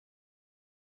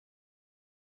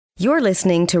You're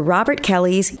listening to Robert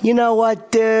Kelly's You Know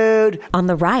What, Dude? on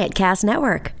the Riotcast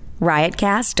Network.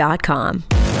 Riotcast.com.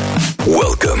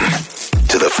 Welcome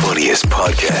to the funniest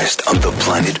podcast on the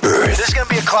planet Earth. This is going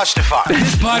to be a clusterfuck.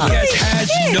 This podcast has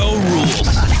no rules.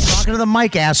 Talking to the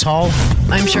mic, asshole.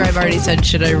 I'm sure I've already said,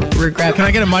 should I regret? Can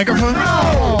I get a microphone?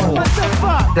 No! What the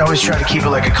fuck? I always try to keep it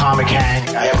like a comic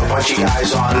hang. I have a bunch of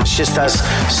guys on. It's just us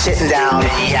sitting down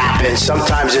and yapping.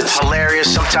 Sometimes it's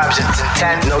hilarious. Sometimes it's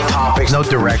intent. No topics. No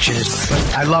directions.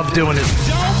 I love doing it.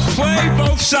 Don't play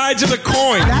both sides of the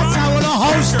coin. That's how a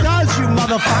host does, you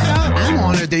motherfucker. I'm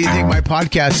honored that you think my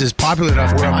podcast is popular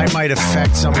enough where I might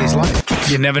affect somebody's life.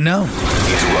 You never know.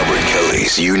 It's Robert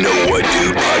Kelly's You Know What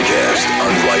Dude podcast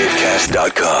on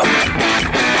Riotcast.com.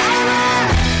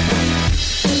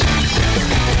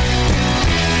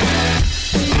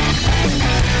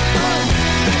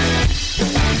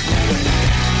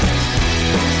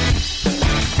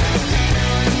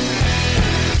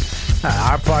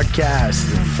 Our podcast,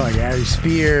 fuck Harry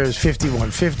Spears,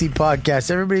 5150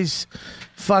 podcast. Everybody's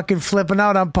fucking flipping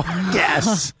out on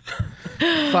podcasts.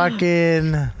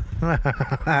 Fucking.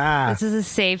 This is a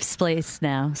safe place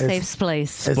now. Safe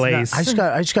place. I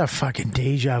just got fucking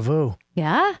deja vu.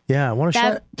 Yeah? Yeah, I want to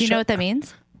shut. Do you know what that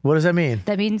means? What does that mean?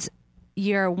 That means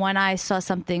your one eye saw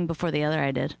something before the other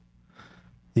eye did.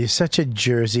 You're such a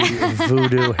Jersey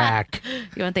voodoo hack.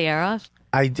 You want the air off?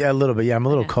 A little bit. Yeah, I'm a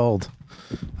little cold.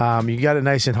 You got it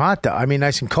nice and hot, though. I mean,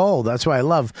 nice and cold. That's what I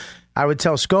love. I would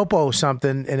tell Scopo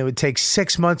something, and it would take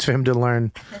 6 months for him to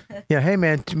learn. Yeah, hey,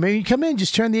 man, maybe you come in,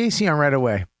 just turn the AC on right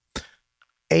away.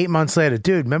 8 months later,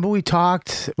 dude, remember we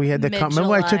talked? We had the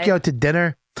remember I took you out to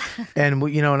dinner, and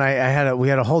we, and we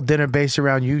had a whole dinner based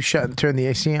around you turn the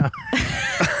AC on.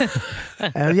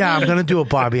 And yeah, I'm gonna do it,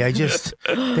 Bobby.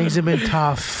 Things have been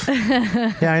tough.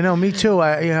 Yeah, I know. Me too.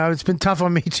 It's been tough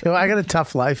on me too. I got a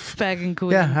tough life. Back in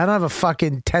Queens. Yeah, I don't have a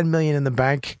fucking $10 million in the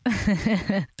bank.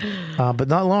 But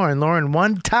not Lauren. Lauren,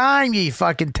 one time you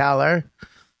fucking tell her.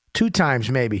 2 times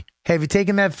maybe. Hey, have you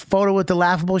taken that photo with the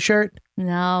laughable shirt?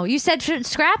 No, you said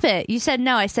scrap it. You said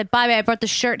no. I said, Bobby, I brought the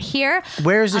shirt here.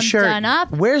 Where's the shirt? Done up.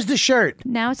 Where's the shirt?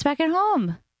 Now it's back at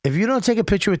home. If you don't take a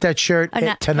picture with that shirt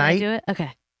Can tonight, I do it?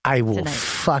 Okay. I will Tonight.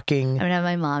 fucking. I'm gonna have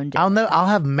my mom do I'll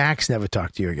have Max never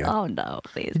talk to you again. Oh no,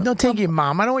 please. Don't take your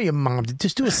mom. I don't want your mom to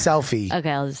just do a selfie. Okay,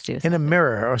 I'll just do it in a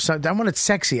mirror or something. I want it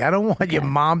sexy. I don't want your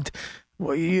mom to.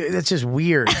 Well, that's just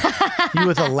weird. You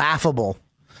with a laughable.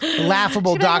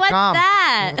 Laughable.com. What's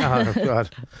that? Oh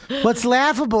God. What's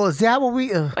laughable? Is that what we?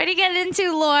 What are you getting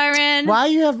into, Lauren? Why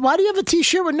do you have a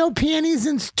t-shirt with no panties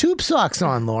and tube socks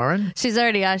on, Lauren? She's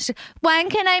already on. When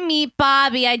can I meet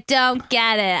Bobby? I don't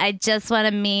get it. I just want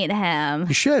to meet him.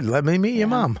 You should. Let me meet your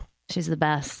mom. She's the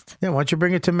best. Yeah, why don't you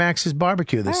bring it to Max's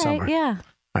barbecue this summer? Yeah.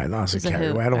 All right, no, it's a carry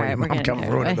away. I don't want your mom come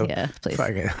ruining them. Yeah, please.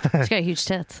 She's got huge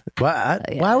tits.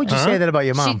 What? Yeah. Why would you say that about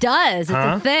your mom? She does. It's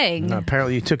a thing. No,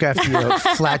 apparently you took after your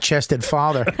flat-chested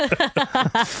father.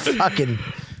 Fucking.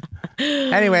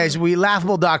 Anyways,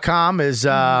 laughable.com is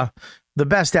the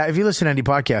best app. If you listen to any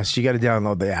podcast, you got to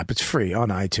download the app. It's free on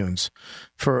iTunes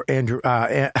for Android,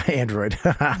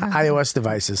 iOS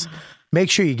devices. Make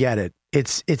sure you get it.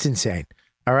 It's insane.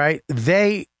 All right.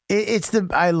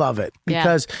 I love it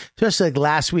because just like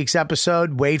last week's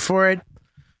episode, wait for it.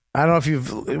 I don't know if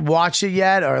you've watched it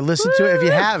yet or listened to it. If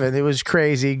you haven't, it was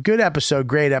crazy. Good episode.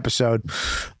 Great episode.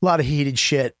 A lot of heated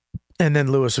shit. And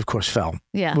then Lewis, of course, fell.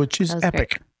 Yeah. Which is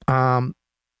epic.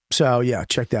 So yeah,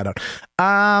 check that out.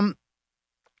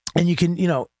 And you can,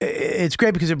 it's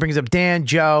great because it brings up Dan,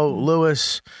 Joe,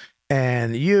 Lewis,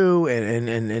 and you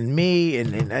and me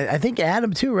and I think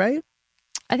Adam too, right?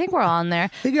 I think we're all on there. I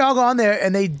think you all go on there,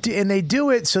 and they do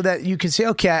it so that you can say,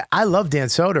 okay, I love Dan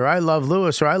Soder, or I love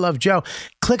Lewis, or I love Joe.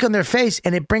 Click on their face,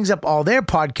 and it brings up all their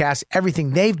podcasts,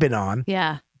 everything they've been on.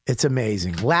 Yeah, it's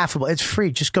amazing, laughable. It's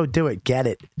free. Just go do it. Get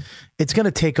it. It's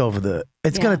gonna take over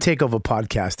gonna take over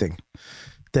podcasting.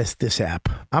 This app.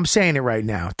 I'm saying it right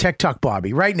now. Tech Talk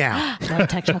Bobby, right now.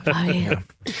 Tech Talk Bobby. Yeah.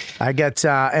 I get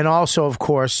and also of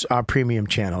course our premium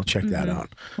channel. Check that out.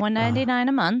 $1.99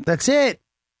 a month. That's it.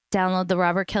 Download the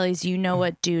Robert Kelly's You Know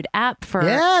What Dude app for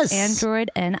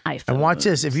Android and iPhone. And watch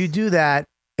this. If you do that,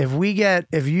 if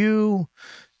you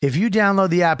download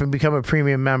the app and become a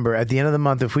premium member, at the end of the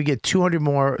month, if we get 200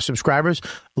 more subscribers,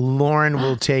 Lauren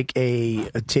will take a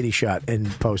titty shot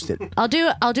and post it. I'll do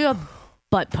a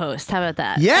butt post. How about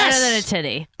that? Yes. Better than a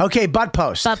titty. Okay, butt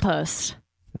post. Butt post.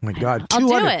 Oh my God. I'll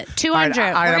do it. 200.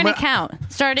 All right, We're going to count.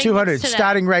 Starting 200. today.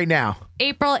 Starting right now.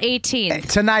 April 18th.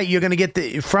 Tonight, you're going to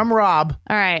get from Rob.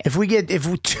 All right.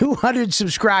 If 200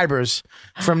 subscribers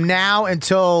from now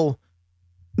until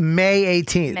May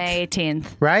 18th. May 18th.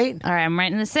 Right? All right. I'm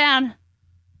writing this down.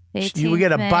 We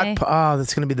get a butt. Oh,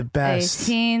 that's gonna be the best.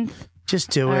 18th. Just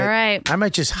do it. All right. I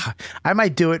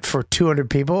might do it for 200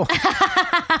 people.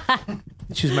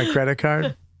 Choose my credit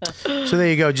card. So there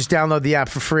you go. Just download the app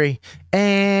for free,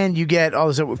 and you get all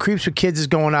this. Creeps with Kids is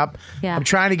going up. Yeah.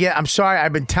 I'm sorry.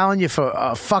 I've been telling you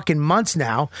for fucking months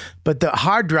now, but the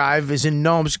hard drive is in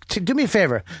Gnome's. Do me a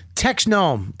favor. Text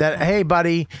Gnome that, hey,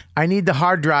 buddy, I need the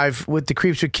hard drive with the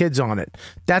Creeps with Kids on it.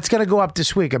 That's going to go up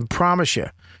this week. I promise you.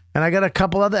 And I got a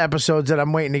couple other episodes that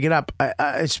I'm waiting to get up.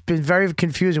 It's been very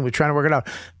confusing. We're trying to work it out.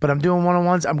 But I'm doing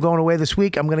one-on-ones. I'm going away this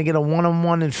week. I'm going to get a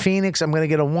one-on-one in Phoenix. I'm going to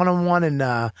get a one-on-one in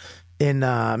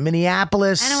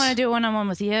Minneapolis. I don't want to do a one-on-one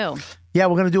with you. Yeah,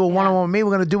 we're going to do a one-on-one with me. I'm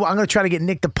going to try to get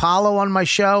Nick DiPaolo on my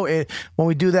show when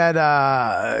we do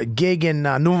that gig in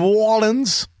New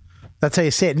Orleans. That's how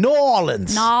you say it. New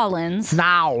Orleans. Nolans.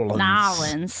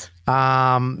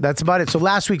 That's about it. So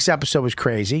last week's episode was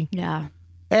crazy. Yeah.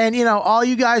 And, all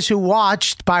you guys who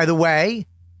watched, by the way,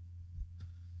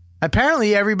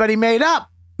 apparently everybody made up.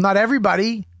 Not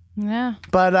everybody. Yeah.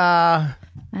 But I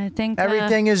think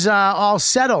everything is all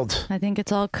settled. I think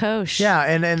it's all kosher. Yeah,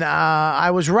 and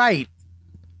I was right.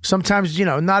 Sometimes,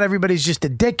 not everybody's just a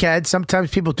dickhead. Sometimes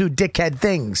people do dickhead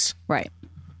things. Right.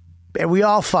 And we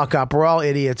all fuck up. We're all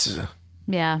idiots.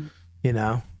 Yeah.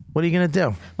 What are you going to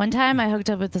do? One time I hooked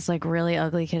up with this really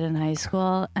ugly kid in high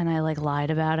school, and I lied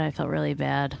about it. I felt really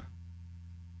bad.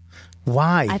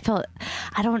 Why?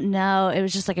 I don't know. It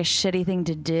was just a shitty thing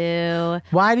to do.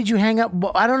 Why did you hang up?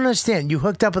 Well, I don't understand. You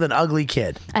hooked up with an ugly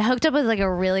kid. I hooked up with a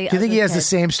really Do you think he has kid. the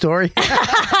same story?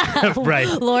 Right.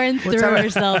 Lauren threw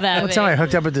herself at One me. time I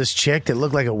hooked up with this chick that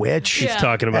looked like a witch. She's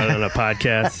talking about it on a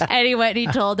podcast. And he went and he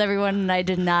told everyone, and I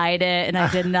denied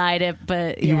it,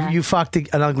 but yeah. You fucked an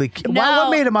ugly kid. No.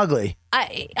 What made him ugly?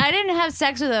 I didn't have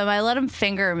sex with him. I let him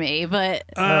finger me, but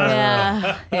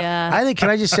yeah. Can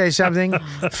I just say something?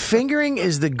 Fingering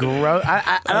is the gross.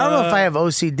 I don't know if I have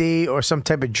OCD or some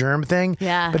type of germ thing.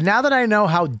 Yeah. But now that I know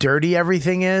how dirty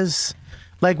everything is,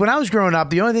 when I was growing up,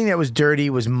 the only thing that was dirty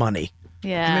was money.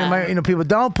 Yeah. I mean, people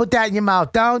don't put that in your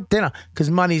mouth. Don't, because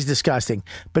money's disgusting.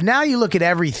 But now you look at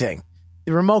everything: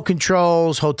 the remote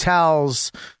controls,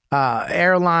 hotels,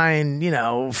 airline,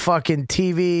 fucking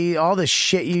TV, all the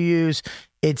shit you use.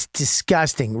 It's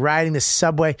disgusting. Riding the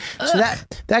subway. So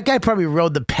that guy probably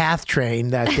rode the PATH train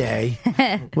that day,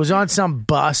 was on some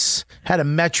bus, had a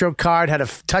Metro card, had to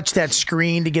touch that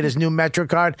screen to get his new Metro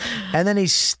card, and then he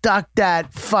stuck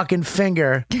that fucking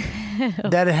finger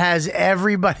that has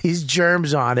everybody's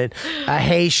germs on it. A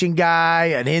Haitian guy,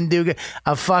 an Hindu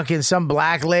guy, some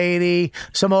black lady,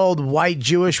 some old white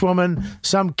Jewish woman,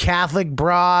 some Catholic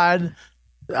broad,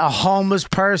 a homeless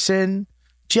person.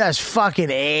 Just fucking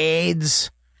AIDS.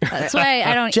 That's why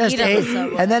I don't Just eat on the AIDS.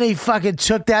 subway. And then he fucking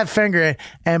took that finger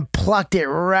and plucked it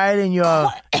right in your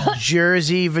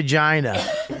Jersey vagina.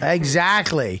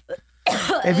 Exactly.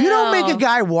 If you don't make a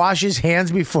guy wash his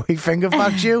hands before he finger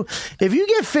fucks you, if you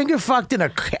get finger fucked in a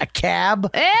cab,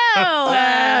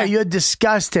 Ew. you're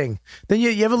disgusting. Then you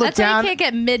ever look That's why down? you can't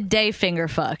get midday finger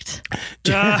fucked.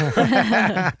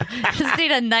 Just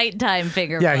need a nighttime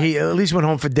finger Yeah, fuck. he at least went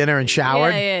home for dinner and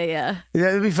showered. Yeah.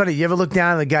 It'd be funny. You ever look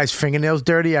down and the guy's fingernails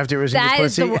dirty after it was in That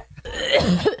his is the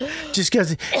pussy? Just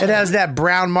because it has that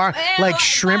brown mark, like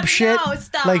shrimp shit,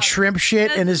 stop. like shrimp shit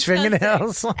That's in his disgusting.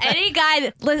 fingernails. Any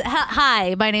guy,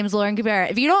 hi, my name's Lauren Cabrera.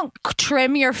 If you don't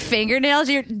trim your fingernails,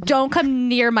 don't come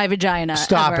near my vagina.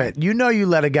 Stop ever. it! You know you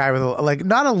let a guy with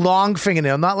not a long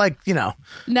fingernail, not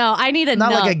No, I need a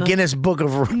not nub. like a Guinness Book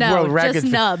of No, World Records. just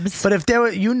nubs. But if there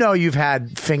were, you've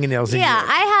had fingernails. Yeah, in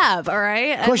you. I have. All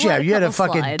right. Of course you have. You had a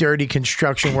fucking dirty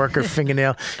construction worker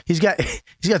fingernail. He's got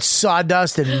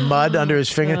sawdust and mud under his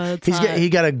finger. He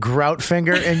got a grout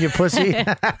finger in your pussy.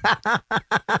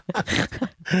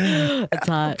 It's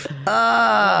hot.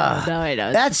 No, I know.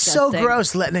 It's That's so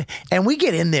disgusting. gross. And we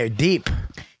get in there deep.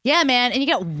 Yeah, man, and you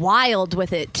get wild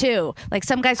with it too. Like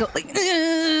some guys go like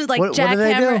What do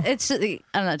they jackhammer. do? It's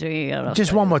I'm not doing it. I don't know.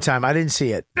 Just one more time. I didn't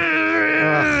see it.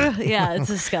 Yeah, it's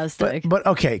disgusting. But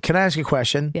okay, can I ask you a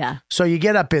question? Yeah. So you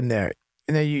get up in there,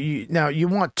 and then you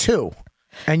want two,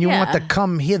 and you want Yeah. to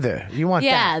come hither. You want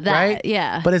Yeah, that, right?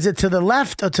 yeah. But is it to the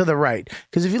left or to the right?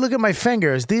 Because if you look at my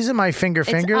fingers, these are my fingers.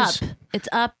 It's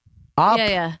up. Up.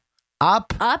 Yeah.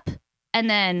 Up. Up, and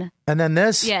then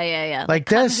this. yeah. Like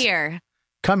come this? here.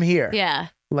 Come here. Yeah.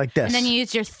 Like this. And then you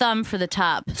use your thumb for the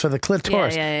top. for the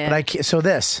clitoris. Yeah. But I can't, so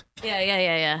this.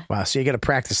 Yeah. Wow. So you got to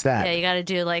practice that. Yeah, you got to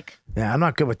do like. Yeah, I'm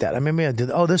not good with that. I mean, maybe I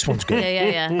do. Oh, this one's good.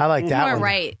 Yeah. I like that More one.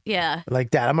 right. Yeah. I like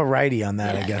that. I'm a righty on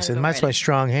that, Yeah, I guess, gotta and go that's my righty.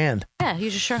 strong hand. Yeah,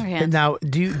 use your stronger hand. Now,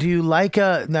 do you like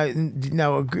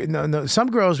no?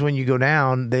 Some girls when you go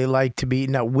down, they like to be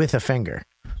with a finger.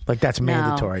 Like that's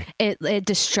mandatory. No, it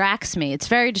distracts me. It's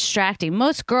very distracting.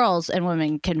 Most girls and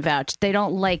women can vouch. They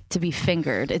don't like to be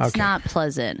fingered. It's not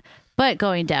pleasant. But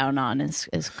going down on is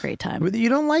a great time. You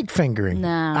don't like fingering. No.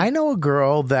 I know a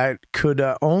girl that could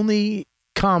only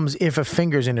comes if a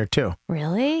finger's in her too.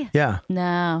 Really? Yeah.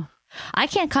 No. I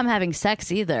can't come having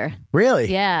sex either.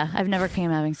 Really? Yeah. I've never came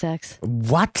having sex.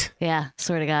 What? Yeah.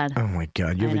 Swear to God. Oh my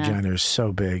God. Your vagina is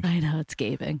so big. I know. It's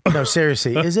gaping. No,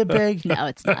 seriously. Is it big? No,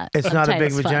 it's not. It's I'm not a tight big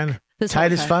as fuck. vagina? This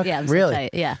Tight whole as time. fuck? Yeah. I'm so Really? tight.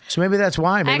 Yeah. So maybe that's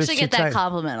why. Maybe I actually it's too get that tight.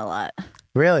 compliment a lot.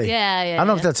 Really? Yeah. I don't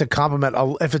know if that's a compliment.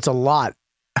 If it's a lot.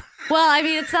 Well, I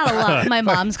mean, it's not a lot. My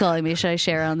mom's calling me. Should I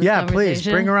share on this Yeah, conversation?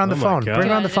 please. Bring her on the Oh my phone. God. Bring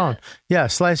her on the Yeah. phone. Yeah,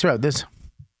 slice her out. This.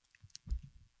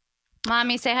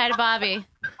 Mommy, say hi to Bobby.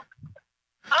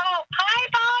 Oh, hi,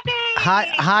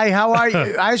 Bobby. Hi. How are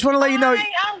you? I just want to let you know. Hi,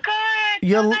 I'm good.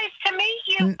 You're- So nice to meet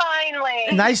you finally.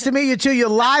 Nice to meet you too. You're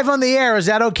live on the air. Is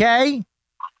that okay?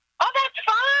 Oh, that's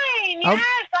fine. Oh.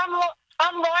 Yes,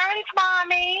 I'm Lauren's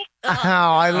mommy, Oh,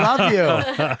 I love you.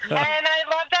 and I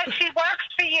love that she works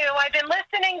for you. I've been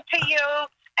listening to you,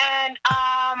 and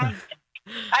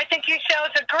I think your shows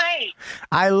are great.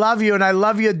 I love you, and I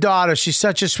love your daughter. She's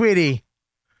such a sweetie.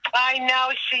 I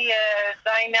know she is.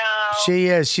 I know. She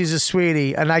is. She's a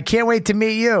sweetie, and I can't wait to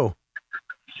meet you.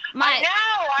 I know.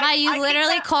 You I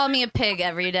literally think call me a pig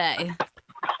every day.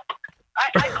 I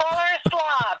call her a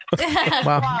slob. She's a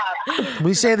Well, slob.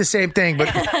 we say the same thing, but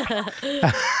She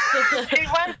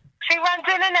runs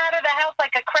in and out of the house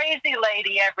like a crazy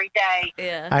lady every day.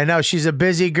 Yeah. I know she's a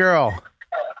busy girl.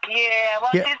 Yeah,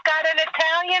 well, Yeah. she's got an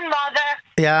Italian mother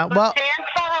Yeah. who Well, stands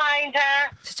behind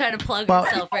her. She's trying to plug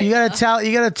herself right you gotta now.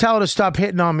 tell her to stop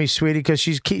hitting on me, sweetie, because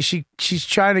she's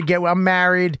trying to get. I'm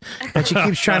married, and she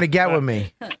keeps trying to get with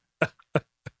me.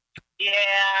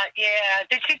 Yeah.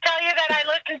 Did she tell you that I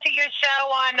listened to your show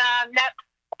on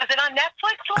was it on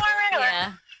Netflix, Lauren? Or?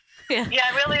 Yeah. Yeah,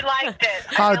 I really liked it.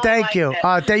 Oh, thank you.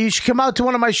 You should come out to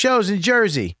one of my shows in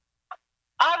Jersey.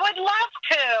 I would love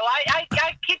to.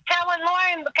 I keep telling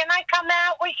Lauren, can I come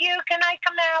out with you? Can I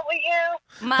come out with you?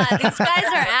 Ma, these guys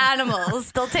are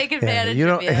animals. They'll take advantage you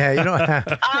don't. of you. Yeah, you don't.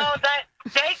 Oh,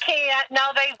 they can't.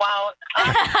 No, they won't.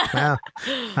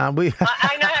 We.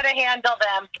 I know how to handle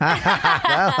them.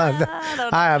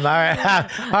 All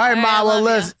right, Ma. Well,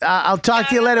 listen. I'll talk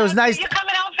to you later. It was nice. You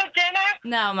coming out for dinner?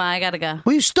 No, Ma, I gotta go.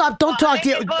 Will you stop? Don't talk to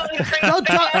you. Don't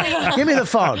talk. Give me the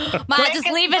phone. Ma, just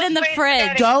leave it in the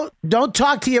fridge. Don't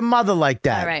talk to your mother like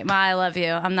that. All right, Ma, I love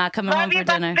you. I'm not coming home Love you, for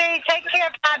dinner. Bubby. Take care,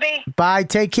 Bobby. Bye.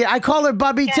 Take care. I call her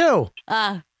Bubby too.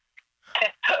 Bye-bye,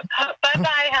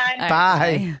 hon. All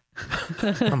Bye.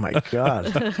 right, Oh my God.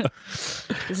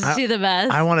 Is she the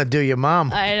best? I want to do your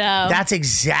mom. I know. That's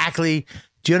exactly.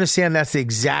 Do you understand? That's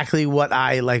exactly what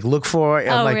I look for.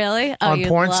 Oh, really? Oh, on you'd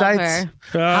porn love sites.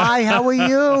 her. Hi, how are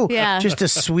you? Yeah. Just a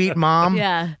sweet mom.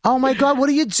 Yeah. Oh my God, what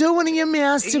are you doing? Are you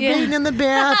masturbating in the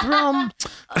bathroom?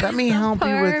 Let me help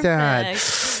you with that.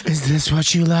 Is this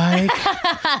what you like?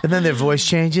 And then their voice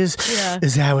changes. Yeah.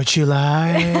 Is that what you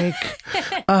like?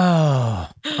 Oh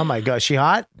my God, she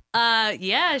hot?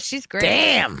 Yeah, she's great.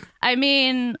 Damn. I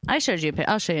mean, I showed you a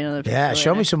picture. I'll show you another picture. Yeah,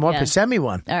 show me later. some more. Yeah. Send me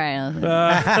one. All right.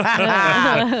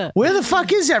 Where the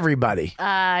fuck is everybody?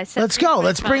 I said Let's go.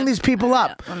 Let's bring these people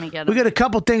up. Let me get We them. got a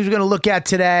couple things we're going to look at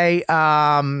today.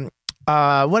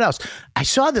 What else? I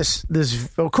saw this.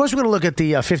 Of course, we're going to look at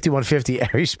the 5150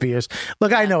 Ari Spears.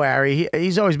 Look, I know Ari.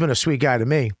 He's always been a sweet guy to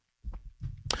me.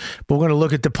 But we're going to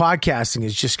look at the podcasting.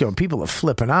 It's just going. People are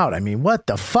flipping out. I mean, what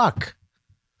the fuck?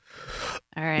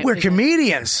 All right. We're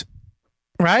comedians,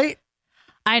 right?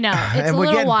 I know. It's And a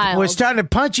little wild. we're starting to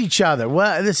punch each other.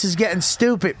 Well, this is getting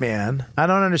stupid, man. I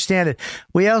don't understand it.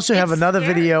 We also have another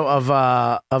video of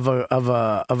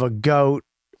a goat.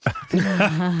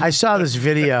 I saw this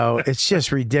video. It's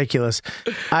just ridiculous.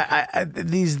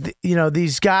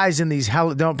 These guys in these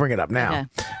don't bring it up now.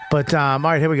 Okay. But all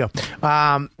right, here we go.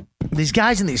 These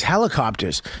guys in these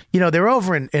helicopters. They're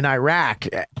over in Iraq.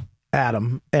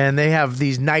 Adam, and they have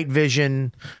these night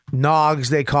vision nogs,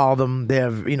 they call them. They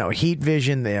have heat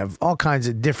vision. They have all kinds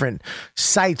of different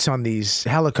sights on these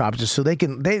helicopters, so they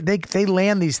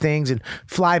land these things and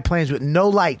fly planes with no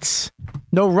lights,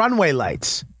 no runway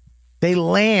lights. They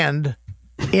land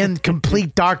in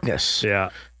complete darkness. Yeah.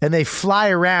 And they fly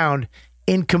around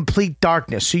in complete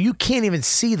darkness, so you can't even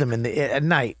see them at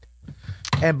night.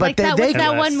 But what's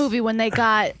that one movie when they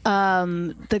got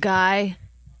the guy?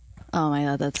 Oh my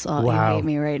God, that's all. Wow. You hate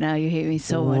me right now. You hate me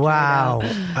so much. Wow.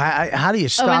 Right now. How do you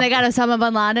stop? Oh, when they got Osama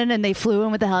bin Laden and they flew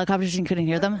in with the helicopters and you couldn't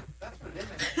hear them?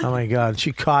 Oh my God,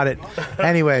 she caught it.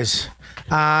 Anyways,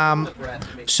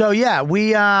 So yeah,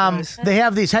 we they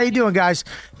have these. How you doing, guys?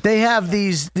 They have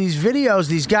these videos.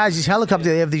 These guys, these helicopters.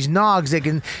 They have these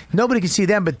nogs. Nobody can see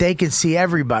them, but they can see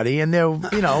everybody, and they're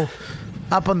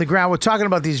up on the ground. We're talking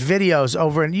about these videos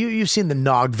over, and you've seen the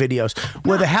nog videos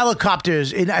where the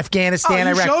helicopters in Afghanistan,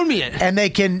 you Iraq, showed me it. and they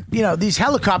can, these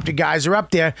helicopter guys are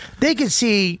up there. They can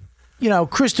see,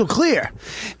 crystal clear.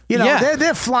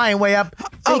 They're flying way up.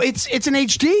 It's an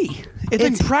HD. It's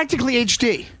in practically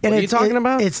HD. And what are you talking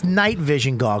about? It's night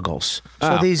vision goggles.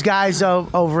 So these guys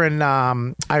over in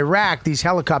Iraq, these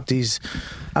helicopters,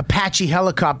 Apache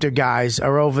helicopter guys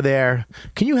are over there.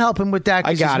 Can you help him with that?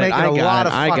 I got it. I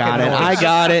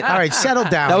got it. All right, settle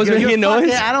down. That was making a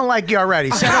noise? I don't like you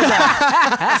already. Settle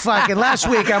down. Fucking last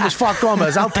week I was fuck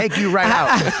Gomez. I'll take you right out.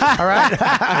 All right?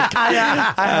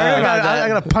 I'm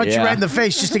going to punch you right in the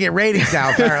face just to get ratings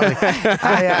down, apparently.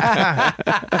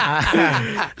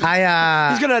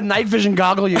 He's gonna night vision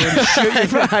goggle you and shoot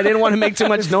you. I didn't want to make too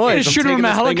much noise. Shoot him in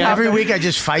a helicopter. Every week I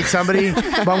just fight somebody.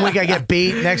 1 week I get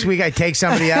beat. Next week I take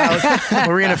somebody out.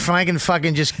 Marina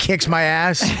fucking just kicks my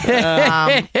ass.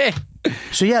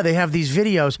 So yeah, they have these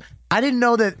videos. I didn't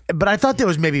know that, but I thought there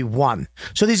was maybe one.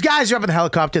 So these guys are up in the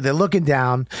helicopter. They're looking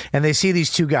down, and they see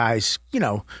these two guys.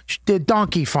 They're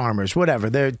donkey farmers, whatever.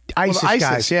 They're ISIS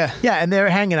guys. Yeah, and they're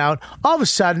hanging out. All of a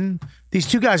sudden, these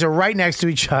two guys are right next to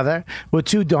each other with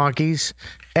two donkeys,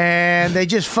 and they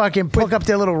just fucking pick up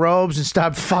their little robes and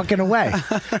start fucking away.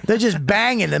 They're just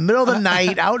banging in the middle of the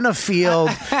night, out in a field,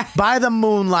 by the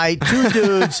moonlight, two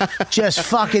dudes just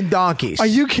fucking donkeys. Are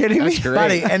you kidding me?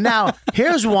 Buddy? And now,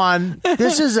 here's one.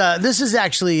 This is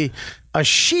actually a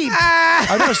sheep.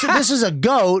 This is a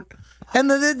goat. And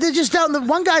they're just out.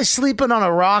 One guy's sleeping on a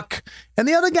rock, and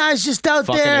the other guy's just out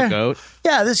fucking there. A goat.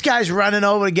 Yeah, this guy's running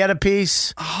over to get a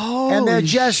piece. And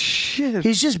they're shit.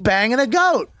 He's just banging a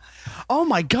goat. Oh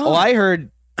my god. Well, I heard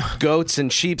goats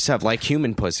and sheeps have like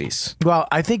human pussies. Well,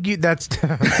 I think that's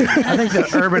I think the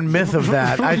urban myth of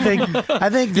that. I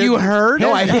think you heard?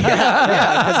 No, I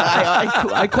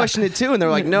questioned it too, and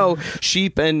they're like, no,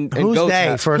 sheep and who's goats.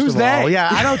 they? First Who's of all, they? yeah,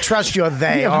 I don't trust your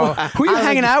they. Who are you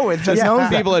hanging out with? That's knows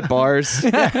that? People at bars. You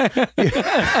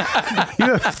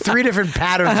have 3 different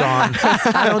patterns on.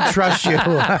 I don't trust you. You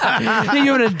have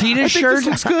an Adidas shirt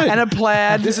and a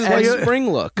plaid. This is my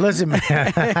spring look. Listen, man.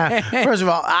 First of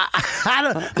all,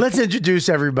 let's introduce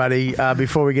everybody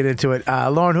before we get into it.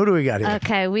 Lauren, who do we got here?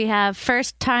 Okay, we have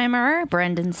first timer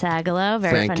Brendan Sagalow.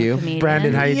 Very Thank funny you. comedian.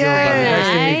 Brandon, how you doing, buddy? Nice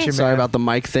to meet you, man. Sorry about the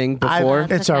mic thing before.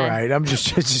 It's all right. It's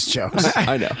just jokes.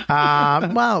 I know.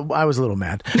 Well, I was a little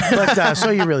mad, but so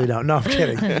you really don't. No, I'm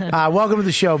kidding. Welcome to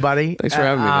the show, buddy. Thanks for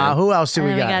having me, man. Who else do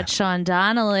we And got? we got Sean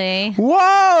Donnelly.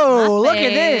 Whoa! Look fave.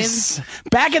 at this.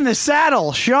 Back in the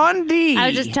saddle, Sean D. I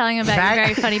was just telling him about your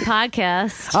very funny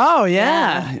podcast. Oh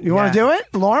yeah. You want to do it?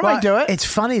 Lauren might do it. It's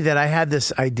funny that I had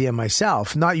this idea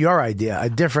myself, not your idea, a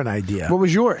different idea. What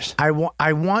was yours? I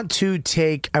want to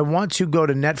go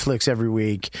to Netflix every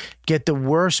week, get the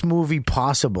worst movie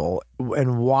possible,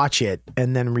 and watch it,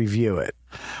 and then review it.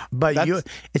 But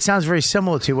it sounds very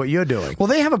similar to what you're doing. Well,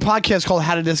 they have a podcast called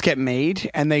 "How Did This Get Made,"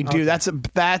 and they do. That's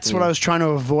what I was trying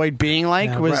to avoid being like.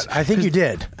 I think you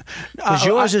did. Because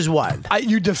yours is what?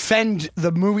 You defend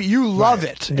the movie. You love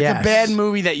it. It's a bad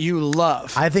movie that you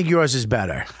love. I think yours is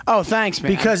better. Oh, thanks, man.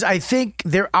 Because I think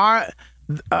there are.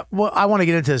 Well, I want to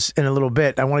get into this in a little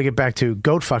bit. I want to get back to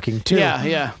goat fucking too.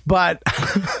 Yeah. But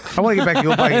I want to get back to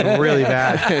goat fucking really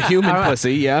bad. Human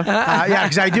pussy, yeah. Yeah,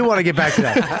 because I do want to get back to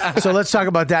that. So let's talk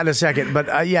about that in a second.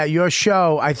 But yeah, your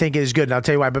show I think is good, and I'll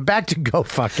tell you why. But back to goat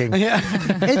fucking. Yeah.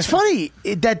 It's funny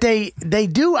that they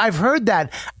do. I've heard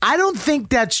that. I don't think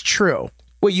that's true.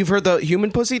 Wait, you've heard the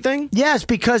human pussy thing? Yes,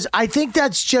 because I think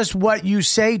that's just what you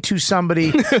say to somebody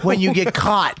when you get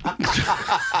caught.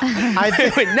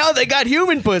 Wait, no, they got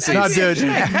human pussies. No, dude,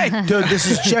 this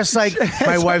is just like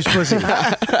my wife's pussy.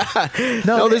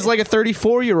 No, there's like a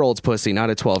 34-year-old's pussy,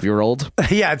 not a 12-year-old.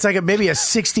 Yeah, it's like maybe a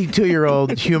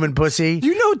 62-year-old human pussy.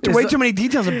 You know way too many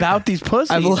details about these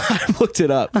pussies. I've looked it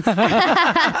up.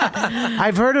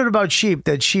 I've heard it about sheep,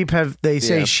 that sheep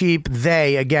say sheep,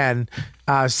 they, again,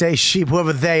 say sheep,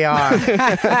 whoever they are,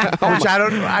 which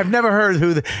I've never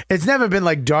heard it's never been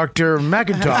like Dr.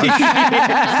 McIntosh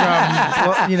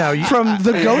from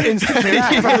the Goat Institute.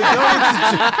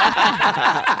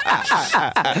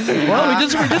 Well, we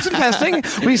did some testing.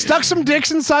 We stuck some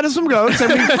dicks inside of some goats,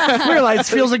 and we realized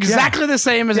it feels exactly the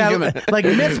same as a human. Like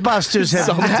Mythbusters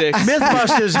Some dicks.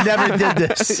 Mythbusters never did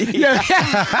this.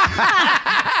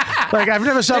 Like I've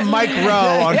never saw Mike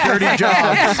Rowe on Dirty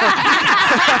Jobs.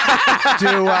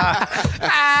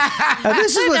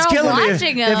 This is what's killing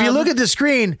me. If you look at the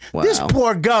screen, this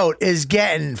poor goat is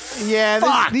getting fucked. Yeah,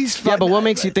 but what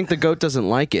makes you think the goat doesn't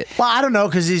like it? Well, I don't know,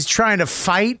 because he's trying to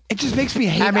fight. It just makes me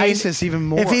hate ISIS even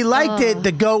more. If he liked it,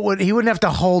 the goat wouldn't have to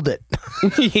hold it.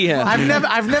 Yeah,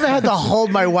 I've never had to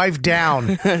hold my wife down.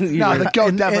 No, the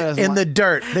goat definitely doesn't in the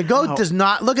dirt. The goat does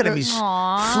not. Look at him. He's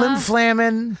flim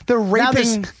flamming. They're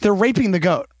raping the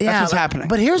goat. That's what's happening.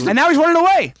 But here's and now he's running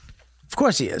away. Of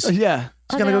course he is. Yeah.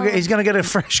 He's gonna get a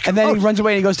fresh goat. And then he runs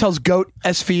away and he goes tells goat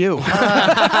SVU.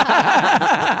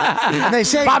 And they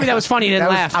say, Bobby, that was funny. You didn't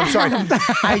laugh. I'm sorry.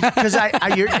 Because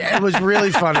it was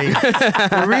really funny.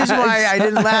 The reason why I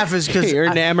didn't laugh is because you're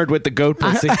enamored with the goat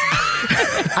pussy.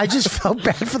 I just felt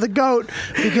bad for the goat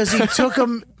because he took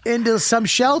him into some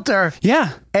shelter.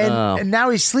 Yeah. And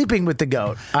now he's sleeping with the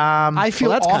goat. I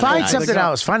feel that's find something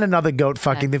else. Find another goat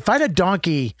fucking. Find a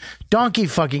donkey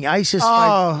fucking ISIS.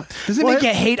 Oh, does it make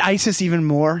you hate ISIS even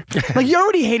more? Like you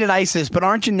already hated ISIS, but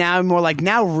aren't you now more like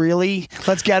now really?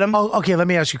 Let's get him. Oh, okay. Let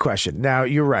me ask you a question. Now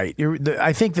you're right.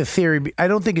 I think the theory. I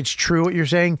don't think it's true what you're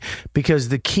saying because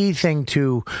the key thing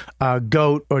to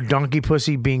goat or donkey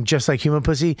pussy being just like human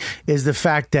pussy is the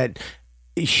fact that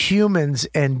humans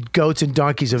and goats and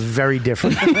donkeys are very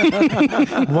different.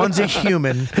 One's a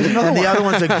human and the other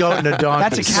one's a goat and a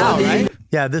donkey. That's a cow, right?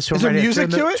 Yeah, this one. Is there right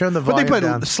music here. to it? Turn the What volume they put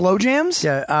down. slow jams?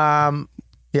 Yeah.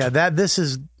 This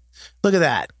is. Look at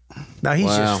that. Now he's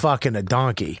just fucking a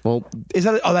donkey. Well, is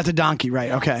that? That's a donkey,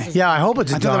 right? Okay. Yeah, I hope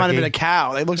it's a donkey. I thought it might have been a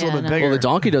cow. It looks a little bit bigger. Well, the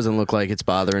donkey doesn't look like it's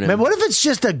bothering him. Man, what if it's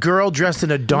just a girl dressed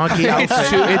in a donkey outfit?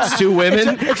 It's two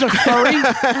women. It's a furry.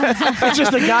 It's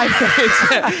just a guy.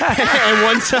 And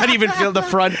one side even feel the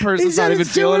front person's not even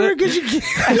feeling it. You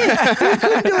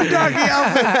couldn't do a donkey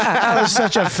outfit. That was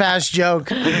such a fast joke.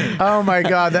 Oh my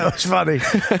god, that was funny.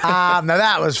 Now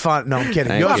that was fun. No, I'm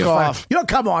kidding.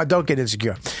 Come on, don't get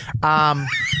insecure.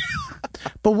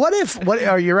 But what if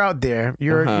you're out there?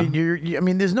 You're I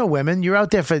mean, there's no women. You're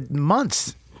out there for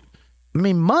months. I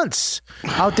mean, months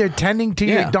out there tending to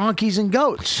your donkeys and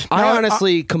goats. I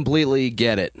honestly completely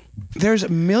get it. There's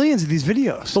millions of these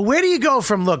videos. But where do you go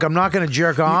from? Look, I'm not going to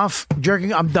jerk off.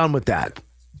 Jerking, I'm done with that.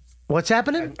 What's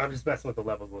happening? I'm just messing with the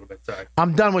levels a little bit. Sorry.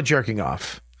 I'm done with jerking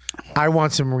off. I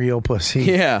want some real pussy.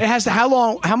 Yeah. It has to.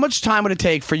 How much time would it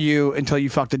take for you until you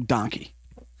fucked a donkey?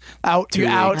 You're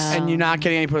out and you're not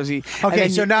getting any pussy. Okay,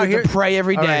 so now you have to pray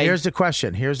every day. Right, here's the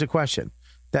question.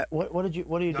 That what are you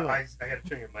doing? I got to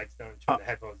turn your mics down and turn the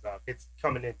headphones off. It's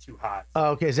coming in too hot.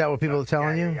 Oh, okay. Is that what people are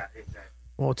telling you? Yeah, exactly.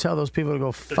 Well, tell those people to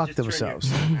go fuck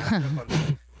themselves.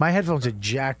 My headphones are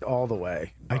jacked all the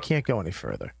way. I can't go any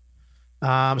further.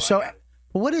 So,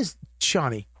 what is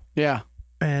Shawnee? Yeah.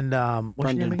 And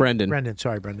what's your name again? Brendan. Brendan.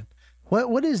 Sorry, Brendan.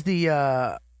 What is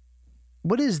the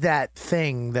what is that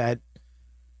thing that?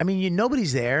 I mean,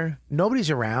 nobody's there. Nobody's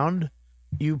around.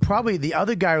 The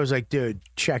other guy was like, dude,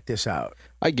 check this out.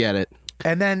 I get it.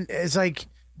 And then it's like,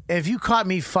 if you caught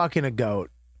me fucking a goat,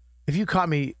 if you caught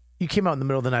me, you came out in the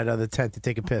middle of the night out of the tent to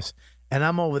take a piss, and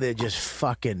I'm over there just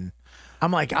fucking,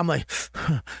 I'm like, and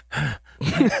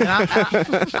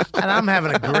I'm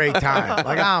having a great time.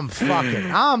 Like I'm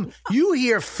fucking, you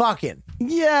hear fucking.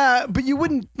 Yeah, but you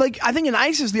wouldn't I think in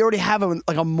ISIS they already have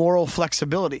a moral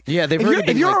flexibility. Yeah, if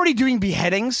you're already doing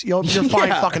beheadings, you're fine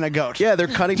fucking a goat. Yeah, they're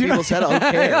cutting people's head off.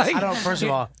 Who cares? I don't. First of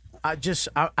all, I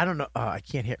don't know. I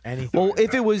can't hear anything. Well,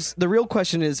 the real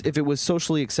question is if it was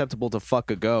socially acceptable to fuck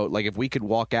a goat. Like if we could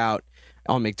walk out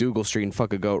on McDougal Street and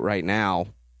fuck a goat right now,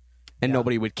 and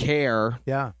nobody would care.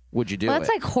 Yeah. Would you do well, it? it's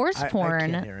like horse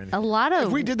porn. A lot of.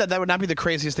 If we did that, that would not be the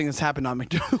craziest thing that's happened on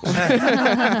McDougal.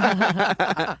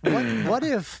 What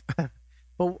if?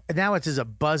 Well, now it's a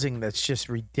buzzing that's just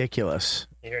ridiculous.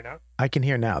 You hear now? I can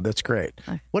hear now. That's great.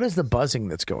 What is the buzzing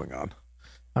that's going on?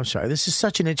 I'm sorry. This is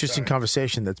such an interesting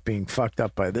conversation that's being fucked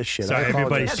up by this shit. Sorry,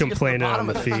 everybody's complaining on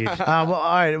the feed. Well,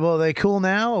 all right. Well, are they cool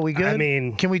now? Are we good? I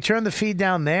mean, can we turn the feed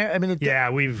down there? I mean,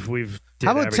 we've.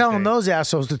 How about telling those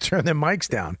assholes to turn their mics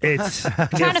down? It's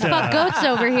trying to fuck goats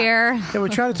over here. Yeah, we're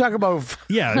trying to talk about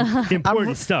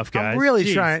important stuff, guys. I'm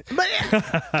really trying, but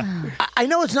I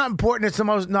know it's not important. It's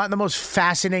not the most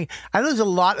fascinating. I know there's a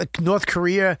lot of North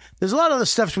Korea. There's a lot of other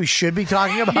stuff we should be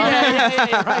talking about.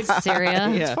 Right. Syria.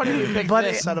 It's funny you picked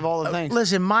this out of all the things.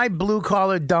 Listen, my blue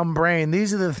collar dumb brain.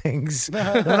 These are the things.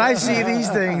 When I see these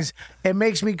things, it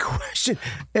makes me question.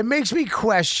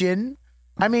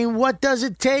 I mean, what does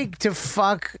it take to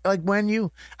fuck?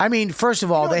 First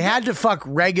of all, they had to fuck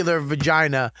regular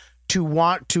vagina to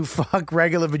want to fuck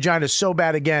regular vagina so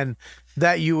bad again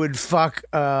that you would fuck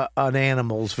an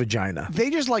animal's vagina. They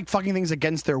just like fucking things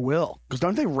against their will. Because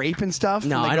don't they rape and stuff?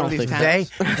 No, when they I go don't to these think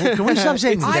towns? They? Can we stop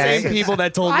saying It's the they? same people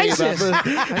that told me about ISIS.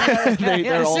 this.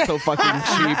 They're also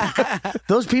fucking cheap.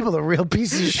 Those people are real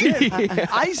pieces of shit.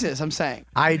 ISIS, I'm saying.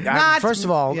 First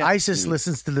of all, yeah. ISIS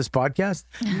listens to this podcast,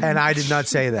 and I did not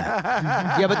say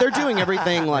that. Yeah, but they're doing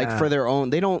everything like for their own.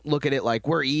 They don't look at it like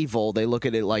we're evil. They look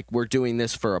at it like we're doing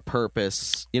this for a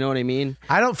purpose. You know what I mean?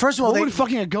 I don't. First of all, What would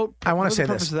fucking a goat? I want what to say would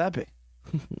the purpose this. of that be?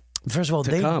 First of all,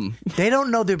 come. they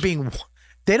don't know they're being.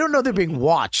 They don't know they're being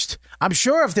watched. I'm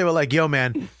sure if they were like, "Yo,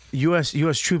 man, U.S.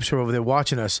 troops are over there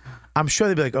watching us," I'm sure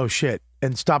they'd be like, "Oh shit,"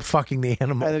 and stop fucking the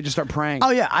animal. They just start praying. Oh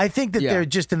yeah, I think that they're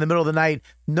just in the middle of the night.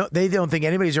 No, they don't think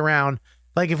anybody's around.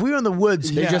 Like if we were in the woods,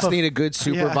 They just need a good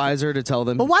supervisor to tell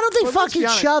them. Well, why don't they Well, fuck let's be each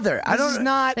honest. other? I This don't. is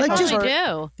not They like probably just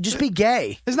do. just be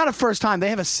gay. It's not a first time. They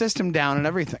have a system down and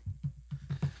everything.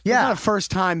 It's Yeah. not a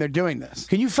first time they're doing this.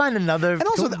 Can you find another? And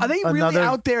also, are they really another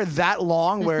out there that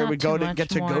long There's where it not would go too to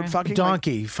get much to more. goat fucking? Like,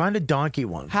 donkey? Find a donkey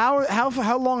one.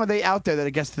 how long are they out there that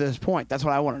it gets to this point? That's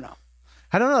what I want to know.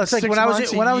 I don't know. It's like 6 when I months,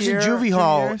 was a in year, juvie 2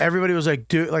 hall. years? Everybody was like,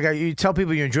 "Dude," like you tell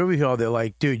people you're in juvie hall, they're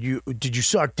like, "Dude, did you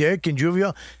suck dick in juvie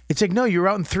hall?" It's like, no, you're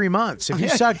out in 3 months. If you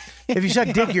suck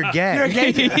dick, you're gay. You're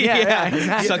gay.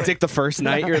 Yeah. You suck dick the first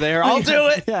night you're there. I'll do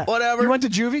it. Yeah. Whatever. You went to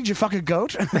juvie? Did you fuck a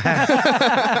goat?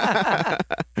 I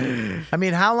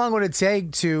mean, how long would it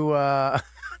take to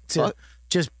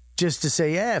just to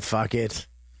say, yeah, fuck it?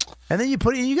 And then you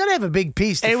got to have a big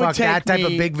piece to It would fuck that take type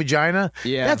of me- big vagina.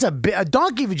 Yeah. That's a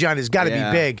donkey vagina's got to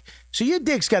Yeah. be big. So your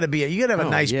dick's got to be, you got to have a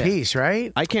nice yeah. piece,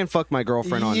 right? I can't fuck my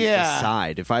girlfriend on Yeah. the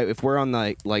side. If we're on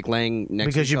the like laying next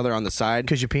Because to each other on the side,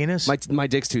 Because your penis? my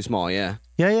dick's too small. Yeah,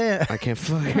 Yeah. I can't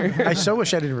fuck her. I so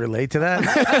wish I didn't relate to that.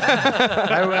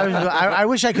 I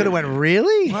wish I could have went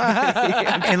really,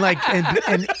 and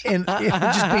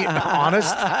just be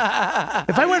honest.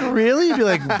 If I went really, you'd be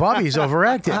like, Bobby's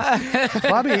overacting.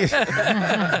 Bobby, Very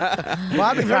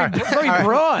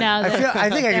broad. No, I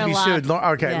think I could be sued.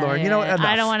 Okay, Yeah, Lauren. You know what? yeah. Enough.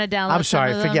 I don't want to download. I'm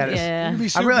sorry. some of them. Forget it. Yeah. Be I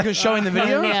sued really- because showing the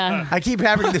video? Yeah. I keep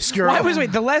having this girl.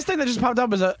 Wait. The last thing that just popped up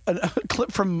was a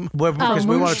clip from. Because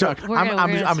we want to Moonstruck. talk. We're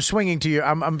gonna- I'm swinging to you.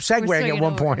 I'm segueing at swinging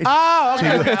one over. point. Oh,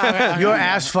 okay. Your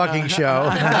ass fucking show.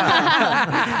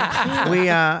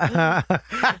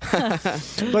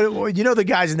 But you know the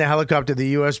guys in the helicopter, the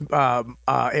U.S.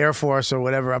 Air Force or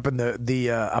whatever, up in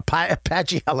the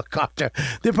Apache helicopter.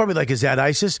 They're probably like, "Is that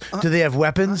ISIS? Do they have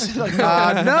weapons?"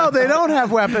 No, they don't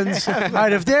have weapons. All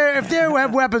right, if they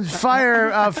have weapons,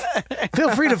 fire.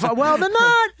 Feel free to fire. Well, they're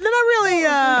not really.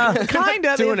 Kind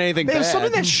of Doing anything They have bad.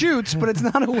 something that shoots, but it's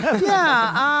not a weapon.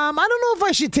 Yeah, I don't know if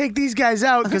I should take these guys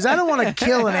out because I don't want to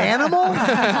kill an animal.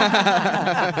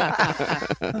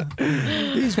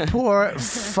 These poor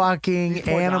fucking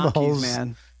Poor animals, donkeys,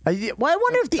 man. Well, I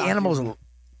wonder if the animals,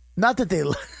 not that they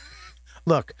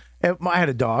look. I had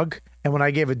a dog, and when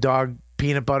I gave a dog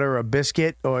peanut butter or a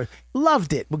biscuit, or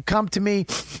loved it, would come to me,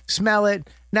 smell it.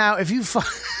 Now, if you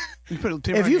fucked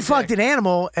an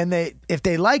animal and if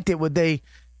they liked it, would they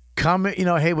come?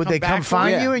 Hey, would they come back for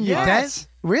find it? you in your Yes. tent?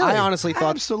 Really? I honestly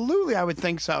thought Absolutely, I would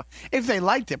think so. If they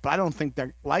liked it, but I don't think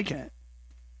they're liking it.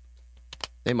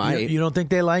 they might. You don't think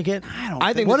they like it?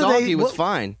 I think What the do they- donkey was what-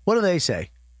 fine. What do they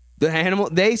say? The animal.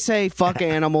 They say fuck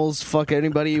animals, fuck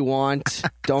anybody you want.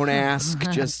 Don't ask.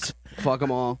 Just fuck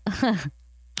them all.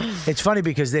 It's funny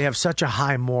because they have such a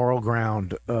high moral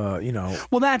ground.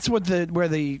 Well, that's where the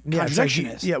It's contradiction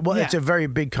like, is. it's a very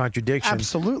big contradiction.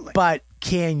 Absolutely. But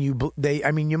can you?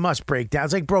 You must break down.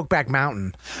 It's like Brokeback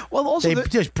Mountain. Well, also They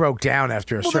just broke down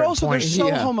after a they're certain also point. they're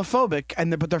so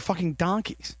homophobic, but they're fucking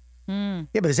donkeys. Yeah,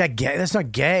 but is that gay? That's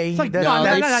not gay. It's like That's- no,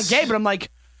 that's- not gay, but I'm like,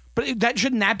 but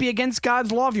shouldn't that be against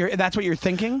God's law? If that's what you're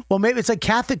thinking. Well, maybe it's like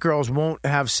Catholic girls won't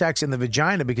have sex in the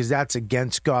vagina because that's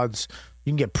against God's.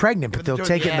 You can get pregnant, but they'll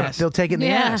take it. They'll take it in the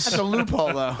Yeah. ass. That's a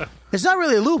loophole, though. It's not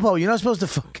really a loophole. You're not supposed to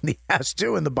fuck in the ass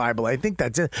too in the Bible. I think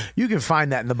that's it. You can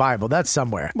find that in the Bible. That's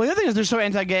somewhere. Well, the other thing is they're so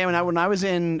anti-gay. When I was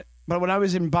in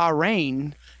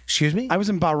Bahrain, Excuse me? I was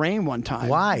in Bahrain one time.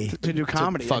 Why? To do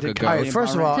comedy. fuck I did a goat. All comedy right, in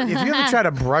first of all, Bahrain. if you ever try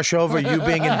to brush over you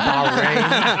being in Bahrain,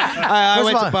 I First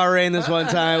went of to all- Bahrain this one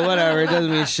time. Whatever. It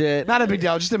doesn't mean shit. Not a big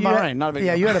deal. Just in Bahrain. Not a big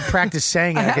deal. you had to practice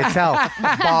saying it. I could tell.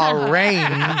 Bahrain.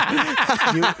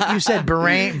 You said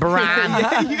Bahrain,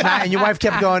 and your wife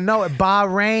kept going, no,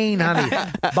 Bahrain, honey.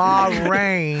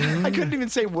 Bahrain. I couldn't even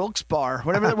say Wilkes-Barre.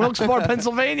 Whatever, Wilkes-Barre,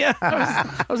 Pennsylvania.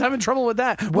 I was having trouble with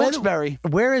that. Wilkes-Barre.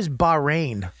 Where is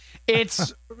Bahrain?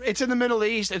 It's in the Middle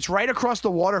East. It's right across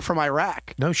the water from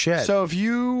Iraq. No shit. So if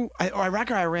you,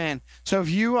 Iraq or Iran. So if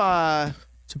you,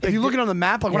 If you look at it on the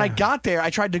map, like when I got there, I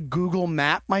tried to Google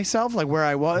Map myself, like where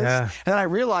I was, and then I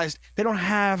realized they don't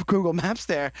have Google Maps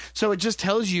there, so it just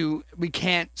tells you we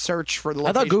can't search for the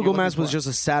location. I thought Google Maps was just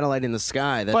a satellite in the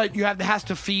sky. But it has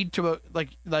to feed to a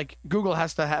like Google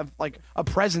has to have like a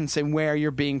presence in where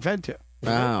you're being fed to.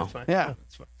 Wow. Yeah.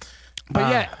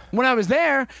 But when I was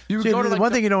there, you would go to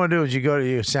one thing you don't want to do is you go to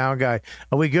your sound guy.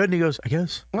 Are we good? And he goes, I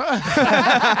guess.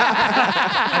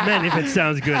 I meant if it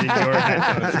sounds good in your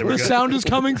headphones. The sound is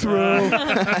coming through.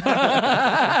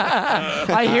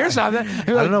 I hear something. I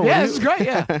don't know. Yeah, it's great.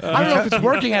 Yeah. I don't know if it's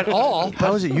working at all.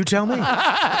 How is it? You tell me. You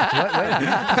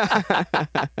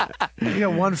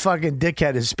got one fucking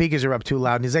dickhead. His speakers are up too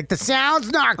loud, and he's like, "The sound's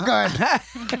not good.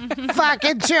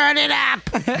 Fucking turn it up."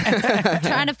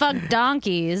 Trying to fuck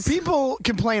donkeys. People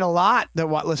complain a lot that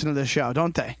listen to this show,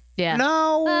 don't they? Yeah.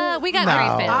 No. We got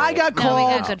great fans. I got called we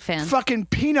got good fans. fucking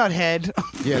peanut head.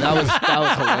 Yeah, that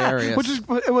was hilarious.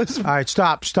 It was. All right,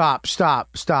 stop.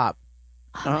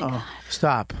 Oh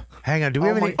Stop. Hang on. Do we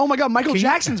have any? Oh my God, Michael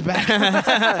Jackson's back.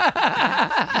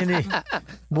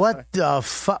 What the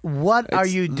fuck? What are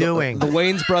you doing? The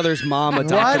Wayans brothers' mom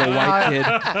adopted a white kid.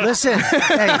 Listen,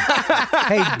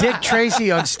 hey, Dick Tracy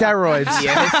on steroids.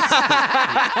 Yes.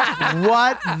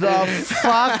 What the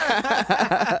fuck?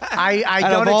 I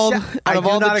don't accept. Out of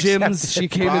all the accept gyms, she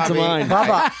came into mind.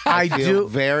 Bubba, I feel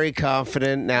very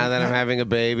confident now that I'm having a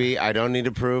baby. I don't need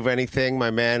to prove anything. My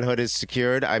manhood is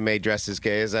secured. I may dress as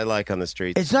gay as I like on the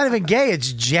streets. It's not even gay.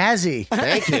 It's jazzy.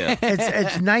 Thank you.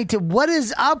 It's 19. What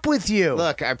is up with you?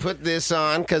 Look, I put this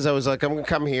on because I was like, I'm going to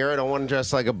come here. I don't want to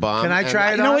dress like a bum. Can I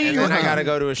try it on? And then I got to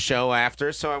go to a show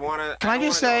after, so I want to. Can I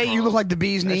just say you look like the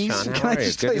bee's knees? Sean, Can I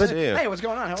just good tell to see you. Hey, what's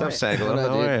going on? What's up, Sagalow?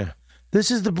 How are you? This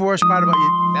is the worst part about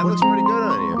you. That looks pretty good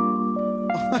on you.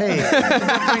 Hey,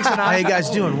 how you guys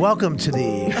doing? Welcome to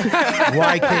the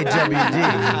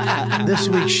YKWD. This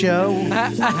week's show, we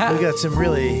got some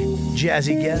really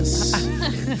jazzy guests.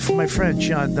 My friend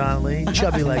Sean Donnelly,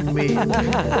 chubby like me. We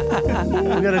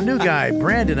got a new guy,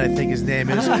 Brandon, I think his name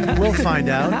is. We'll find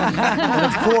out. And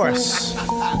of course,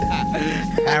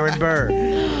 Aaron Berg.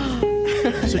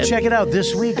 So check it out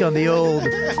this week on the old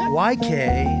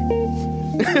YKWD.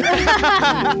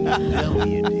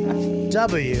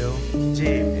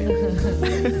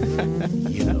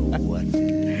 You know what?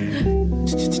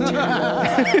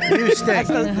 You stink.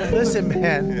 Listen,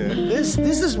 man. This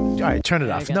is all right. Turn it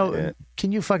off. No,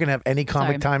 can you fucking have any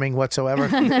comic timing whatsoever?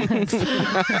 I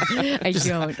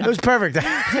don't. It was perfect.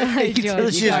 I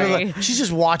don't. She's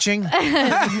just watching.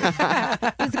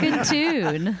 It's a good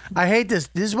tune. I hate this.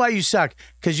 This is why you suck.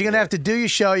 Because you're going to have to do your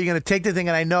show. You're going to take the thing,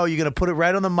 and I know you're going to put it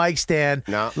right on the mic stand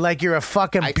like you're a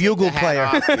fucking bugle player.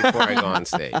 I take the hat off before I go on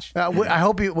stage. I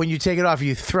hope when you take it off,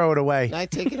 you throw it away. I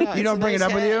take it off. You don't bring it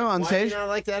up with you on stage? Why do you not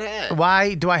like that hat?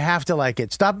 Why do I have to like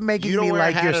it? Stop making me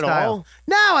like your style. All?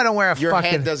 No, I don't wear a your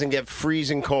fucking... head doesn't get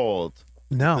freezing cold.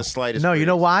 No. The slightest No, breeze. you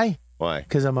know why? Why?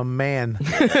 Because I'm a man.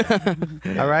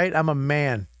 All right? I'm a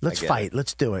man. Let's fight.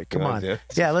 Let's do it. Come on.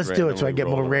 Yeah, let's do it so I get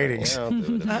more ratings. Yeah, I'll do it if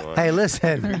you want. Hey,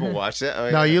 listen. People watch that. Oh,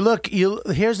 No,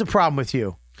 yeah. here's the problem with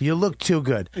you. You look too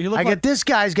good. This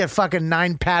guy's got fucking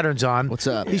 9 patterns on. What's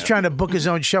up? He's trying to book his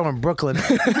own show in Brooklyn.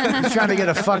 He's trying to get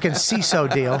a fucking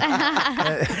CISO deal.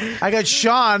 I got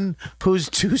Sean,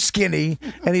 who's too skinny,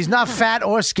 and he's not fat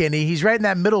or skinny. He's right in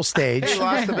that middle stage. He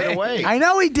lost a bit of weight. I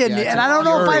know he didn't, and I don't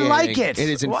know if I like it. It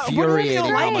is infuriating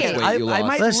how much weight you lost. I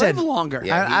might Listen, live longer.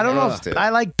 Yeah, I don't know lost if it. I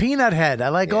like Peanut Head. I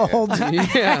like old.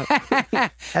 Yeah.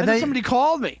 And then somebody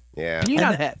called me. Yeah.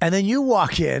 Peanut head. And then you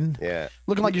walk in. Yeah.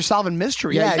 Looking like you're solving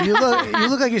mysteries. Yeah, you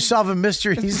look like you're solving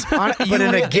mysteries, but in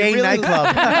a gay nightclub.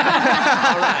 All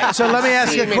right. So let me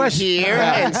ask you a Semen question. here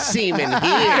and semen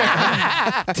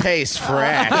here. Tastes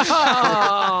fresh.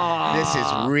 This is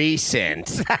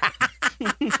recent.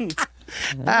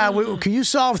 Can you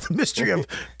solve the mystery of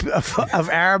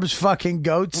Arabs fucking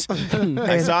goats?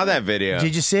 I saw that video.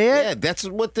 Did you see it? Yeah, that's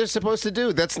what they're supposed to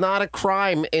do. That's not a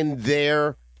crime in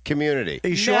their community. Are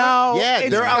you sure? No, Yeah, it's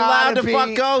they're allowed to gotta fuck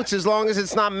be- goats as long as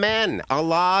it's not men.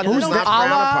 Allah does not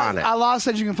frown upon it. Allah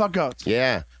said you can fuck goats.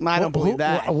 Yeah. I don't believe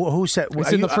that. Who said?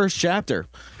 It's in the first chapter.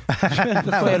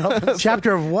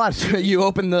 Chapter of what? You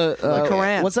open the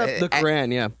Quran. What's that? The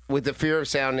Quran, yeah. With the fear of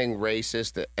sounding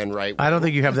racist and right. I don't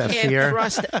think you have that can't fear.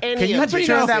 trust any Can you of the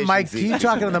turn that decisions mic? Can you these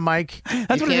talk into the mic? That's you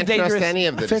one of the can't trust dangerous. any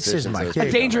of the Fix his decisions. mic. those There A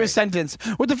you people dangerous sentence.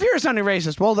 With the fear of sounding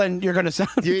racist, well, then you're going to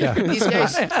sound. These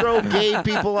guys throw gay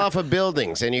people off of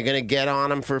buildings, and you're going to get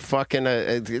on them for fucking.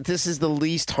 This is the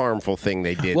least harmful thing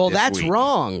they did. Well, this that's week.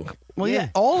 wrong. Well, yeah,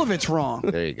 all of it's wrong.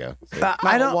 There you go.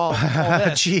 I don't. All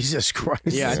this. Jesus Christ.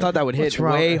 Yeah, I thought that would hit What's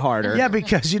wrong? way harder. Yeah,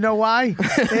 because you know why?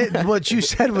 What you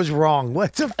said was wrong.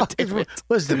 What the fuck?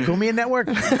 Was the Kumian Network?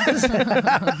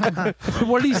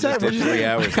 What did he say? What did you say? 3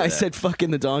 hours. I said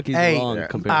fucking the donkey's Hey, wrong.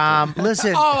 Compared to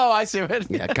listen. Oh, I see it.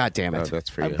 yeah, God damn it. That's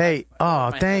for you. Hey,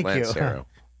 oh, thank you. Lancero.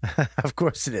 Of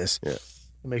course it is. Yeah.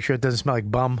 Make sure it doesn't smell like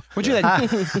bum. Where'd you get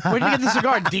the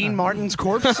cigar? Dean Martin's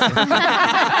corpse?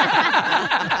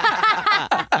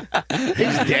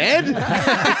 He's dead?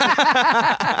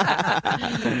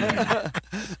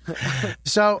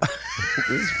 So This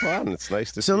is fun. It's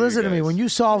nice to see So listen you to me. guys. When you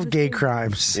solve gay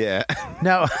crimes, Yeah.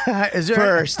 now is there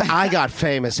First, I got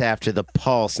famous after the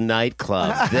Pulse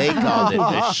nightclub. They called it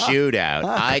the shootout.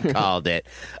 I called it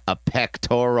a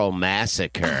pectoral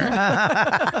massacre.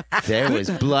 There was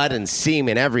blood and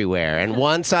semen everywhere. And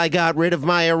once I got rid of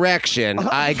my erection,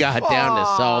 I got down to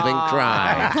solving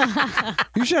crime.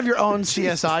 You should have your own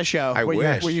CSI show I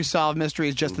wish. where you solve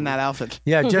mysteries just in that outfit.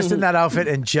 Yeah, just in that outfit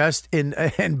and just in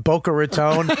Boca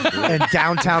Raton and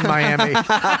downtown Miami.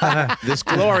 This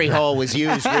glory hole was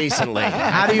used recently.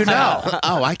 How do you know?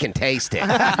 Oh, I can taste it.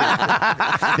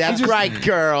 That's right,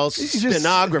 girls.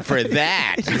 Stenographer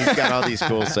that. He's got all these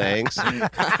cool sayings.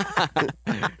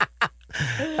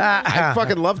 I'd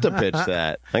fucking love to pitch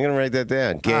that. I'm gonna write that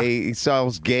down. Gay he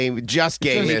solves gay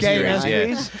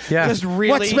mysteries. Yeah. Just really.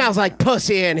 What smells like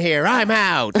pussy in here? I'm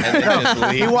out. And then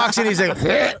just He leave. walks in, he's like,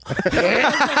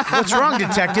 "What's wrong,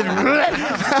 detective?"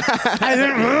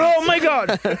 Oh my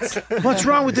God! What's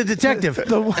wrong with the detective?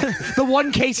 The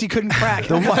one case he couldn't crack.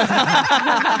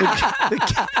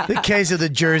 The case of the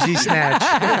Jersey snatch.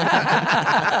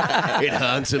 It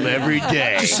haunts him every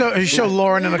day. Just show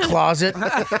Lauren in a closet.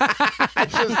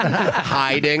 Just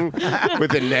hiding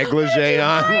with a negligee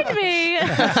on. Find me.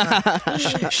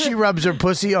 She rubs her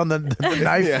pussy on the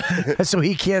knife, so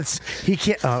he can't.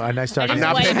 Oh, nice talking.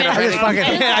 Just wipe it.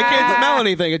 I can't smell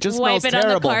anything. It just Wipe smells it on the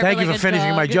terrible. carpet Thank you like for a finishing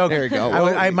dog. my joke. There you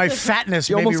go. My fatness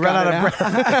You made me almost run got out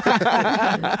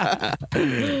it of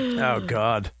breath. Oh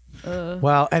God.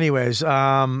 Well, anyways,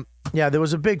 yeah, there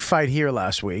was a big fight here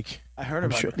last week. I heard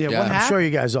about it. Yeah, What I'm happened? sure you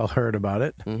guys all heard about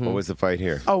it. What was the fight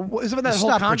here? Oh, is it that whole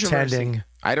Stop controversy? pretending.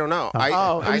 I don't know.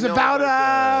 It was about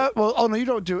no, you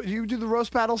don't do it. You do the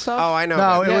roast battle stuff. Oh, I know.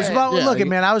 No, about it was that. about. Yeah, Look,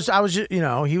 man, I was, you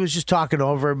know, he was just talking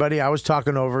over everybody. I was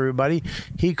talking over everybody.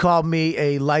 He called me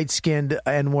a light-skinned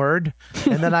N-word,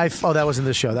 and then oh, that wasn't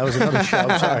the show. That was another show.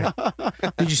 I'm sorry.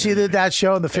 Did you see that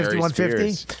show in the Harry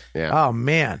 5150? Spears. Yeah. Oh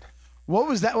man. What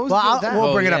was that? What was Well, that?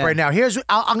 we'll bring it up yeah. right now.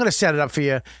 I'm going to set it up for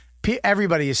you.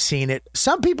 Everybody has seen it.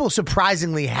 Some people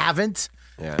surprisingly haven't.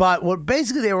 Yeah. But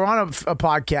basically they were on a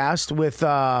podcast with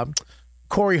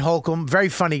Corey Holcomb, very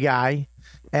funny guy,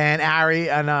 and Ari,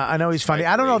 and I know he's funny.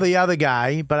 I don't know the other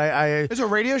guy, but It's a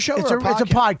radio show. it's or a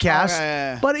podcast. Oh,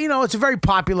 yeah. But you know, it's a very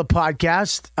popular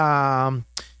podcast.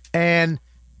 And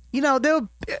you know, they were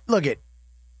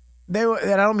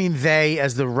and I don't mean they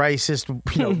as the racist,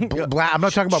 you know, black. I'm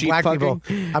not talking about Sheep black fucking?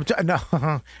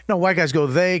 people. No, white guys go.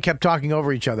 They kept talking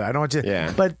over each other. I don't want to.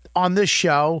 Yeah. But on this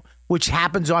show, which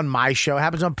happens on my show,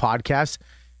 happens on podcasts,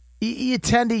 you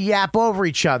tend to yap over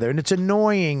each other, and it's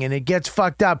annoying, and it gets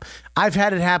fucked up. I've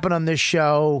had it happen on this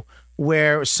show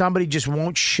where somebody just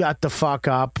won't shut the fuck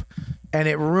up, and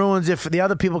it ruins it. The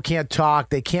other people can't talk.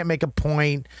 They can't make a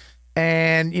point.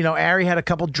 And, you know, Ari had a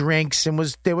couple drinks and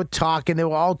they were talking. They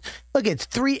were all, look, it's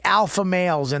 3 alpha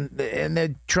males and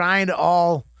they're trying to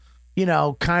all, you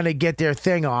know, kind of get their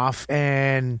thing off.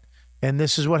 And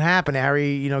this is what happened.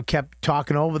 Ari, you know, kept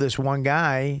talking over this one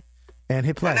guy and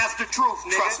hit play. And that's the truth,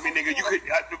 nigga. Trust me, nigga. You could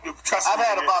trust me. I've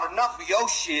had about enough of your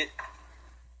shit.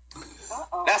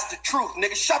 That's the truth,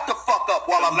 nigga. Shut the fuck up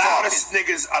while I'm loudest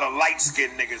niggas are the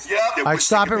light-skinned niggas. Yeah. All right,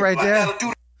 stop it right there.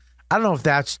 I don't know if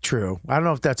that's true. I don't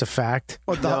know if that's a fact.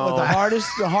 What the hardest,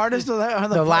 or The loudest. Oh,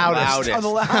 the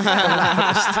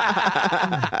loudest.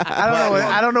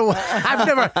 I don't know.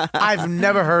 I've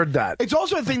never heard that. It's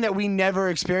also a thing that we never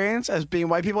experience as being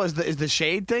white people is the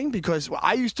shade thing, because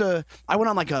I went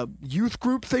on like a youth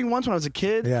group thing once when I was a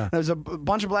kid. Yeah. And there was a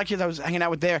bunch of black kids I was hanging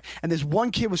out with there, and this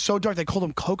one kid was so dark they called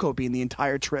him Cocoa Bean the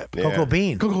entire trip. Yeah. Cocoa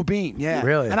Bean. Cocoa Bean, yeah.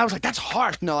 Really? And I was like, that's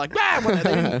harsh. And they're like,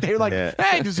 they were like,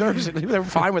 hey, he deserves it. They were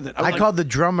fine with it. I called the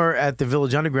drummer at the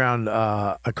Village Underground,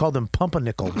 I called him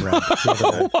Pumpernickel Grab.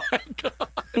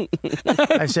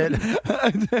 I said,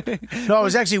 no, it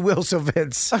was actually Will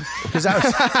Silvitz. Because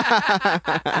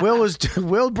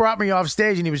Will brought me off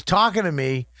stage and he was talking to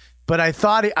me, but I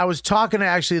thought I was talking to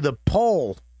actually the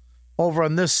pole over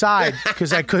on this side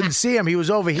because I couldn't see him. He was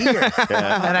over here.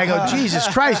 And I go, Jesus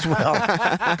Christ, Will.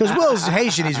 Because Will's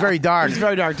Haitian. He's very dark. He's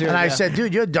very dark, too. And I said,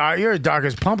 dude, you're dark. You're as dark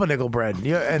as pumpernickel bread.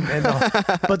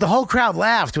 But the whole crowd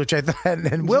laughed, which I thought.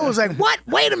 And Will was like, what?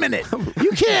 Wait a minute.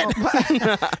 You can't. You're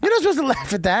not supposed to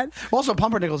laugh at that. Also,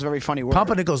 pumpernickel's a very funny word.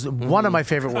 Pumpernickel's one of my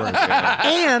favorite words.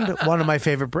 And one of my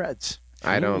favorite breads.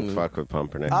 I don't fuck with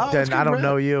pumpernickel. Then I don't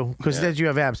know you because then you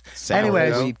have abs.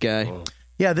 Anyways, Anyways, guy.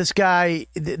 yeah, this guy,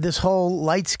 this whole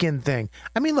light skin thing.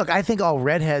 I mean, look, I think all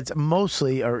redheads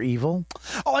mostly are evil.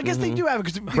 Oh, I guess they do have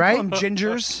because people Right? call them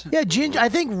gingers. Yeah, ginger. I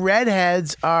think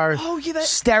redheads are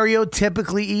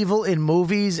stereotypically evil in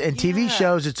movies and TV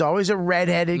shows. It's always a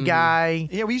redheaded guy.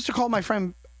 Yeah, we used to call my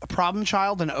friend a problem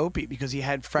child and Opie because he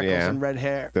had freckles and red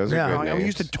hair. Those are good And we names.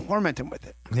 used to torment him with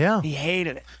it. Yeah. He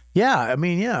hated it. Yeah, I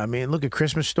mean, look at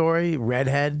Christmas Story,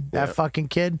 redhead, that fucking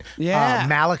kid. Yeah.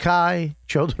 Malachi,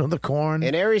 Children of the Corn.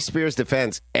 In Ari Spears'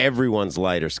 defense, everyone's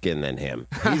lighter skinned than him.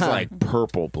 He's like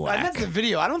purple black. That's the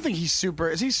video. I don't think he's super.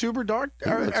 Is he super dark?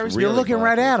 You're looking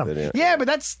right at him. Yeah, but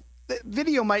the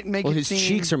video might make Well, it his seem...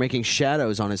 cheeks are making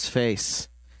shadows on his face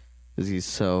because he's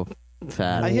so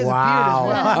fat. He has a beard as well. All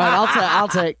right, I'll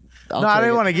take. No, I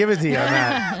didn't want to give it to you on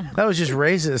that. That was just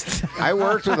racist. I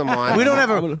worked with him once. We don't have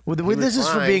this is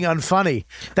for being unfunny.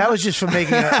 That was just for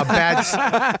making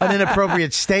an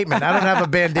inappropriate statement. I don't have a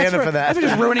bandana for that. That's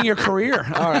just ruining your career.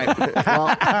 All right.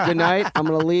 Well, good night. I'm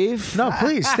going to leave. No,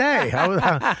 please stay.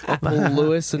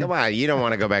 Lewis and... Come on, you don't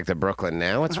want to go back to Brooklyn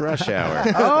now. It's rush hour.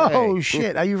 Oh,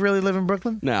 shit. Are you really live in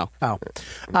Brooklyn? No. Oh.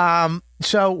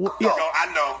 So, yeah. No,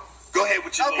 I know. Go ahead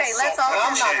with your Okay, little let's soft all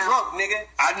bullshit. come drunk, nigga.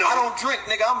 I know. I don't drink,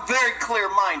 nigga. I'm very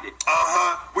clear-minded.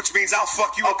 Which means I'll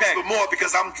fuck you up even more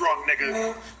because I'm drunk,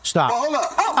 nigga. Stop. Well, hold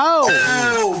up.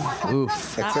 Oh.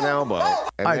 Oof. It's an elbow. All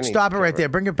right, stop it right there.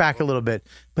 Bring it back a little bit.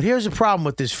 But here's the problem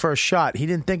with this first shot. He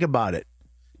didn't think about it.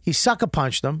 He sucker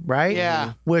punched him, right?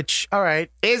 Yeah. Which, all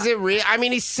right. Is it real? I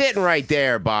mean, he's sitting right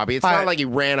there, Bobby. It's not like he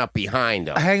ran up behind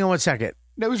him. Hang on one second.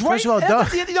 It was First of all,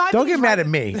 don't get mad at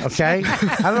me, okay?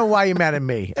 I don't know why you're mad at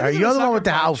me. All right, you're the one with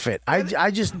the outfit. I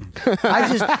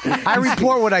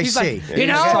report what I see. Like, you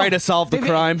know, trying to solve the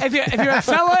crime. If you're a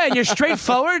fella and you're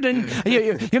straightforward and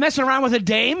you're messing around with a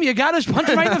dame, you got to punch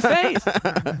him right in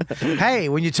the face. Hey,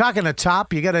 when you're talking a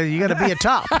top, you gotta be a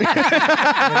top.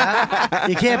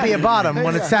 You can't be a bottom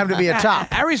when it's time to be a top.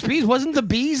 Ari's bees wasn't the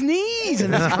bee's knees.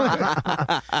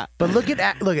 But look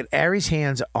at Ari's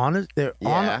hands on it. They're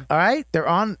on. All right,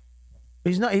 they're on.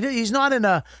 He's not in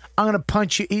a. I'm gonna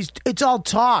punch you. It's all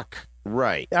talk.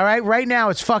 Right. All right. Right now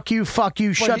it's fuck you, shut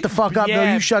the fuck up.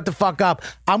 No, you shut the fuck up.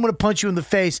 I'm gonna punch you in the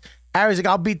face. Ari's like,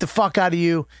 I'll beat the fuck out of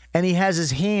you, and he has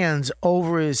his hands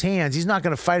over his hands. He's not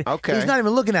gonna fight. Okay. He's not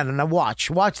even looking at him. Now watch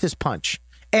this punch.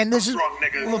 And this is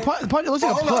Well, the punch looks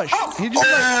like a push. He just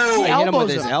He hit him elbows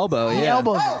with his elbow. He Yeah.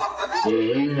 elbows him.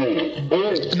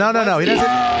 no. He doesn't.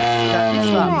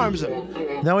 Stop. Arms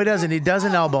him. No, he doesn't. He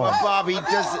doesn't elbow him. Bobby,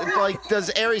 does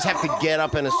Aries have to get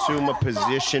up and assume a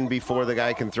position before the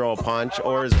guy can throw a punch,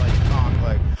 or is talk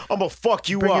like I'm gonna fuck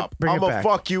you up? I'm gonna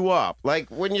fuck you up. Like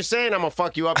when you're saying I'm gonna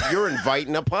fuck you up, you're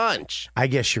inviting a punch. I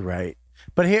guess you're right.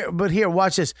 But here,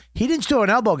 watch this. He didn't throw an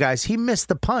elbow, guys. He missed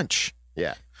the punch.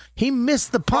 Yeah. He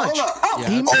missed the punch.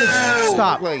 He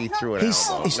stop. Like he threw an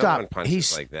elbow. He stopped. No one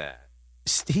punches like that.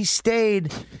 He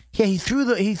stayed. Yeah, he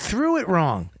threw it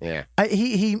wrong. Yeah.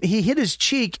 He hit his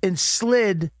cheek and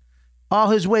slid.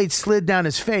 All his weight slid down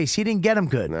his face. He didn't get him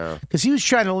good. No. Because he was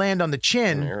trying to land on the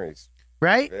chin.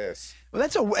 Right? This. Well,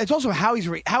 it's also how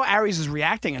how Aries is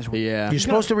reacting as well. Yeah. You're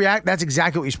supposed to react. That's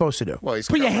exactly what you're supposed to do. Well, he's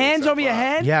Put your hands over your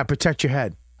head. Yeah, protect your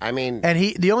head. I mean, and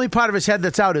the only part of his head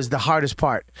that's out is the hardest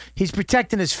part. He's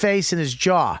protecting his face and his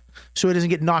jaw so he doesn't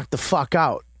get knocked the fuck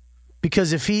out.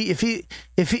 Because if he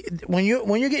when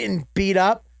you're getting beat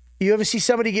up, you ever see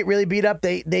somebody get really beat up?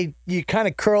 You kind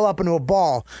of curl up into a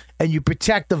ball and you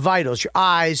protect the vitals, your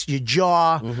eyes, your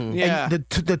jaw, Yeah. and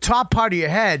the top part of your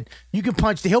head. You can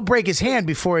punch. He'll break his hand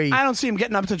before he. I don't see him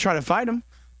getting up to try to fight him.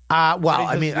 Well,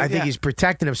 I think he's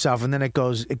protecting himself, and then it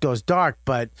goes dark.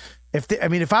 But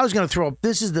if I was going to throw,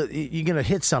 you're going to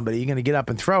hit somebody, you're going to get up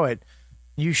and throw it.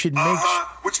 You should make.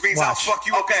 Which means I'll fuck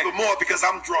you up even more because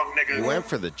I'm drunk, nigga. He went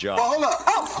for the jaw. Well, hold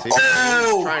up. See,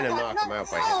 he was trying to knock him out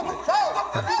by hitting the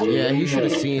jaw. Yeah, he should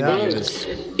have seen that.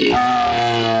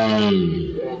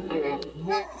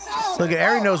 Look at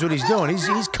Ari knows what he's doing.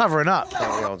 He's covering up.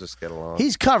 Can't we all just get along?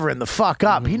 He's covering the fuck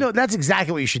up. That's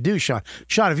exactly what you should do, Sean.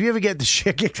 Sean, if you ever get the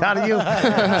shit kicked out of you,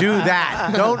 do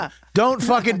that. Don't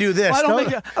fucking do this. Well,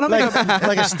 I don't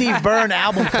like a Steve Byrne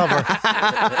album cover.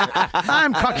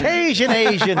 I'm Caucasian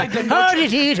Asian.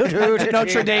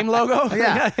 Notre Dame logo.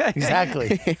 Yeah,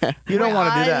 exactly. You don't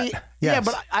want to do that. Yes. Yeah,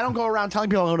 but I don't go around telling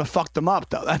people I'm going to fuck them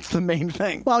up, though. That's the main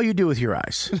thing. Well, you do with your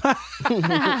eyes.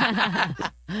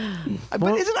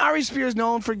 But isn't Ari Spears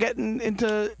known for getting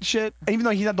into shit, even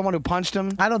though he's not the one who punched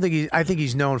him? I think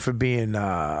he's known for being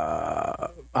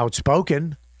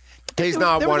outspoken. He's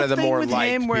not one of the more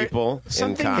liked people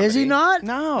in comedy. Is he not?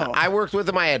 No. I worked with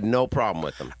him. I had no problem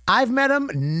with him. I've met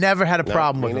him. Never had a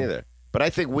problem with me him. neither. But I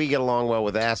think we get along well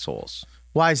with assholes.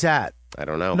 Why is that? I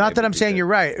don't know. Not that I'm saying you're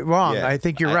wrong. Yeah. I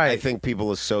think you're right. I think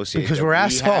people associate because that we're we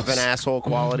assholes. have an asshole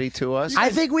quality to us. I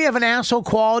think we have an asshole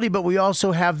quality, but we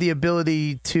also have the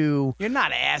ability to. You're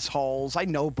not assholes. I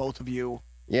know both of you.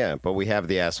 Yeah, but we have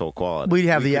the asshole quality. We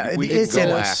have it's in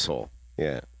go us. asshole.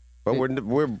 Yeah, but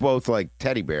we're both like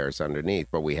teddy bears underneath,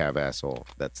 but we have asshole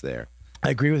that's there. I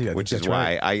agree with you. Which is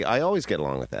why I always get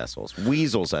along with assholes.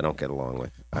 Weasels I don't get along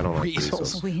with. I don't like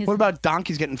weasels. What about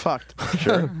donkeys getting fucked?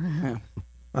 Sure. Yeah.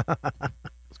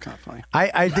 It's kind of funny.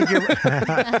 I think you're.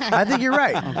 I think you're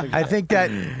right. I think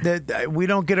that we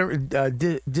don't get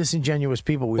disingenuous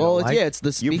people. We don't like. It's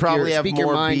the speak you probably have your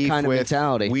more mind beef kind of with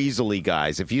mentality. weaselly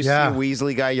guys. If you see a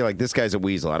weaselly guy, you're like, this guy's a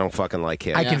weasel. I don't fucking like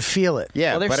him. I can feel it.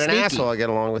 Yeah, Well, but they're an sneaky. asshole, I get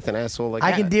along with an asshole like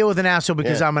I that. can deal with an asshole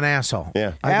because Yeah. I'm an asshole. Yeah,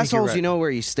 I think you're Assholes, right. you know where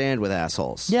you stand with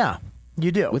assholes. Yeah,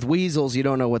 you do. With weasels, you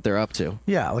don't know what they're up to.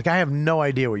 Yeah, like I have no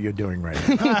idea what you're doing right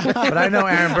now, but I know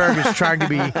Aaron Berg is trying to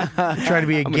be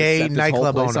a gay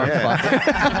nightclub owner. All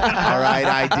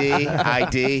right,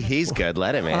 ID, he's good.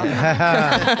 Let him in.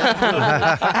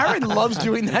 Aaron loves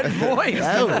doing that voice.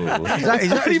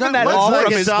 He's not even that Looks off like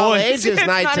from it's his all voice. ages It's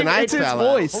night not to even- night, it's his fella.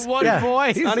 voice. What Yeah.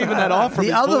 voice? Not even that off from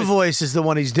The his other voice. voice is the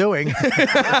one he's doing.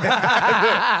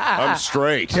 I'm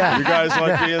straight. Yeah. You guys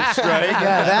like being straight?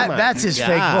 Yeah, Oh my that's his God.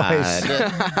 fake voice.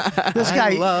 This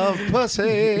guy I love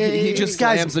pussy. He just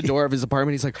slams the door of his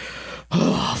apartment. He's like,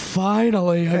 oh,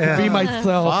 finally, I can be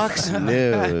myself. Fox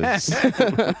News.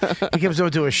 He comes over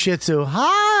to a Shih Tzu.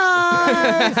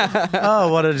 Hi.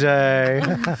 Oh, what a day!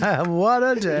 What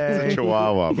a day! It's a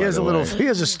Chihuahua. He has a little. He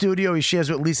has a studio he shares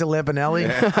with Lisa Lampanelli.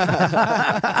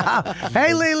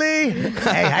 Hey, Lily.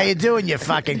 Hey, how you doing, you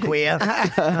fucking queer?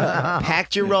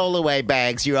 Packed your rollaway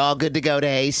bags. You're all good to go to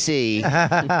AC.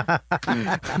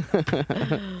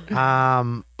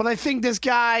 But I think this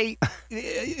guy,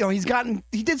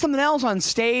 he did something else on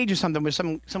stage or something with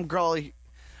some girl. He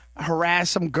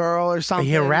harassed some girl or something.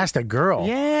 He harassed a girl.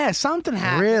 Yeah, something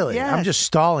happened. Really? Yes. I'm just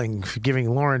stalling for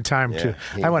giving Lauren time to.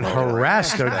 I went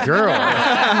harassed a girl.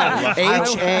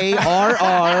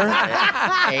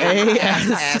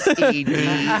 HARRASSED.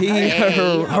 He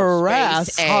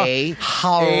harassed a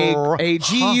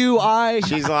GUI.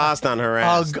 She's lost on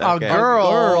harassed. A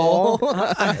girl.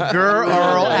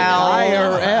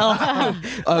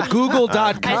 IRL. Google.com.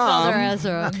 I spelled her ass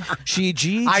wrong. She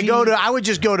G. I would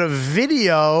just go to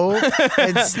video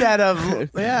instead of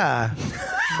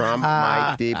Trump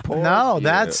might deport No, you.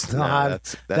 that's not.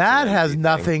 That's that an has empty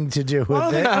nothing to do with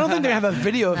I it. don't think they have a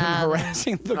video of him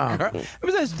harassing the girl. It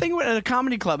was this thing at a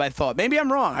comedy club, I thought. Maybe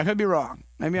I'm wrong. I could be wrong.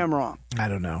 Maybe I'm wrong. I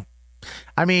don't know.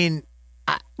 I mean,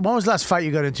 when was the last fight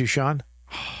you got into, Sean?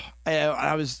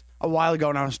 I was a while ago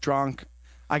when I was drunk.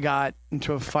 I got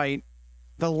into a fight.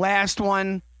 The last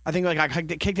one, I think, like I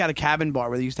got kicked out of Cabin Bar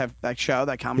where they used to have that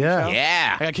comedy show.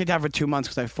 Yeah. I got kicked out for 2 months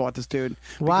because I fought this dude.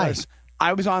 Why? Because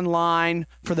I was online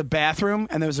for the bathroom,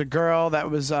 and there was a girl that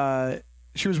was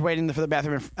she was waiting for the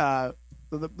bathroom,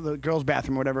 the girls'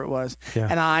 bathroom or whatever it was. Yeah.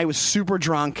 And I was super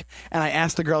drunk, and I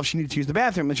asked the girl if she needed to use the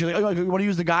bathroom, and she was like, "Oh, you want to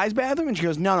use the guys' bathroom?" And she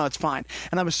goes, "No, it's fine."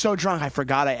 And I was so drunk, I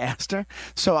forgot I asked her.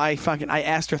 So I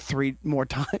asked her 3 more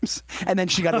times, and then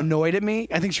she got annoyed at me.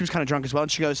 I think she was kind of drunk as well.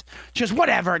 And she goes,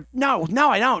 "Whatever. No,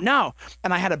 I don't. No."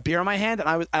 And I had a beer in my hand,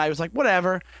 and I was like,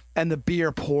 "Whatever." And the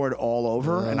beer poured all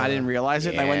over, and I didn't realize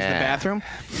it. And I went to the bathroom.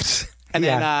 And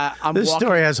then I'm this walking.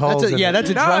 story has holes. That's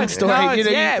a drunk story. No,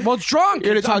 it's drunk.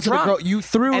 You're gonna talk I'm to the drunk. girl. You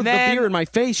threw And the then beer in my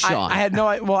face, Sean. I had no.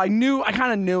 Well, I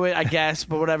kind of knew it, I guess,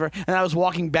 but whatever. And I was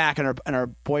walking back, and her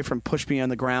boyfriend pushed me on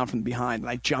the ground from behind, and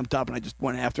I jumped up and I just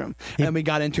went after him. And then we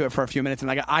got into it for a few minutes, and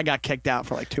I got kicked out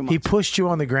for like 2 months. He pushed you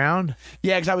on the ground?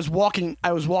 Yeah, because I was walking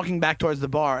back towards the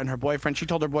bar, and her boyfriend. She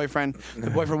told her boyfriend. The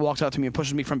boyfriend walks up to me and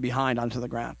pushes me from behind onto the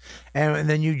ground. And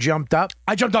then you jumped up?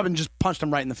 I jumped up and just punched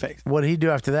him right in the face. What did he do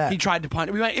after that? He tried to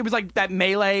punch. It was like that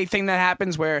melee thing that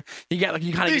happens where you get like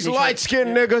you kind of These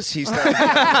light-skinned niggas. He's not.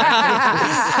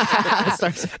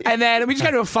 And then we just got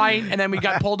into a fight, and then we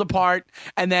got pulled apart,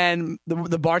 and then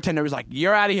the bartender was like,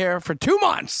 "You're out of here for 2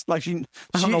 months." Like I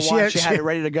don't know why she had it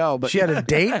ready to go, but she had a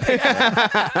date.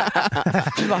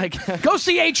 She's like, "Go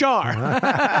see HR."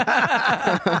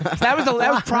 that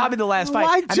was probably the last fight.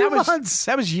 Why And 2 months?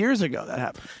 That was years ago. That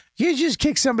happened. You just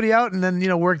kick somebody out and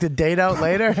then work the date out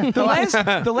later.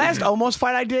 The last almost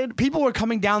fight I did, people were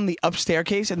coming down the up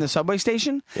staircase in the subway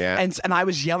station, and I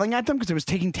was yelling at them because it was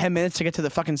taking 10 minutes to get to the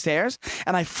fucking stairs,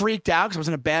 and I freaked out because I was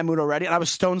in a bad mood already, and I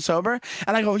was stone sober,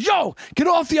 and I go, "Yo, get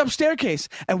off the up staircase!"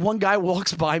 And one guy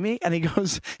walks by me, and he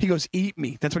goes, "Eat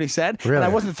me." That's what he said, Really? and I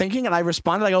wasn't thinking, and I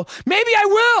responded, I go, "Maybe I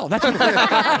will." That's what I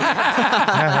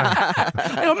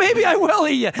go, "Maybe I will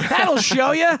eat you. That'll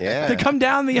show you to come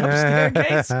down the up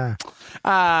staircase."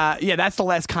 Yeah, that's the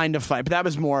last kind of fight, but that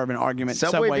was more of an argument.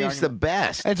 Subway beef's the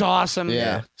best. It's awesome.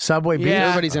 Yeah. Subway beef.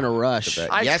 Everybody's in a rush.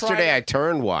 Yesterday, I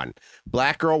turned one.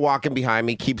 Black girl walking behind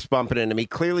me, keeps bumping into me,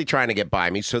 clearly trying to get by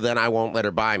me, so then I won't let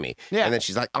her by me. Yeah. And then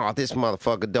she's like, "Oh, this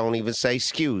motherfucker don't even say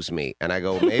excuse me." And I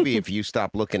go, "Maybe if you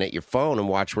stop looking at your phone and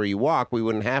watch where you walk, we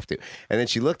wouldn't have to." And then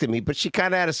she looked at me, but she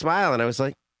kind of had a smile, and I was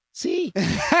like, "See,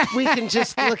 we can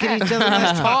just look at each other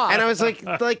and talk." And I was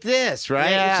like this, right?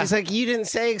 Yeah. And she's like, "You didn't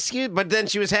say excuse," but then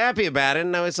she was happy about it,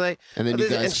 and I was like, And then you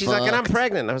guys and she's like, "And I'm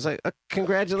pregnant." And I was like,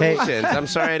 "Congratulations! I'm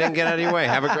sorry I didn't get out of your way.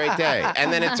 Have a great day."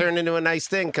 And then it turned into a nice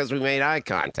thing because we made eye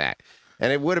contact,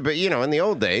 and it would have been, in the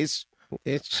old days.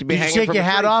 She'd be You hanging take from your a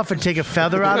hat tree. off and take a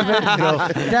feather out of it and go,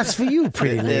 "That's for you,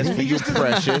 pretty lady." That's for you,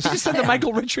 precious. He just said the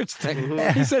Michael Richards thing.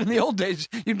 He said in the old days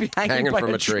you'd be hanging Hanging by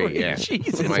from a tree, yeah.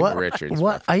 Jesus. Michael Richards.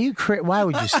 What are you? Why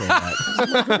would you say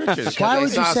that? Why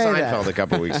would you I saw say Seinfeld that? a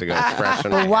couple weeks ago. It's fresh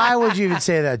in my But head. why would you even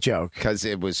say that joke? Because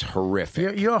it was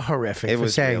horrific. You're horrific It for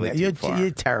was saying really that. too You're, far.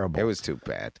 you're terrible. It was too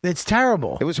bad. It's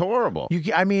terrible. It was horrible.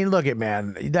 Look at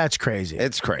man. That's crazy.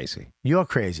 It's crazy. You're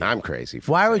crazy. I'm crazy.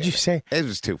 for Why would saying you say? it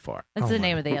was too far? That's the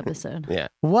name of the episode. Yeah.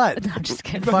 What? No, I'm just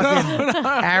kidding. Fucking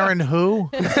Aaron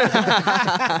who?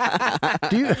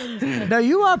 No,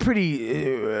 you are pretty.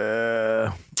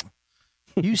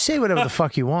 You say whatever the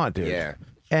fuck you want, dude. Yeah.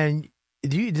 And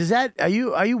are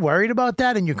you worried about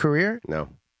that in your career? No.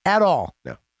 At all?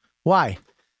 No. Why?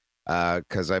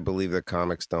 Because I believe that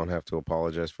comics don't have to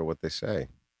apologize for what they say.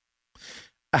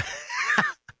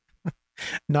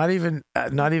 Not even.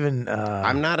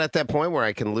 I'm not at that point where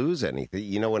I can lose anything.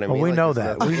 You know what I mean? Well, we Like, know it's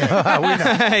that. not- We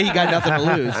know. You got nothing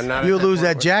to lose. I'm not You at lose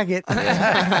point that jacket. I'm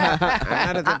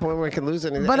not at that point where I can lose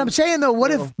anything. But I'm saying though, what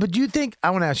if? But do you think?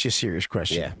 I want to ask you a serious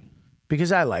question. Yeah.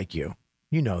 Because I like you.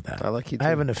 You know that. I like you too. I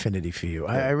have an affinity for you.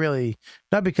 I really,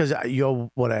 not because you're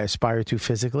what I aspire to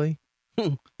physically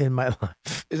in my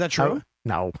life. Is that true?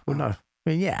 No. No. I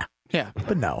mean, yeah. Yeah.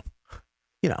 But no.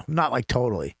 Not like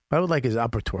totally. I would like his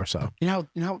upper torso. You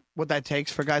know what that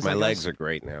takes for guys My like legs us? are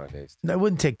great nowadays. That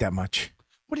wouldn't take that much.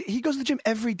 He goes to the gym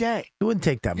every day. It wouldn't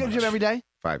take that You go to much. the gym every day?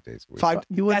 5 days a week.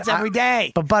 You wouldn't- That's every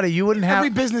day. But buddy, you wouldn't have. Every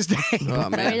business day. Oh,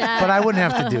 man. But I wouldn't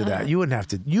have to do that. You wouldn't have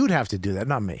to. You'd have to do that,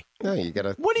 not me. No, you got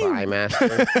a What do you- thigh master.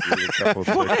 You need a couple of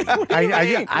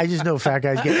turkeys. I just know fat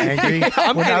guys get angry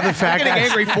when other fat I'm getting guys.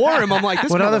 angry for him. I'm like,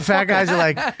 this When other fat motherfucker. guys are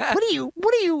like, "What are you?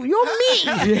 You're me."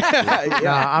 Yeah. No,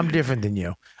 I'm different than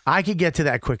you. I could get to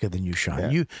that quicker than you,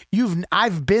 Sean.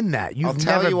 I've been that. You've I'll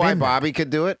tell never you why been that. Bobby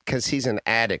could do it, because he's an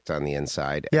addict on the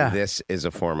inside. And Yeah. this is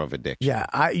a form of addiction. Yeah,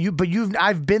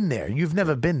 I've been there. You've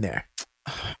never been there.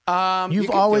 You You've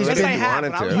could always do it. been. Yes, I have.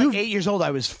 wanted When I was to. like 8 years old,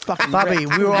 I was fucking Bobby,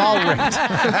 ripped. we were all ripped.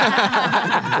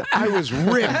 I was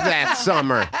ripped that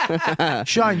summer.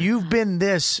 Sean, you've been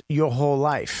this your whole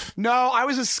life. No, I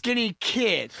was a skinny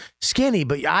kid. Skinny,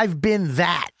 but I've been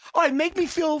that. Oh, it make me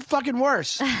feel fucking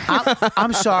worse.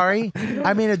 I'm sorry.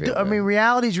 I mean,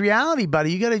 reality's reality,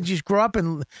 buddy. You got to just grow up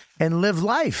and live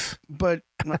life. But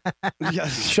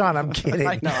yes. Sean, I'm kidding.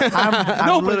 I know. I'm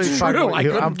No, but literally it's fucking true. with I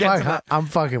you. couldn't get to that. I'm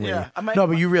fucking with Yeah, you. I might- No,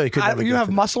 but you really could never You get have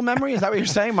to that. muscle memory? Is that what you're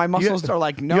saying? My muscles are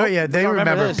like, no. Yeah, they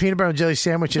remember this. peanut butter and jelly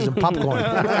sandwiches and popcorn.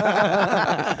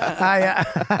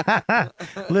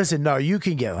 Listen, no, you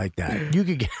can get like that. You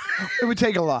could get. It would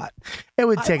take a lot. It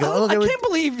would take a. Look, I it would, can't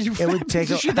believe you. it would take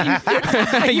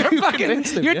a- You're fucking.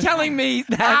 You're telling me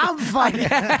that. I'm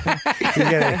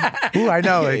fucking. Ooh, I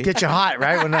know. It gets you hot,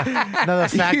 right? When another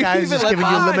fat guy is just giving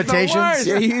you limitations.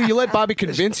 Yeah, you let Bobby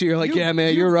convince you. You're like, yeah,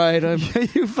 man, you're right.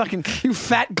 You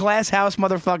fat glass house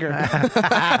motherfucker.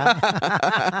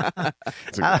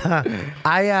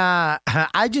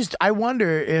 I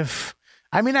wonder if.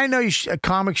 I mean, I know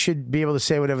comics should be able to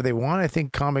say whatever they want. I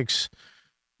think comics.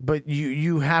 But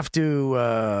you have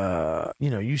to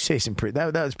you say some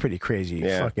that was pretty crazy.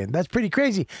 Yeah. Fucking that's pretty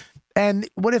crazy. And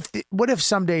what if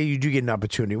someday you do get an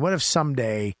opportunity? What if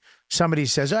someday somebody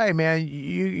says, "Hey man,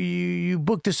 you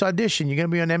booked this audition. You're gonna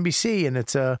be on NBC, and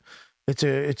it's a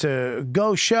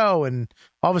go show." And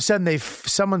all of a sudden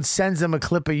someone sends them a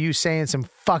clip of you saying some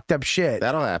fucked up shit.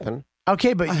 That'll happen.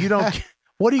 Okay, but you don't.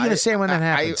 What are you gonna say when that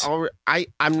happens?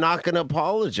 I'm not gonna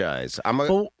apologize.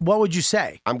 Well, what would you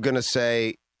say? I'm gonna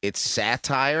say, it's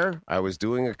satire. I was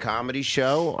doing a comedy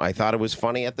show. I thought it was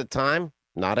funny at the time.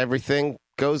 Not everything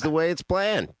goes the way it's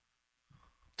planned.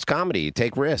 It's comedy. You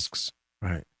take risks.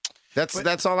 Right.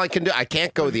 That's all I can do. I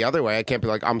can't go the other way. I can't be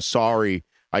like, I'm sorry,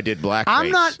 I did blackface.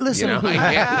 I'm not listening.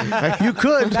 You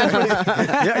could.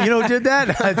 Yeah, you know who did that?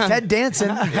 Ted Danson.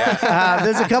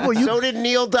 There's a couple. So did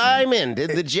Neil Diamond,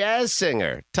 the jazz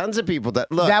singer. Tons of people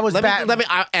that look. That was bad.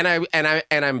 bad.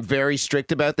 And I'm very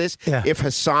strict about this. Yeah. If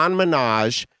Hassan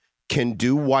Minhaj can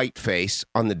do whiteface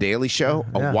on the Daily Show,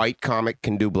 a white comic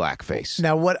can do blackface.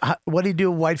 Now, what did he do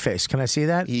with whiteface? Can I see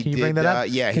that? Can you bring that up?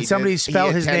 Yeah. Can somebody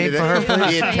spell his name for her,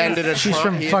 please? He attended a She's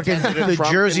Trump, from fucking the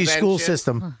Trump Jersey school convention,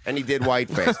 system. and he did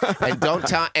whiteface. And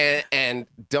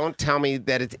don't tell me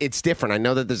that it's different. I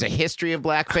know that there's a history of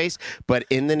blackface, but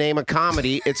in the name of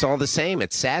comedy, it's all the same.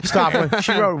 It's satire. Stop.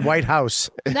 She wrote White House.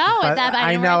 No,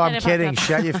 I know. I'm kidding.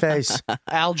 Shut your face.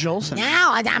 Al Jolson.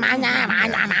 I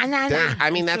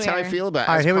mean, that's how I feel about it.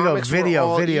 All right, As here we go. comics, we're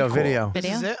all Video. This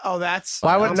is it? Oh, that's...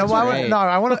 Why would that's great. no?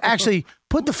 I want to actually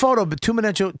put the photo, but 2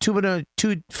 minutes.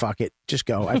 Fuck it. Just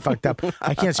go. I fucked up.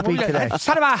 I can't speak today.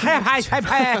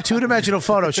 2-dimensional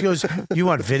photo. She goes, you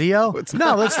want video?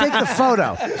 No, let's take the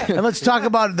photo and let's talk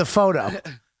about the photo.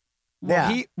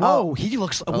 He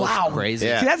looks... Wow. Crazy.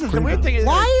 Yeah. See, that's the weird thing.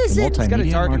 Why is it? He's got to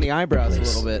darken the eyebrows a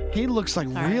little bit. He looks like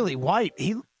really white.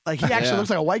 He actually looks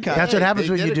like a white guy. That's what happens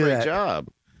They when you did a do great that. job.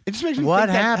 It just makes me What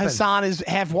think happened? that Hassan is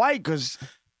half white because...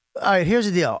 All right, here's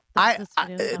the deal.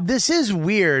 This is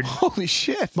weird. Holy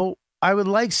shit. But I would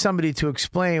like somebody to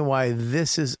explain why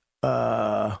this is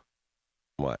What?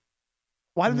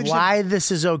 Why did they just why this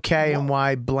is okay and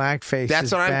why blackface That's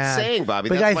is what bad. I'm saying, Bobby.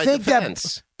 But That's I my think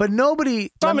defense. but nobody.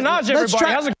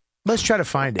 Let's try to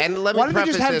find it. And let Why me don't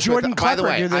they preface just have this Jordan with, by the Klepper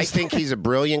way, do this? I think he's a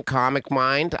brilliant comic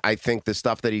mind. I think the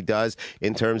stuff that he does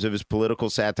in terms of his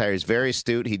political satire is very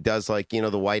astute. He does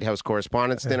the White House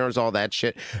Correspondents' Dinners, all that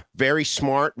shit. Very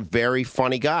smart, very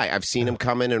funny guy. I've seen him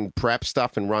come in and prep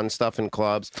stuff and run stuff in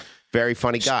clubs. Very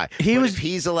funny guy. If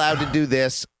he's allowed to do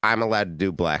this, I'm allowed to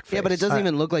do blackface. Yeah, but it doesn't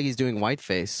even look like he's doing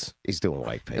whiteface. He's doing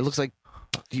whiteface. It looks like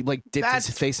he dipped his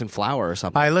face in flour or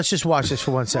something. All right, let's just watch this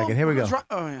for 1 second. Here we go.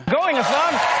 Oh, yeah. Going,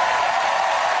 Hassan.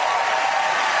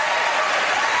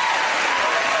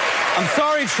 I'm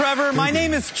sorry, Trevor. My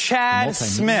name is Chad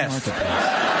Smith.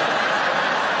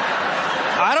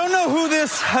 I don't know who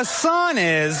this Hassan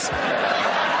is,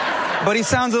 but he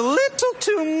sounds a little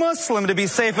too Muslim to be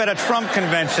safe at a Trump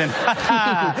convention.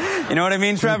 You know what I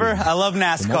mean, Trevor? I love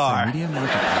NASCAR. All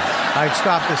right,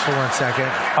 stop this for 1 second.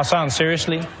 Hassan,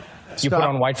 seriously? You put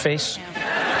on whiteface?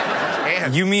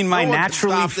 You mean my No one can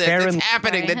naturally stop this. fair It's and...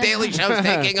 happening. The Daily Show's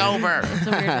taking over. It's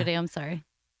a weird video. I'm sorry.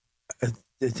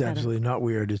 It's absolutely not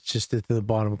weird. It's just at the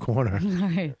bottom corner. All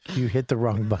right. You hit the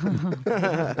wrong button. You're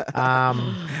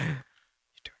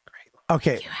doing great.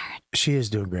 Okay, she is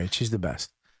doing great. She's the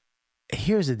best.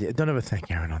 Here's the deal. Don't ever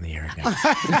thank Aaron on the air again.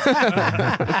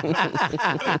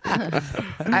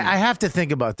 I have to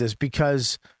think about this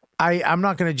because I'm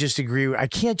not going to just agree. I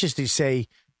can't just say,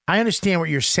 I understand what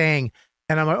you're saying.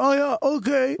 And I'm like, oh, yeah,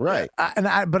 okay. Right.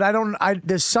 But I don't,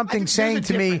 there's something saying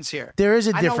to me, here. there is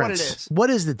a I difference. know what it is. What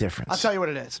is the difference? I'll tell you what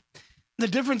it is. The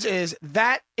difference is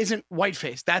that isn't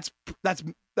whiteface. That's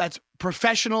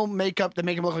professional makeup that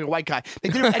make him look like a white guy. They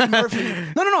did it with Eddie Murphy.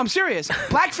 No, I'm serious.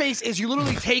 Blackface is you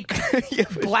literally take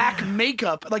black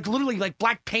makeup, like literally like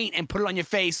black paint, and put it on your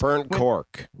face. Burnt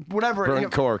cork. Whatever.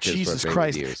 Burnt cork is Jesus what they would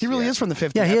Christ. use. He really is from the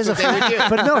 50s. Yeah, he has a, That's what they would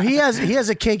do. but no, he has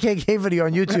a KKK video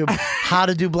on YouTube, how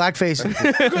to do blackface,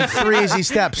 3 easy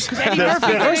steps. Eddie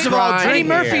Murphy, First of all, Eddie drink,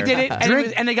 Murphy did it,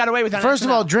 and they got away with it. first of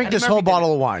all, drink this whole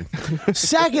bottle of wine.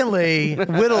 Secondly,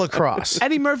 whittle across.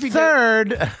 Eddie Murphy did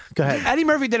Third, go ahead. Eddie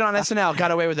Murphy did it on SNL,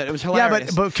 got away with it. It was Yeah,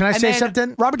 hilarious. but can I And say then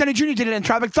something? Robert Downey Jr. did it in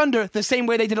Tropic Thunder the same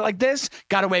way they did it like this,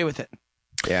 got away with it.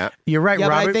 Yeah. You're right, Yeah,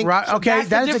 but I Robert. think- Okay, that's the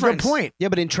that's a good difference. point. Yeah,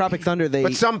 but in Tropic Thunder,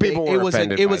 But some people were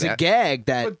offended it by was a that. gag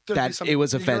that But it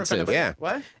was you're offensive. offended by Yeah. that.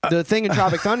 What? The thing in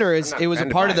Tropic Thunder is it was a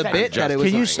part of the bit that it was.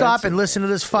 Can you stop and listen to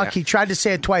this fuck? He tried to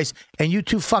say it twice, and you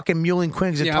two fucking mewling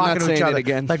queens are Yeah, I'm talking not to each saying it other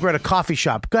again. like we're at a coffee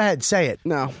shop. Go ahead, say it.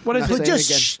 No, What is not it? saying Just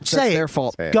again. shh, That's say their it.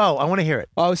 fault. Go. I want to hear it.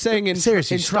 I was saying in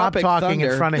Seriously, in stop Tropic talking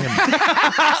Thunder, in front of him.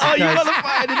 Oh, you motherfucker!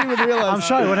 I didn't even realize. I'm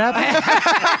sorry. What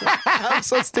happened? I'm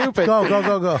so stupid.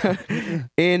 Go.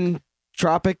 In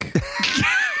Tropic.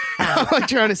 I'm like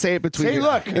trying to say it between. Say, you.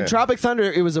 look. In Tropic Thunder,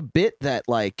 it was a bit that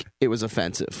it was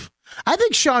offensive. I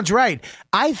think Sean's right.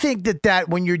 I think that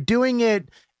when you're doing it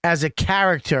as a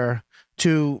character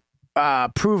to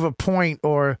prove a point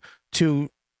or to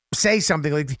say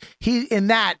something, like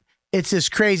it's this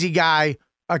crazy guy,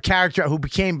 a character who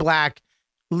became black,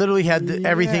 literally had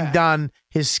everything done.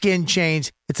 His skin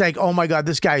changed. It's like, oh my God,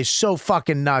 this guy is so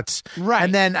fucking nuts. Right.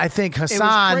 And then I think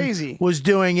Hassan was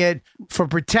doing it for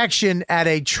protection at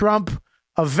a Trump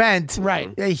event.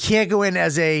 Right. He can't go in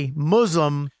as a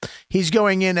Muslim. He's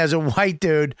going in as a white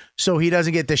dude so he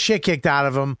doesn't get the shit kicked out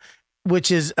of him,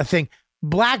 which is a thing.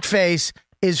 Blackface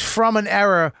is from an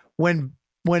era when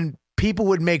people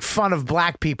would make fun of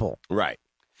black people. Right.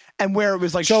 And where it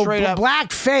was like so straight up.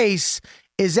 Blackface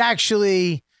is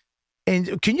actually...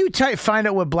 And can you find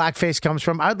out where blackface comes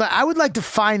from? I would like to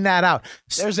find that out.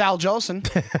 There's Al Jolson.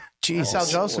 Jeez, Al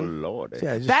Jolson. Oh, Lord.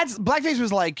 Yeah, That's blackface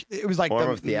was like form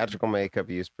of theatrical makeup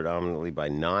used predominantly by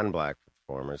non-black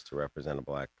performers to represent a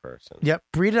black person. Yep,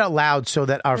 read it out loud so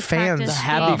that our fans. practice The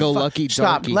happy-go-lucky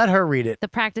Stop. darky. Let her read it. The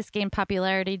practice gained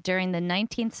popularity during the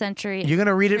 19th century. You're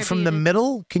gonna read it from the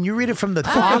middle? Can you read it from the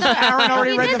top? Aaron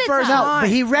already He read did the the first top. line. But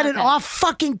he read it off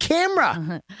fucking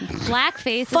camera.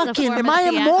 Blackface Fucking, is a form am of I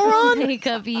a theatrical moron?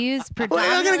 makeup used Well,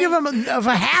 I'm gonna predominantly. give him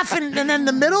a half and then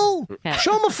the middle. Okay.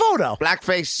 Show him a photo.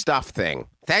 Blackface stuff thing.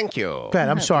 Thank you. Good.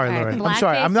 I'm sorry, All right, Lauren. I'm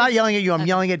sorry. I'm blackface not is- yelling at you. I'm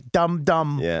yelling at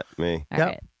dumb. Yeah, me. All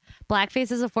right.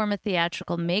 Blackface is a form of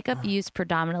theatrical makeup used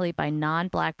predominantly by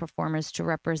non-black performers to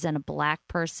represent a black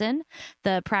person.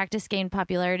 The practice gained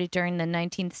popularity during the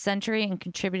 19th century and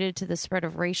contributed to the spread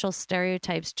of racial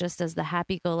stereotypes, just as the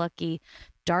happy-go-lucky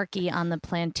darky on the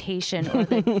plantation or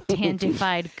the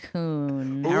dandified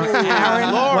coon.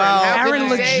 Aaron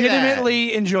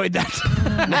legitimately enjoyed that.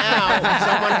 Now,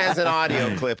 someone has an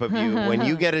audio clip of you when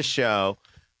you get a show.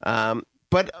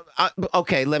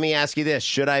 Okay, let me ask you this.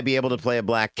 Should I be able to play a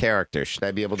black character? Should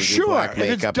I be able to do black if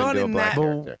it's makeup done and do a in black that-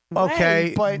 character?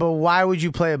 Okay, But- but why would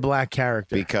you play a black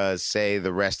character? Because, say,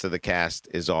 the rest of the cast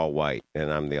is all white,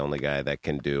 and I'm the only guy that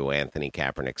can do Anthony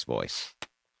Kaepernick's voice.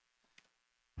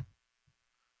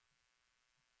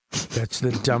 That's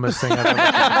the dumbest thing I've ever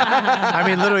I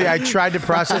mean, literally, I tried to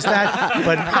process that,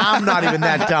 but I'm not even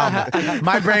that dumb.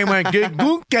 My brain went,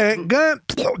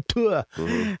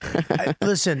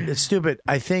 listen, it's stupid.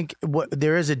 I think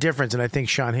there is a difference, and I think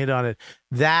Sean hit on it.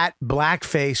 That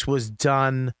blackface was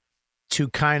done to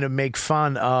kind of make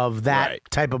fun of that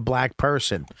type of black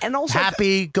person. And also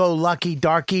happy-go-lucky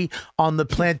darky on the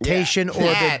plantation or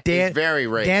That the is very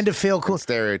racist. Dandafield.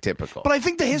 Stereotypical. But I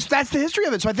think that's the history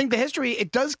of it. So I think the history,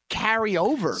 it does carry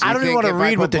over. I don't even want to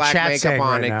read what the chat's saying on,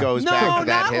 right it now. goes No, back to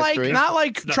that not history. not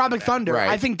like Tropic Thunder. Right.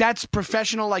 I think that's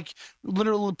professional, like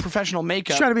literal professional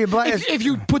makeup. He's trying to be a black. If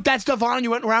you put that stuff on and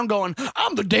you went around going,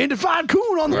 I'm the dandified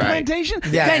coon on the plantation,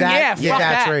 Yeah, then that- fuck yeah,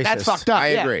 that's that. racist. That's fucked up. I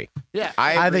Yeah. agree. Yeah.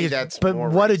 I agree think that's but more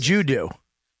what racist. did you do?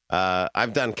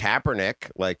 I've done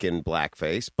Kaepernick, like in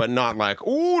blackface, but not like,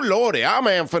 ooh, Lordy, I'm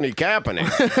Anthony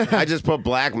Kaepernick. I just put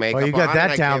black makeup on. Well, you got and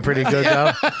that I down came- pretty good,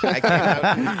 though. I came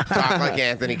out, talked like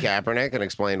Anthony Kaepernick and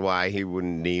explained why he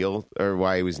wouldn't kneel or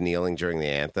why he was kneeling during the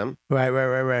anthem. Right.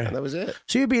 And that was it.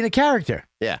 So you're being a character.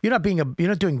 Yeah. You're not doing No, I'm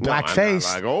not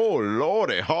blackface. like, oh,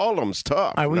 Lordy, Harlem's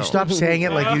tough. All right, will you No. stop saying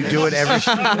it like you do it every...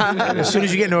 As soon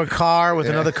as you get into a car with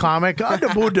another comic, I'm the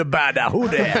Buddha Bada, who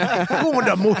there? Going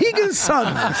to Mohegan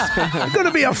Suns. It's going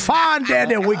to be a fine day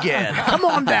that weekend. Come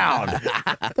on down.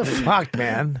 The fuck,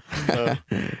 man?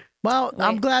 Well,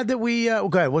 I'm glad that we... go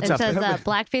ahead, what's It up? says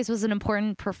blackface was an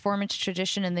important performance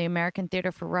tradition in the American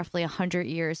theater for roughly 100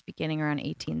 years, beginning around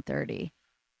 1830.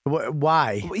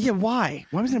 Why? Yeah, why?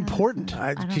 Why was it important?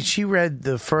 Because she read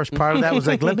the first part of that, was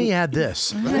like, let me add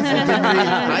this.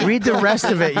 read the rest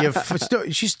of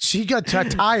it. She got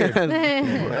tired.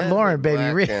 Lauren,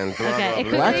 baby, read. Okay,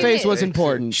 Blackface was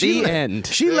important. The end.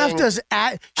 She left us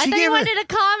at... I thought you wanted to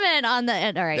comment on the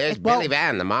end. All right. There's Billy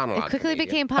Van, the monologue. It quickly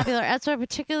became popular elsewhere,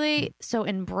 particularly so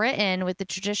in Britain, with the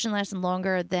tradition lasting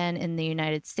longer than in the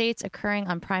United States, occurring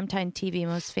on primetime TV,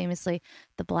 most famously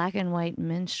the Black and White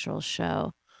Minstrel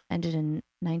Show, ended in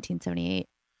 1978.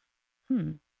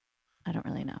 I don't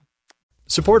really know.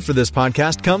 Support for this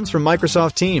podcast comes from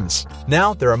Microsoft Teams.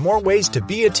 Now, there are more ways to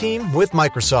be a team with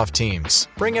Microsoft Teams.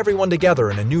 Bring everyone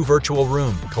together in a new virtual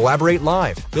room. Collaborate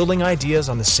live, building ideas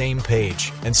on the same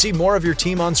page. And see more of your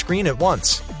team on screen at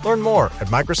once. Learn more at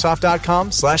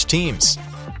Microsoft.com/Teams.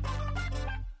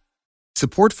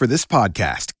 Support for this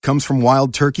podcast comes from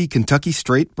Wild Turkey Kentucky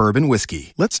Straight Bourbon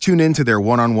Whiskey. Let's tune in to their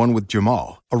one-on-one with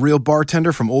Jamal, a real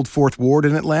bartender from Old Fourth Ward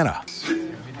in Atlanta.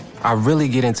 I really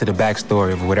get into the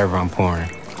backstory of whatever I'm pouring,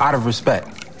 out of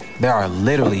respect. There are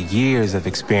literally years of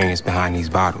experience behind these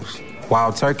bottles.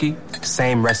 Wild Turkey,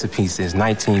 same recipe since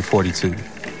 1942.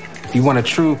 If you want a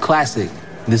true classic,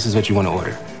 this is what you want to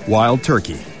order. Wild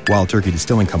Turkey. Wild Turkey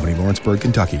Distilling Company, Lawrenceburg,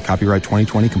 Kentucky. Copyright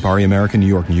 2020, Campari American, New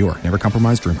York, New York. Never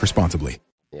compromise, drink responsibly.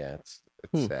 Yeah, it's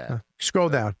sad. Scroll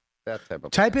down. That type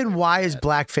of Type in, why is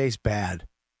blackface bad?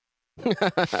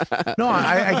 No,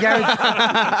 I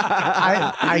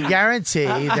guarantee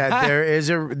that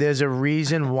there's a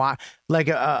reason why, like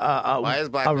Why is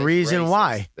blackface a reason racist?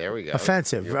 why. There we go.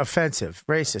 Offensive,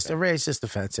 racist,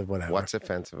 offensive, whatever. What's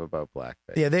offensive about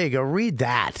blackface? Yeah, there you go. Read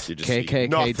that.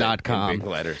 KKK.com. In big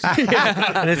letters.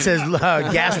 And it says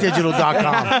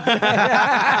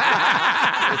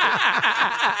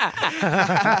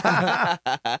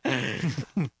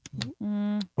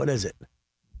gasdigital.com. What is it?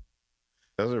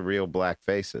 Those are real black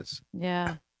faces.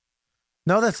 Yeah.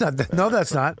 No, that's not. No,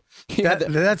 that's not.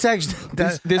 That's actually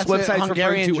this website's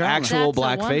referring to actual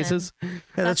black faces. Yeah,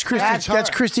 that's Christy.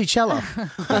 That's Christy Cello.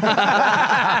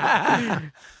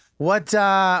 What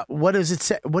does it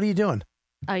say? What are you doing?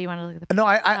 Oh, you want to look at the No,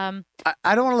 I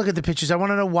don't want to look at the pictures. I want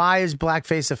to know, why is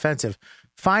blackface offensive?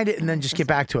 Find it and then just get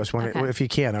back to us if you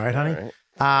can. All right, honey.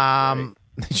 All right.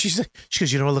 She goes,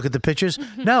 you don't want to look at the pictures?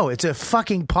 No, it's a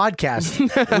fucking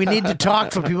podcast. We need to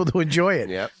talk for people to enjoy it.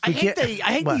 Yep. I hate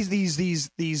these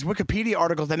Wikipedia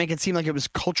articles that make it seem like it was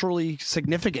culturally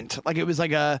significant, like it was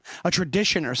like a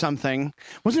tradition or something.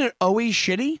 Wasn't it always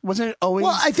shitty? Wasn't it always?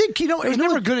 Well, I think there was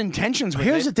never good intentions with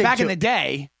here's it. the thing, back too. in the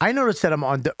day. I noticed that I'm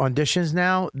on auditions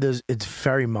now. It's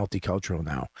very multicultural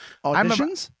now.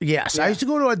 Auditions? Yes, I used to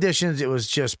go to auditions. It was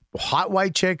just hot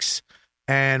white chicks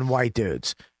and white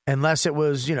dudes. Unless it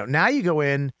was, now you go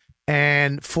in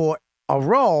and for a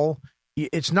role,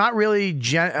 it's not really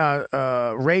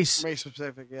race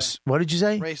specific. Yeah. What did you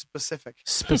say? Race specific.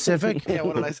 Specific? Yeah.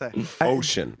 What did I say?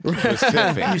 Ocean.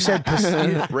 Pacific. You said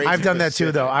I've done that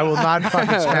too, though. I will not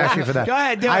fucking smash you for that. Go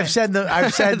ahead. Do I've it. said the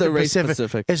race Pacific.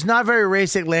 specific. It's not very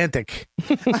race Atlantic.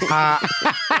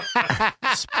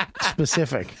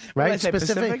 Specific, right? What did I say,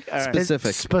 Pacific? All right.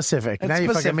 Specific. Specific. It's Now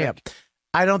you're fucking me up.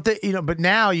 I don't think, but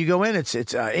now you go in, it's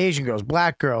Asian girls,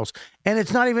 black girls, and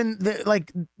it's not even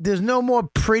there's no more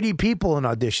pretty people in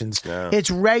auditions. No.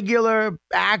 It's regular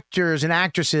actors and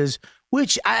actresses,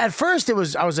 which at first I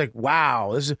was like,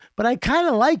 wow, but I kind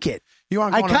of like it. You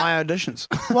aren't going to my auditions.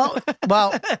 Well,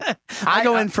 I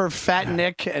go in for Fat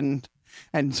Nick and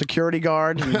security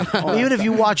guard. And even if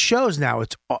you watch shows now,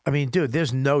 dude,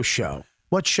 there's no show.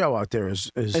 What show out there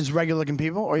is regular looking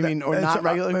people, or you mean, or not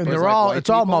regular? They're all it's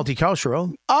all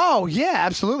multicultural. Oh yeah,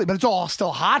 absolutely, but it's all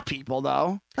still hot people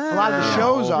though. A lot of the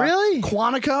shows are really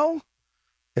Quantico.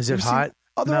 Is it hot?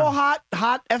 They're all hot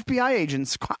FBI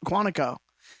agents. Quantico.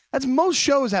 That's most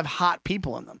shows have hot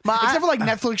people in them, except for like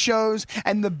Netflix shows.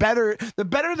 And the better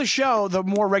the show, the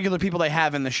more regular people they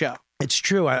have in the show. It's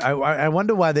true. I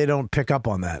wonder why they don't pick up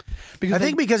on that.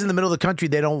 Because because in the middle of the country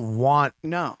they don't want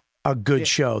a good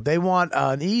show. They want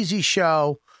an easy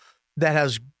show that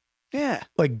has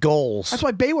like goals. That's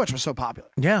why Baywatch was so popular.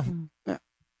 Yeah. Yeah.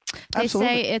 They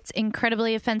Absolutely. say it's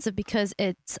incredibly offensive because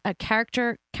it's a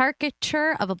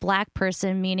caricature of a black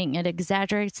person, meaning it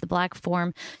exaggerates the black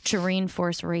form to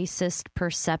reinforce racist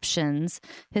perceptions.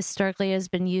 Historically, it has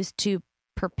been used to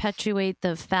perpetuate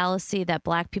the fallacy that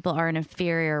black people are an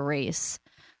inferior race.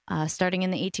 Starting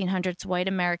in the 1800s, white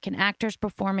American actors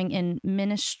performing in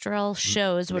minstrel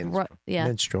shows would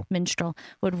minstrel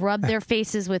would rub their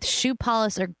faces with shoe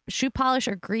polish or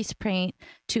grease paint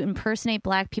to impersonate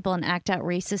black people and act out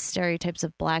racist stereotypes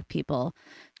of black people.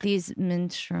 These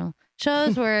minstrel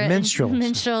shows were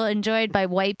minstrel enjoyed by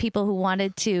white people who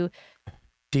wanted to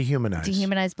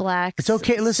dehumanize blacks. It's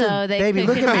okay. Listen, so baby,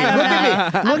 look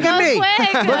at me. Look at me.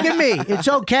 Look at me. It's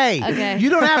okay. Okay. You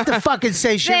don't have to fucking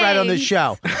say shit right on this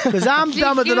show because I'm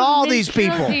dumber than all these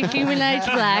people. Dehumanize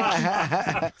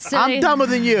blacks. I'm dumber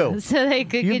than you. So they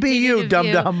could You be you,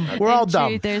 dum-dum. We're all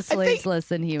dumb. Their slaves less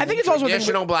than humans. I think it's also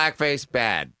traditional blackface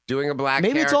bad. Doing a black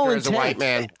Maybe it's character all as a white intent.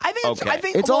 man. I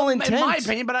think it's all in intent. my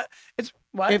opinion, but it's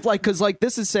what? If because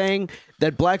this is saying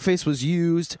that blackface was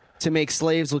used to make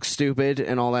slaves look stupid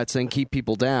and all that, saying keep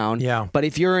people down. Yeah. But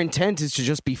if your intent is to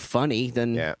just be funny,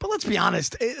 then But let's be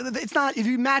honest, it's not. If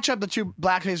you match up the two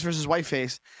blackface versus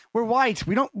whiteface, we're white.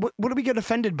 We don't. What do we get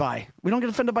offended by? We don't get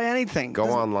offended by anything. Go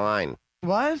online.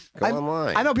 What? Go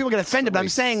online. I know people get offended, but I'm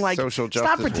saying like social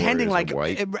stop justice pretending like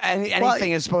warriors are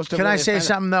anything is supposed to. Can really I say offend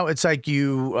something though? It's like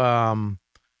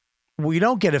we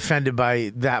don't get offended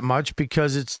by that much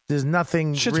because there's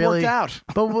nothing Shit's really worked out.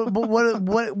 But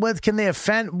what can they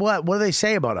offend? What do they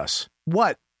say about us?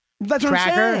 What? That's what Cracker?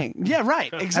 I'm saying. Yeah,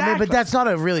 right. Exactly. I mean, but that's not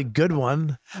a really good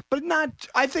one. But not.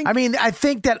 I think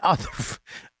that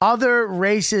other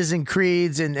races and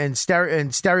creeds and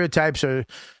stereotypes are.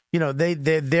 They're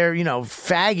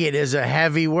faggot is a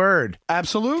heavy word.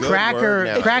 Absolutely.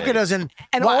 Cracker doesn't.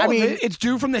 And all of it's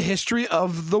due from the history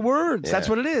of the words. Yeah. That's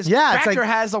what it is. Yeah, it's Cracker like-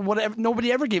 has a whatever.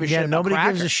 Nobody ever gave a shit about nobody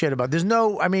Cracker. gives a shit about. There's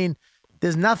nothing.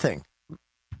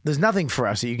 there's nothing for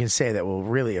us that you can say that will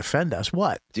really offend us.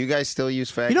 What? Do you guys still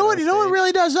use faggot? You know what? You know what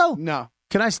really does though? No.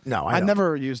 Can I? No, I I've don't.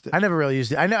 never used it. I never really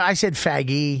used it. I know I said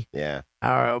faggy. Yeah.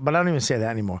 But I don't even say that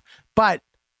anymore. But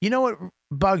you know what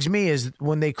bugs me is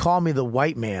when they call me the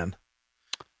white man,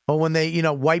 or when they,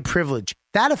 white privilege.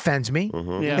 That offends me.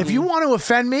 Yeah. If you want to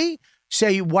offend me,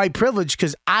 say white privilege,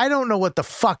 because I don't know what the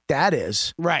fuck that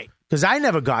is. Right. Because I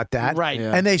never got that. Right.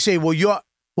 Yeah. And they say, well, you're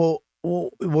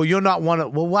not one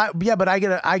of. Well, why? Yeah, but I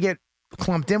get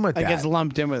clumped in with that. It gets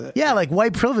lumped in with it. Yeah, like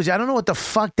white privilege. I don't know what the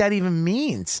fuck that even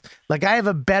means. Like I have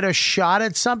a better shot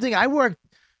at something. I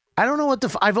don't know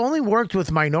what I've only worked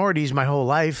with minorities my whole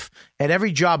life, and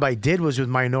every job I did was with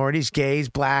minorities, gays,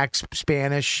 blacks,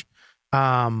 Spanish,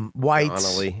 whites.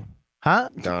 Donnelly. Huh?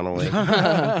 Donnelly.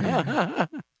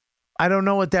 I don't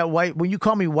know what that when you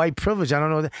call me white privilege, I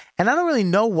don't know that. And I don't really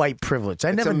know white privilege.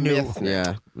 I never knew. Myth.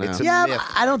 Yeah. It's a Yeah, myth.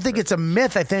 I don't think it's a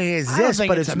myth. I think it exists, think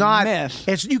but it's it's a not.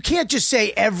 myth. You can't just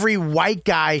say every white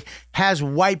guy has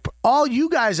white. All you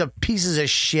guys are pieces of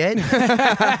shit. You're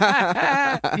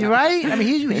right. I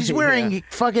mean, he's wearing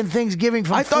fucking Thanksgiving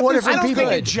from four different people. I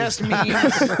don't think it just means.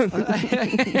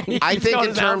 I think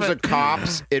in terms of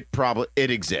cops, it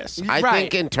exists. I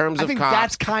think in terms of cops,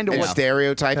 that's kind of it's what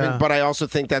stereotyping. But I also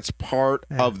think that's part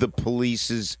of the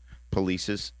police's.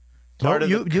 Part of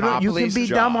you can be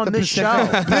job. dumb on this show.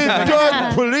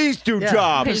 Police do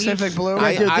job. Pacific Blue.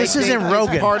 This isn't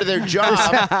Rogan. Part of their job.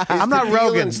 I'm not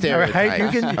Rogan. Stereotypes. Right? You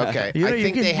can, okay. You I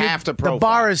think they have to profile. The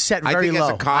bar is set very I think low.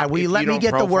 As a cop, will you let me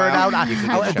get the word out?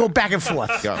 I'll go back and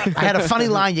forth. I had a funny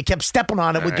line. You kept stepping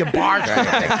on it with your bars.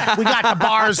 We got the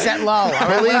bars set low.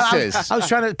 Polices. I was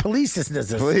trying to police this.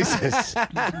 Polices.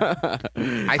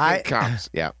 I think cops.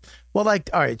 Yeah. Well, all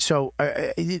right. So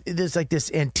there's like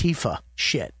this Antifa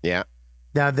shit. Yeah.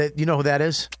 Now that you know who that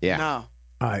is. Yeah. No.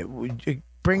 All right.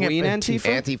 Bring Queen it. Antifa?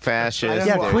 Anti-fascist.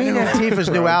 Yeah, Queen Antifa's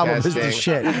new album is the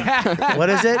shit. What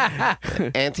is it?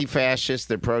 Anti-fascist.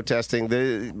 They're protesting.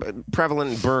 They're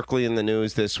prevalent in Berkeley in the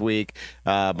news this week.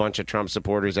 A bunch of Trump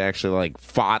supporters actually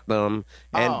fought them,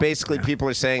 and basically people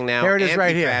are saying now there it is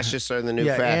right here. Anti-fascists are the new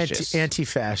fascists.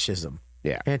 Anti-fascism.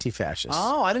 Yeah. Anti-fascist.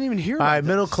 Oh, I didn't even hear. All right,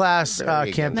 middle class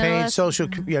Very campaign, social.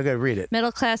 Yeah, I got to read it.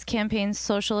 Middle class campaigns,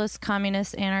 socialists,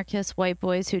 communists, anarchists, white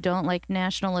boys who don't like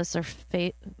nationalists or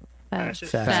fascists.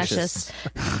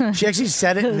 She actually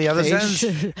said it in the other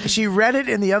sentence. She read it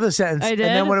in the other sentence. I did?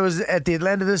 And then when it was at the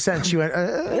end of this sentence, she went,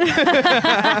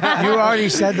 You already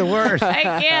said the word. I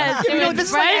can't. This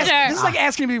is like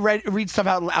asking me to read stuff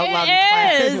out loud.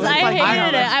 It is. I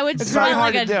hated it. I would It's very sound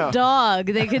like hard a to do. dog.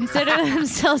 They consider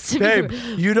themselves to Babe, be.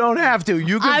 you don't have to.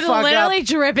 You can I'm fuck literally up.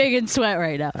 dripping in sweat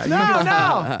right now.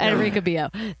 No. Enrique Bio.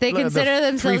 They Look, consider the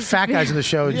themselves three fat to be guys in the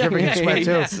show dripping in sweat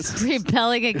too.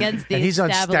 rebelling against the And he's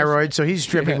on establishment. steroids, so he's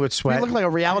dripping with We sweat. look like a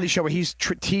reality show where he's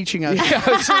teaching us.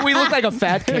 So we look like a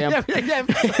fat camp.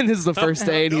 And this is the first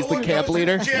day, and he's the camp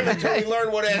leader. Jim, until we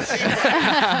learn what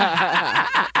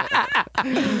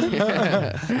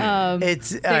They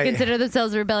consider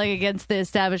themselves rebelling against the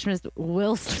establishment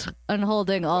whilst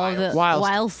unholding all of the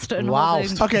Whilst.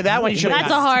 holding. Okay, that one you should.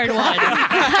 That's a hard one.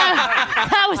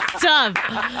 That was tough.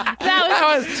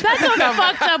 That's a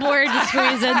fucked up word to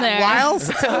squeeze in there.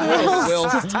 Whilst.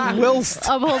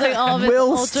 I'm holding all of its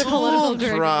ultra political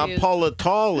drinking.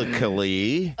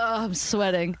 Ultra-politically. Oh, I'm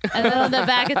sweating. And then on the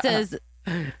back it says,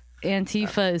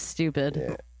 Antifa is stupid.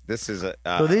 Yeah. This is a.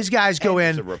 So these guys go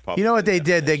in. You know what they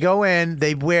did? They go in.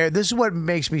 They wear. This is what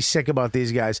makes me sick about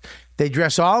these guys. They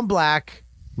dress all in black,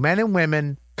 men and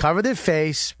women, cover their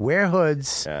face, wear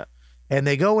hoods, and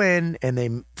they go in and they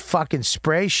fucking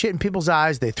spray shit in people's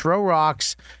eyes. They throw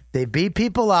rocks. They beat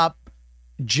people up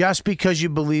just because you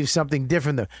believe something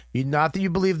different. Not that you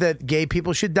believe that gay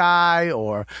people should die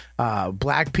or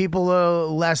black people are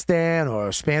less than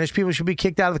or Spanish people should be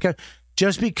kicked out of the country.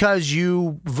 Just because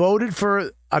you voted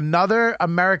for another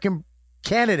American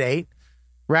candidate,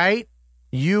 right?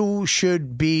 You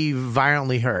should be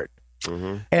violently hurt.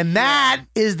 Mm-hmm. And that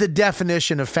is the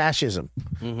definition of fascism.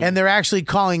 Mm-hmm. And they're actually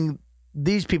calling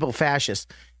these people fascists.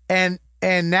 And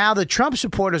now the Trump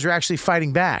supporters are actually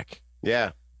fighting back.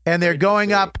 Yeah. And they're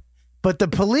going up. But the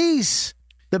police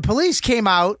came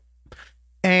out,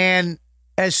 and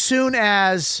as soon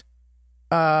as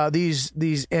these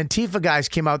Antifa guys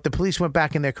came out, the police went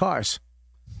back in their cars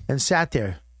and sat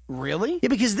there. Really? Yeah,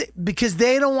 because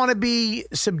they don't want to be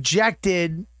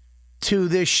subjected to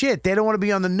this shit. They don't want to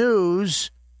be on the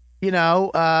news, being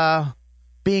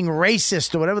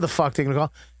racist or whatever the fuck they're gonna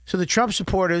call. So the Trump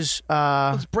supporters,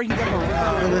 let's bring them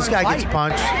around. This guy gets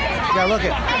punched. Yeah, look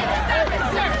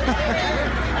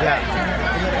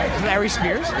Yeah. Larry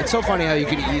Spears. It's so funny how you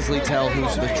can easily tell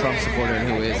who's the Trump supporter and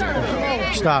who isn't.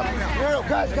 Stop.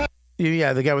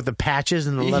 Yeah, the guy with the patches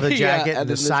and the leather jacket and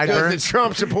the sideburns. The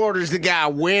Trump supporters, the guy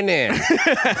winning.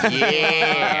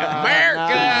 Yeah,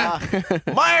 America.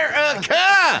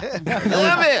 America.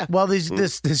 Love it. Well,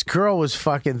 this girl was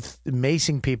fucking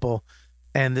macing people,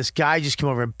 and this guy just came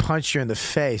over and punched her in the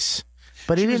face.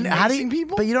 But he didn't. How do you?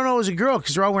 People? But you don't know it was a girl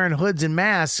because they're all wearing hoods and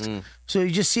masks. So you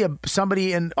just see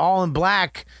somebody all in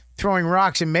black throwing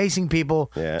rocks and macing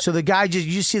people. Yeah. So the guy you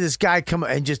just see this guy come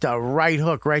and just a right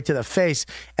hook right to the face,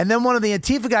 and then one of the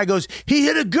Antifa guy goes, "He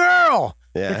hit a girl."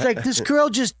 Yeah. It's like this girl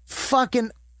just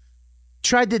fucking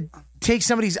tried to take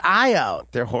somebody's eye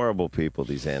out. They're horrible people,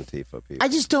 these Antifa people. I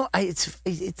just don't.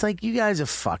 It's like you guys are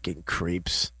fucking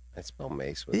creeps. I smell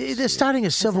mace. They're starting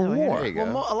a civil war.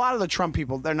 Well, a lot of the Trump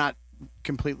people, they're not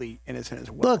completely innocent as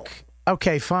well. Look,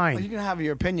 okay, fine. Well, you can have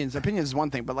your opinions. Opinions is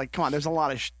one thing, but like, come on, there's a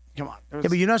lot of. Come on. Yeah,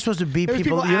 but you're not supposed to beat There's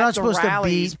people. You're at not the supposed to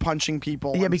rallies beat punching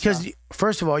people. Yeah, and because stuff.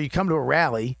 first of all, you come to a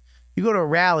rally. You go to a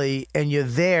rally and you're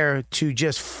there to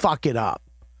just fuck it up,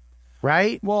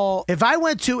 right? Well, if I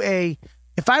went to a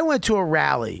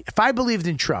rally, if I believed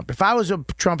in Trump, if I was a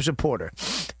Trump supporter,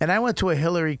 and I went to a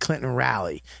Hillary Clinton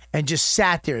rally and just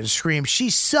sat there and screamed, "She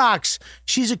sucks.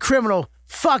 She's a criminal.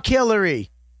 Fuck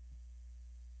Hillary,"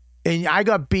 and I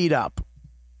got beat up,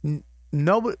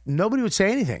 nobody would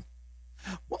say anything.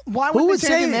 Why Who would would they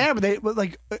say say there? But they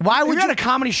like. Why if would you're you at a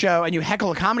comedy show and you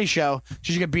heckle a comedy show?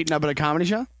 Should you get beaten up at a comedy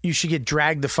show? You should get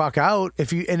dragged the fuck out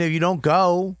if you don't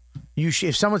go.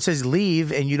 If someone says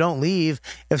leave and you don't leave,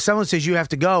 if someone says you have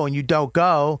to go and you don't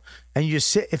go, and you just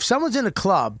sit. If someone's in a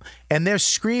club and they're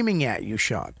screaming at you,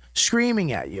 Sean,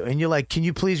 screaming at you, and you're like, "Can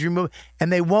you please remove?"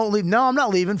 And they won't leave. No, I'm not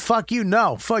leaving. Fuck you.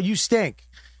 No, fuck you. Stink.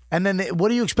 And then what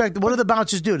do you expect? What do the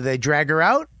bouncers do? Do they drag her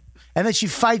out? And then she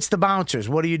fights the bouncers.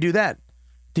 What do you do then?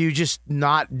 Do you just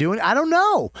not do it? I don't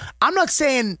know. I'm not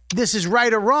saying this is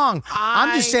right or wrong.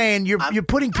 I'm just saying you're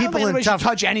putting people in tough.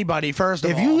 Touch anybody first.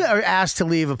 If you are asked to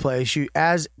leave a place,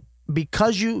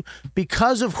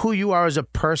 because of who you are as a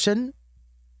person,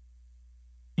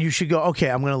 you should go. Okay,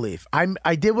 I'm going to leave.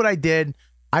 I did what I did.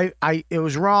 It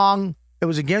was wrong. It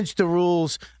was against the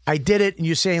rules. I did it, and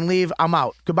you're saying leave. I'm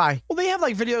out. Goodbye. Well, they have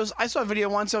like videos. I saw a video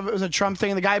once of it was a Trump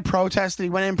thing. The guy protested.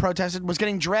 He went in, protested, was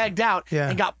getting dragged out,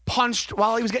 and got punched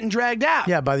while he was getting dragged out.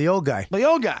 Yeah, by the old guy. The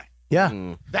old guy.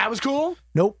 Yeah. That was cool.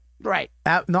 Nope. Right.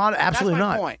 Not absolutely That's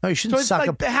my not. point. No, you shouldn't So it's suck like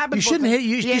up. that happens You shouldn't both hit.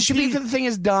 You ways. should The be. Antifa thing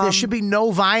is dumb. There should be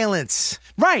no violence.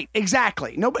 Right.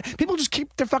 Exactly. No, but people just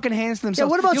keep their fucking hands to Yeah.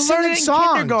 themselves. What about you learn singing it in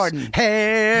songs? kindergarten.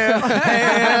 Hail,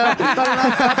 hail, what's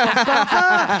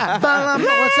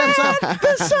that song?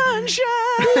 The sunshine.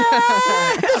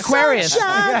 Aquarius. What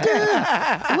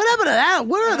happened to that?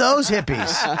 Where are those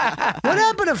hippies? What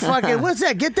happened to fucking? What's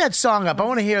that? Get that song up. I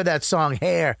want to hear that song.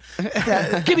 Hair.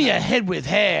 Give me a head with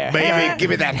hair. Baby,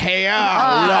 give me that hair.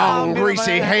 Long,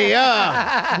 greasy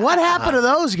hair. What happened to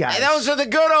those guys? Hey, those are the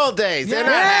good old days. They're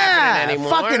not happening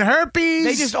anymore. Fucking herpes.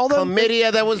 They just all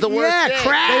chlamydia. That was the worst. Yeah, thing.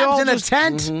 crabs in a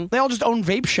tent. They all just own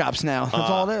vape shops now. That's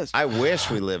all it is. I wish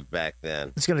we lived back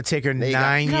then. It's gonna take her They got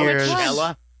 9 years.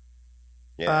 Coachella.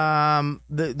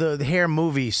 The hair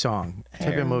movie song.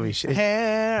 Type of movie.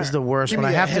 Hair. This is the worst Give when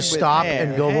me I a have to head with stop hair.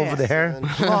 and go over the hair.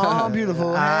 Oh,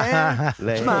 beautiful hair.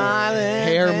 Smiling.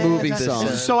 Hair movie song.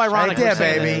 This is so ironic. Right there, we're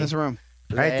saying baby. this in this room.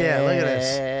 Right there, look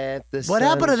at this. What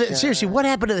happened to the seriously? What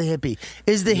happened to the hippie?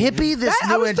 Is the hippie this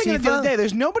I new was thinking the other Antifa? day,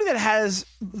 there's nobody that has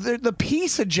the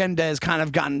peace agenda has kind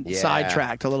of gotten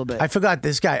sidetracked a little bit. I forgot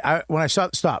this guy. When I saw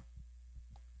stop.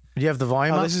 Do you have the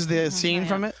volume up? This is the scene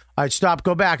from it. All right, stop.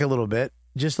 Go back a little bit.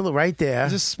 Just a little right there.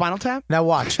 Is this Spinal Tap? Now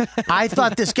watch. I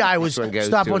thought this guy was goes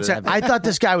stop to one it, sec. I thought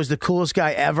this guy was the coolest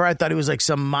guy ever. I thought he was like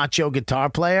some macho guitar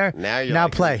player. Now you're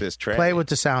like, play. this track. Play with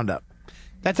the sound up.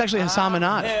 That's actually Hassan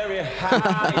Minaj. Very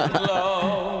high and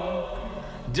low.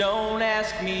 Don't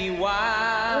ask me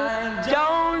why.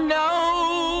 Don't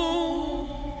know.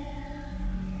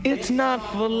 It's not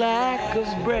for lack of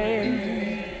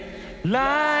bread,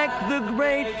 like the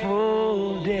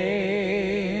Grateful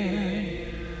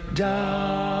Dead,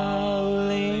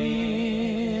 darling.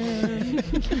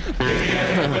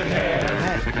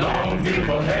 Long,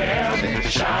 beautiful hair,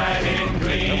 shining,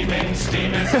 gleaming,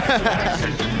 steaming.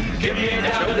 Give me it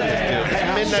out there. It's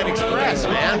Midnight Express,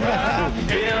 man.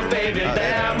 Dear baby,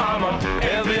 there, mama,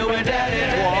 everywhere, daddy.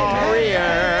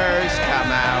 Warriors,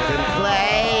 come out and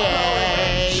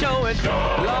play. Show it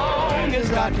long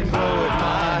as I can blow it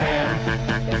my hair.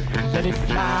 Let it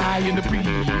fly in the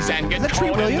breeze and get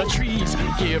caught in the trees.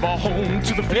 Give a home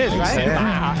to the fleas in my hair.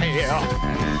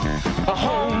 A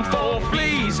home for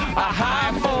fleas, a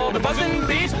hive for the buzzing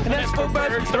bees, and that's for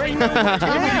birds. There ain't no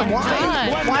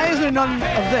Why isn't there none of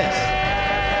this?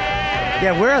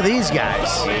 Yeah, where are these guys?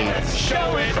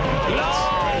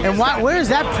 And where is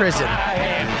that prison?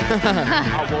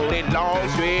 I want it long,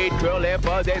 straight, curly,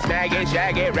 fuzzy, snaggy,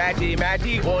 shaggy, ratchy,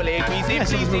 matchy, oily, greasy,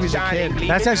 fleecy, shiny.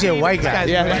 That's actually a white guy.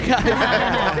 Yeah.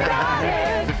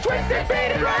 Twisted,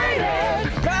 faded, right,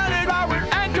 crowded, Robert,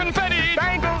 and confetti,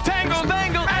 tangle, tangle,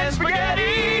 dangle, and spaghetti.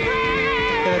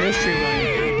 Yeah, it is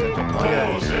streamlined.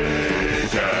 Can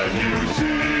you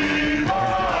see my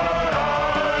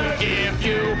eyes? If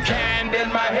you can, then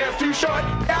my hair's too short.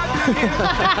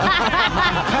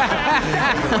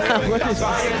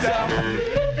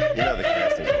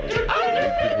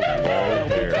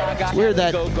 It's weird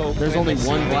that there's only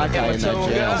one black guy in that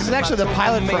jail. This is actually the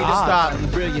pilot for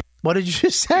Oz. What did you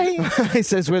just say? He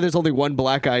says where the's only one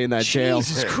black guy in that jail.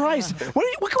 Jesus Christ.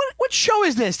 What show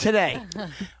is this today?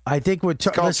 I think we're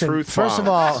listen. Truth First of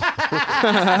Bomb.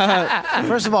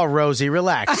 all, Rosie,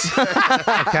 relax.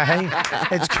 Okay,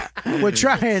 we're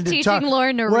trying to Teaching talk.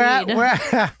 Lauren to we're, read.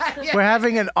 we're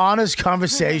having an honest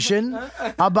conversation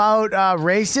about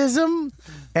racism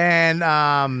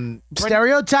and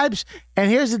stereotypes. And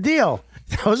here's the deal.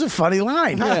 That was a funny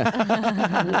line.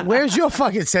 Where's your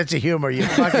fucking sense of humor? You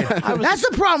fucking. That's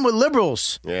the problem with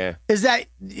liberals. Yeah. Is that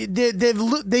they're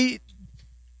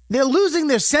losing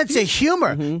their sense of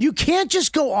humor. You can't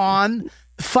just go on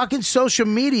fucking social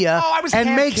media. Oh, I was and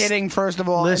half kidding, first of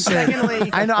all. Listen, And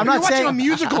secondly, I know. I'm you're not watching saying a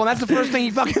musical, and that's the first thing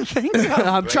he fucking thinks of.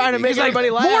 I'm trying to make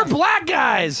everybody laugh. More black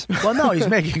guys. Well, no, he's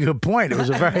making a good point. It was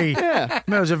a very, it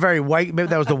was a very white. Maybe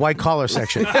that was the white collar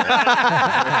section.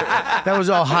 That was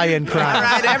all high end crime. All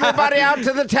right, everybody out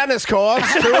to the tennis courts.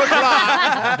 2:00.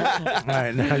 All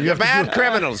right, now You're bad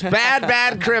criminals.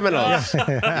 Bad criminals. You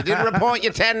didn't report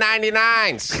your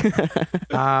 1099s.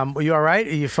 Are you all right?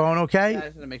 Are your phone okay? I just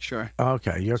want to make sure.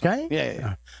 Okay, you okay?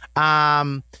 Yeah.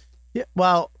 Yeah.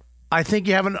 Well, I think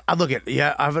you haven't. I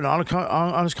have an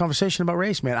honest conversation about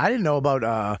race, man. I didn't know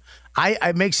about.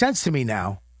 It makes sense to me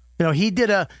now. You know, he did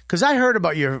because I heard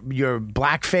about your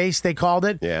blackface. They called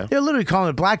it. Yeah. They're literally calling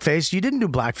it blackface. You didn't do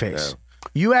blackface. No.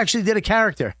 You actually did a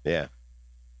character. Yeah.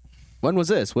 When was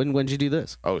this? When did you do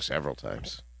this? Oh, several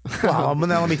times. Well,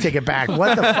 now let me take it back.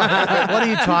 What the fuck? What are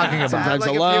you talking about? Sometimes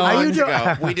Like alone. a few Are you months do-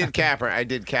 ago, we did I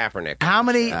did Kaepernick. How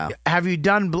many have you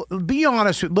done? Be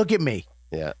honest. Look at me.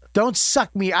 Yeah. Don't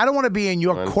suck me. I don't want to be in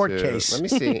your One, court two. case. Let me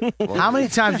see. How many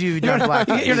times have you done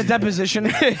blackface? You're in a deposition.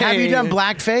 Have you done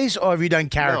blackface or have you done No,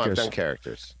 characters? I've done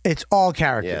characters. It's all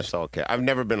characters. Yeah, it's all I've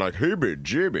never been like, hibby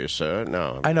jibby, sir.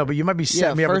 No. I know, but you might be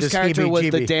setting me up with first this character was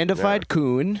the heebie-jeebie. dandified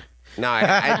coon. No,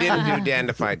 I didn't do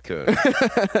dandified coon.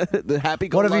 The happy.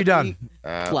 What have you done?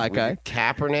 Black guy.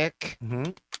 Kaepernick.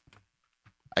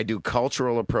 I do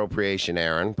cultural appropriation,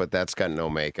 Aaron, but that's got no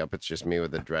makeup. It's just me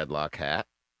with a dreadlock hat.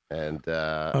 And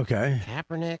Okay.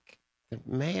 Kaepernick, it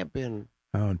may have been.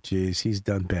 Oh, jeez, he's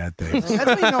done bad things. That's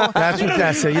what you know. That's what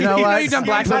that said. You know what? You've done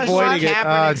blackface. Avoiding it. Oh,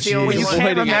 Kaepernick's the only jeez. one.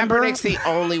 can't remember? Kaepernick's the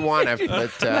only one. But, If you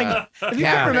can't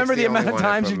Kaepernick's remember the amount only of one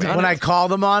times I've you've made. done When I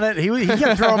called him on it, he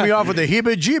kept throwing me off with the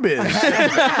heebie-jeebies.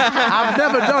 I've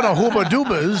never done a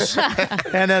hooba-doobas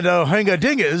and a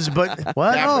hinga-dingas, but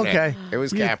what? Oh, Kaepernick. okay. It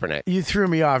was Kaepernick. You threw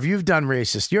me off. You've done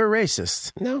racist. You're a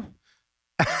racist. No.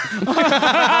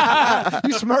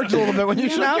 You smirked a little bit when you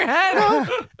shook your head.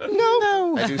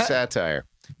 No. I do satire.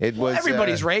 It was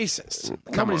Everybody's racist.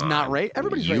 Nobody's not racist.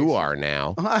 Everybody's You racist. are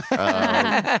now.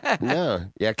 No.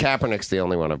 Yeah, Kaepernick's the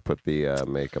only one I've put the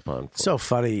makeup on for. So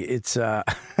funny. It's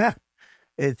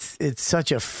it's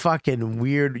such a fucking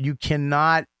weird. You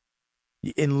cannot,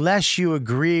 unless you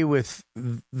agree with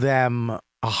them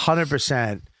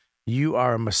 100%. You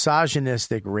are a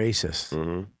misogynistic racist,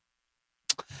 and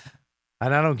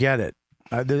I don't get it.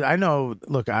 I know.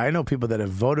 Look, I know people that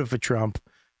have voted for Trump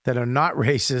that are not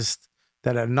racist,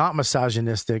 that are not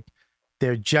misogynistic.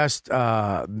 They're just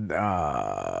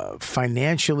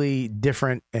financially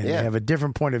different and they have a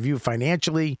different point of view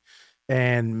financially.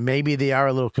 And maybe they are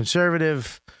a little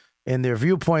conservative in their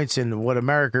viewpoints and what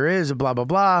America is and blah, blah,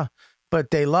 blah.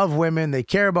 But they love women. They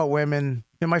care about women.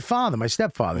 And my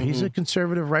stepfather, he's a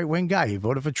conservative right-wing guy. He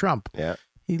voted for Trump. Yeah.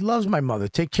 He loves my mother.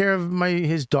 Take care of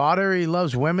his daughter. He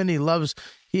loves women. He's not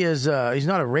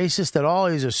a racist at all.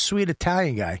 He's a sweet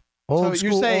Italian guy. Old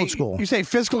school. You say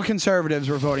fiscal conservatives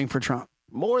were voting for Trump.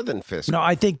 More than fiscal. No,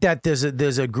 I think that there's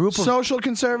a group of social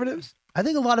conservatives. I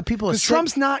think a lot of people are sick.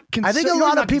 Trump's not. I think a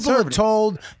lot of people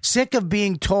are sick of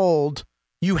being told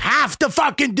you have to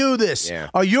fucking do this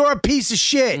or you're a piece of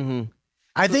shit.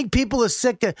 I think people are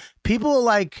sick of people are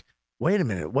like, wait a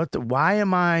minute, why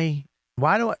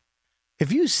do I?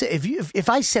 If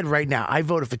I said right now I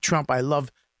voted for Trump, I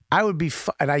would be,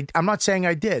 and I'm not saying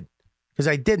I did because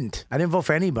I didn't vote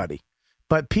for anybody,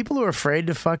 but people are afraid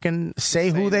to fucking say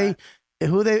who they.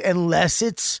 unless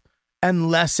it's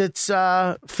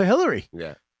for Hillary.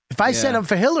 Yeah. If I send them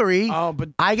for Hillary,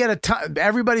 I get a ton.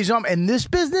 Everybody's on in this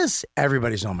business.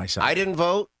 Everybody's on my side. I didn't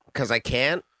vote because I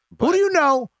can't. Who do you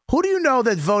know? Who do you know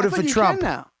that voted for Trump?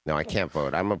 No, I can't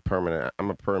vote. I'm a permanent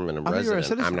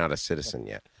resident. I'm not a citizen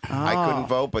yet. Oh. I couldn't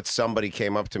vote, but somebody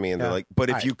came up to me and they're like, "But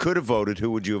if you could have voted, who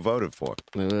would you have voted for?"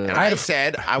 And I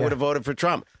said I would have voted for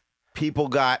Trump. People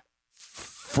got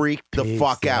freaked the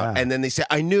fuck out, and then they said,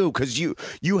 "I knew because you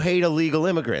hate illegal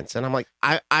immigrants," and I'm like,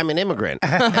 "I'm an immigrant."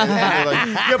 And they're like,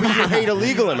 "Yeah, but you hate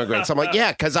illegal immigrants." I'm like,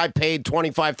 "Yeah, because I paid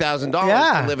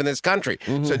 $25,000 to live in this country.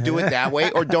 So do it that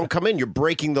way, or don't come in. You're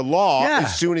breaking the law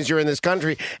as soon as you're in this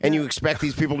country, and you expect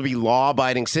these people to be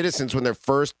law-abiding citizens when their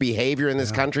first behavior in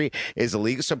this country is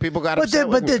illegal." So people got upset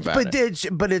with me about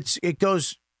it. It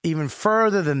goes even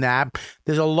further than that.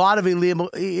 There's a lot of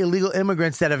illegal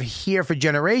immigrants that have here for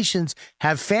generations,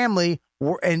 have family,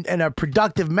 and are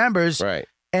productive members. Right.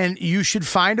 And you should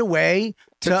find a way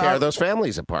to tear those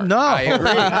families apart. No. I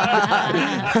agree.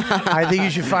 I think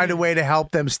you should find a way to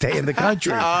help them stay in the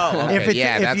country. Oh, okay.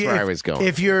 That's where I was going.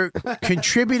 If you're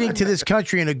contributing to this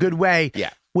country in a good way,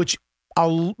 which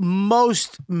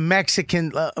most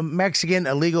Mexican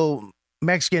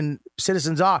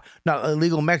citizens are, not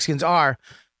illegal Mexicans are,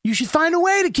 you should find a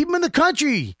way to keep them in the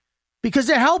country because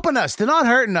they're helping us. They're not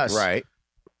hurting us. Right.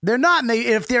 They're not. And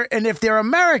if they're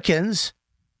Americans,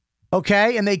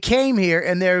 okay, and they came here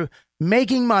and they're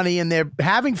making money and they're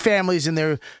having families and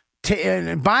they're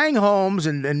and buying homes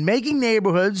and making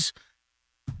neighborhoods,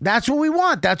 that's what we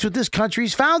want. That's what this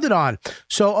country's founded on.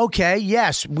 So, okay,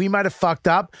 yes, we might have fucked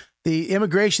up. The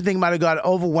immigration thing might have got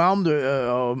overwhelmed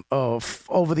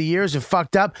over the years and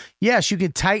fucked up. Yes, you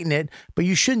can tighten it, but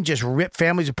you shouldn't just rip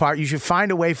families apart. You should find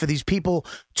a way for these people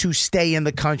to stay in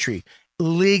the country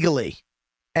legally.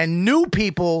 And new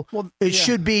people,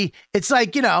 should be, it's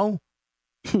like,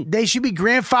 they should be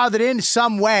grandfathered in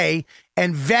some way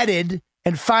and vetted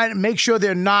and make sure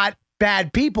they're not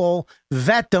bad people,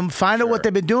 vet them, find out what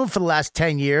they've been doing for the last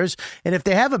 10 years. And if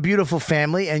they have a beautiful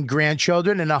family and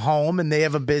grandchildren and a home and they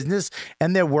have a business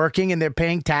and they're working and they're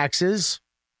paying taxes,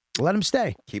 let them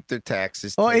stay. Keep their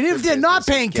taxes. Oh, and if they're not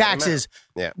paying taxes,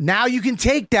 now you can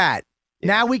take that.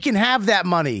 Now we can have that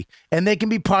money and they can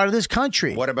be part of this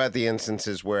country. What about the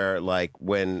instances where, like,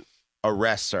 when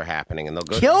arrests are happening and they'll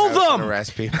go kill to the house them, and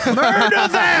arrest people, murder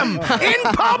them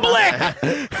in public,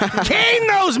 cane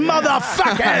those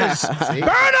motherfuckers, burn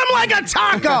them like a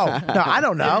taco. No, I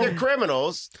don't know. If they're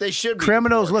criminals, they should be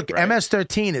criminals. deported, Look, right?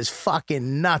 MS-13 is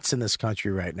fucking nuts in this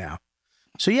country right now.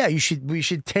 So yeah, we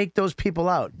should take those people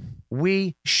out.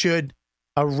 We should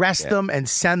arrest them and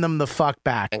send them the fuck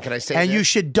back. And can I say and this? you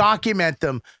should document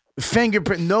them.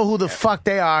 Fingerprint, know who the fuck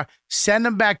they are, send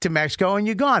them back to Mexico, and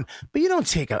you're gone. But you don't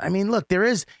take it. I mean, look,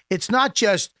 it's not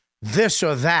just this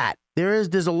or that. There's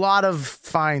a lot of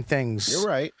fine things. You're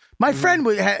right. My friend,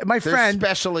 There's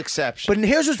special exception. But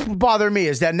here's what's bothering me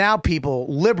is that now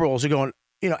liberals are going,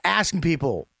 asking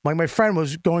people. Like my friend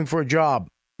was going for a job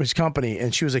for his company,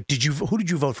 and she was like, who did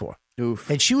you vote for? Oof.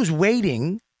 And she was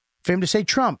waiting for him to say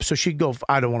Trump, so she'd go,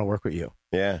 I don't want to work with you.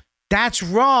 Yeah. That's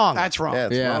wrong. That's wrong. Yeah,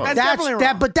 it's wrong. That's definitely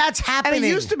wrong. But that's happening. And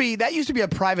that used to be a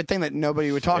private thing that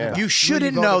nobody would talk about. You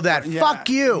shouldn't know that. Fuck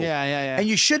you. Yeah. And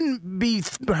you shouldn't be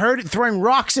heard throwing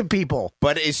rocks at people.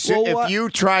 But if you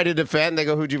try to defend, they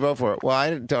go, "Who'd you vote for?" Well,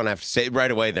 I don't have to say it right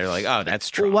away. They're like, "Oh, that's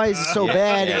true." Well, why is it so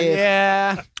bad?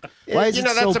 Why is it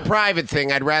that's a private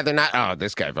thing. I'd rather not. Oh,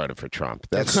 this guy voted for Trump.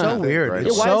 That's so weird. Right?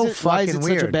 It's why is it fucking such a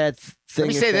weird. bad thing? Let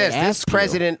me say if they this: this ask you?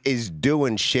 president is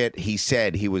doing shit he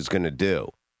said he was going to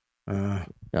do.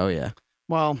 Oh yeah.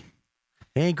 Well,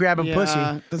 he ain't grabbing pussy.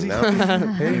 Does he? No.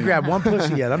 He didn't grab one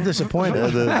pussy yet. I'm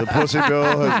disappointed. The pussy bill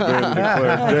has been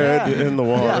declared dead in the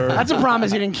water. That's a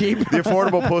promise he didn't keep. The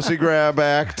Affordable Pussy Grab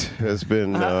Act has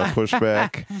been pushed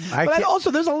back. But also,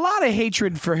 there's a lot of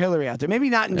hatred for Hillary out there. Maybe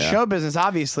not in show business,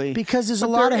 obviously, because there's a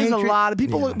but lot there of is hatred. a lot of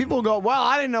people. Yeah. People go, "Well,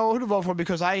 I didn't know who to vote for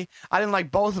because I didn't like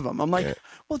both of them." I'm like,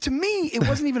 well, to me, it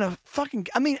wasn't even a fucking.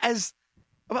 I mean,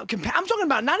 I'm talking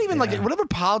about not even like whatever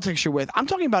politics you're with. I'm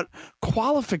talking about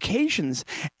qualifications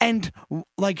and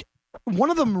like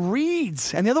one of them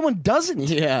reads and the other one doesn't.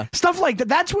 Yeah. Stuff like that.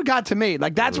 That's what got to me.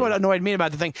 Like that's what annoyed me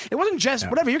about the thing. It wasn't just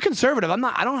whatever. You're conservative.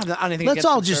 I don't have anything. Let's against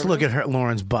all just look at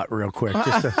Lauren's butt real quick.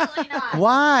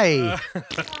 Why?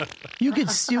 You could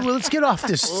see. Well, let's get off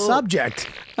this subject.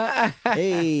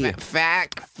 Hey,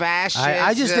 fascism.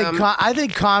 I just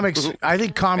think comics. I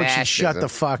think comics should shut the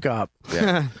fuck up.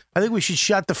 Yeah. I think we should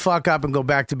shut the fuck up and go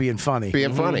back to being funny.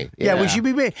 Being funny. Yeah, we should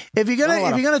be. If you're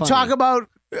gonna talk about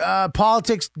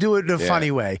politics, do it in a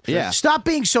funny way. Yeah. Stop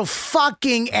being so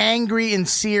fucking angry and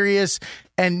serious,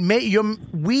 and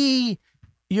we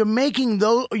you're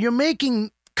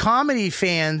making comedy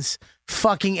fans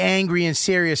fucking angry and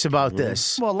serious about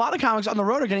this. Well, a lot of comics on the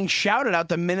road are getting shouted out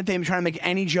the minute they try to make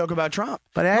any joke about Trump.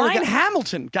 But Ryan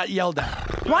Hamilton got yelled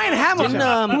at. Ryan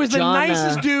Hamilton, who was the John,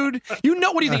 nicest dude. You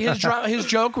know, what do you think? His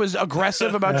joke was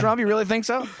aggressive about Trump? You really think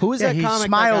so? Who was that he comic?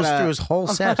 smiles that got through his whole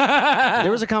set.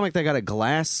 There was a comic that got a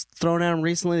glass thrown at him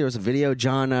recently. There was a video,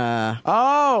 John.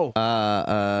 No,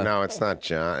 it's not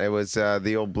John. It was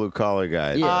the old blue collar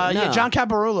guy. John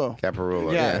Caparulo.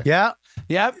 Caparulo. Yeah.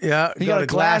 Yep. Yeah. He got a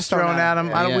glass thrown at him.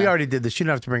 Yeah. We already did this. You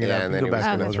don't have to bring it up. And We then go he was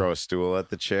back going to to throw a stool at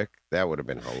the chick. That would have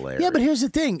been hilarious. Yeah, but here's the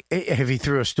thing: if he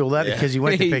threw a stool at it because he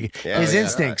went to pick it, his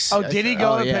instincts. Oh, did he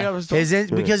go and pick up a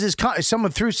stool? Because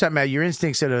someone threw something at you, your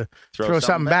instincts are to throw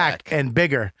something back and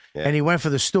bigger. Yeah. And he went for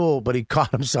the stool, but he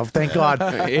caught himself. Thank God,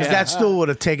 because that stool would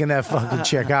have taken that fucking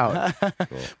chick out.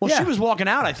 Well, she was walking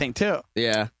out, I think, too.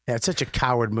 Yeah. Yeah, it's such a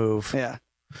coward move. Yeah.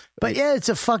 But yeah, it's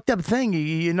a fucked up thing.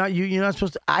 You're not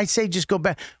supposed to. I say just go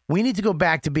back. We need to go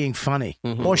back to being funny,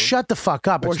 or shut the fuck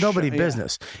up. It's nobody's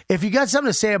business. If you got something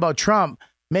to say about Trump,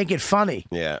 make it funny.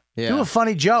 Yeah. Do a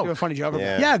funny joke. Do a funny joke.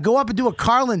 Yeah, go up and do what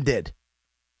Carlin did.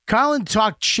 Carlin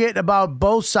talked shit about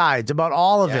both sides, about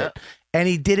all of it, and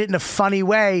he did it in a funny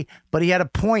way, but he had a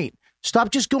point. Stop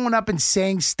just going up and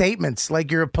saying statements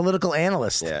like you're a political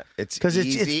analyst. Yeah, it's 'Cause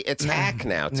easy. It's hack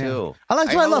now too.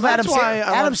 That's why I love Adam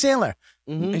Adam Sandler.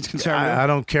 He's conservative. I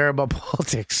don't care about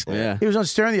politics. Yeah. He was on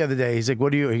Stern the other day. He's like,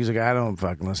 "What do you?" He's like, "I don't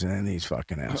fucking listen to any of these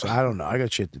fucking assholes. I don't know. I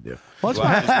got shit to do." What's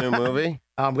his new movie?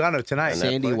 I'm gonna tonight.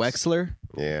 Sandy Wexler.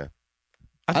 Yeah.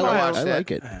 I like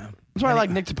it. That's why I like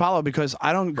Nick DiPaolo, because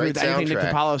I don't agree Great with anything Nick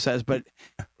soundtrack. DiPaolo says, but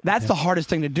that's the hardest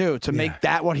thing to do, to make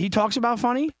that what he talks about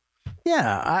funny.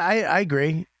 Yeah, I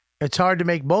agree. It's hard to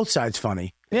make both sides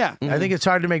funny. Yeah. I think it's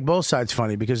hard to make both sides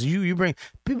funny because you bring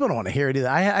people don't want to hear it either.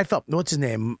 I felt what's his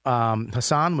name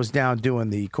Hassan was down doing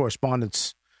the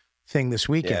correspondence thing this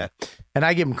weekend, and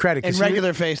I give him credit In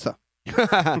regular face though.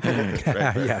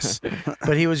 Yes,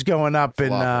 but he was going up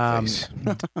and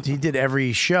he did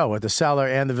every show at the Cellar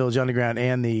and the Village Underground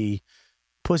and the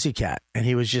Pussycat, and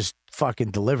he was just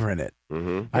fucking delivering it.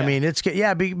 I mean, it's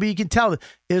but you can tell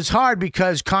it's hard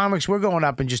because comics we're going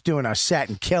up and just doing our set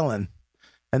and killing.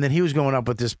 And then he was going up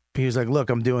with this. He was like, "Look,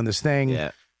 I'm doing this thing.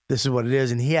 Yeah. This is what it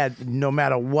is." And he had, no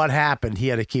matter what happened, he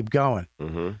had to keep going.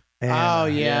 And,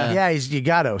 you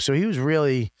got to. So he was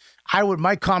really.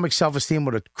 My comic self-esteem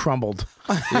would have crumbled,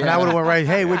 and I would have went right.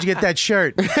 Hey, where'd you get that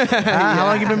shirt? How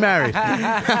long you been married?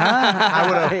 I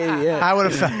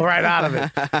would have fell right out of it.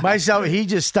 Myself, he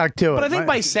just stuck to it. But I think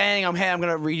by saying, "Hey, I'm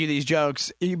going to read you these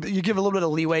jokes," you give a little bit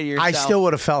of leeway to yourself. I still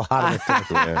would have fell out of it.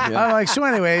 Too. I'm like, so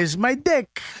anyways, my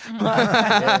dick. He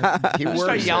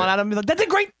start yelling at him. Like, "That did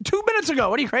great 2 minutes ago.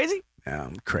 What are you, crazy?" Yeah,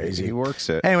 I'm crazy. He works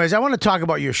it. Anyways, I want to talk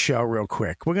about your show real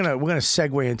quick. We're gonna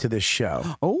segue into this show.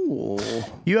 Oh,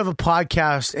 you have a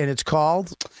podcast, and it's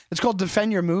called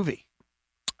Defend Your Movie.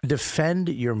 Defend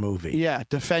Your Movie. Yeah,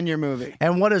 Defend Your Movie.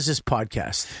 And what is this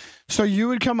podcast? So you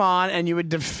would come on and you would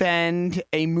defend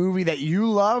a movie that you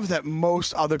love that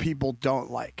most other people don't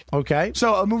like. Okay.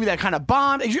 So a movie that kind of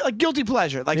bombed, like guilty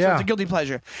pleasure. So it's a guilty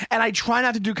pleasure. And I try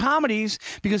not to do comedies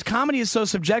because comedy is so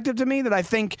subjective to me that I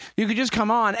think you could just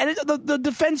come on. And the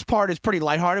defense part is pretty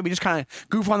lighthearted. We just kind of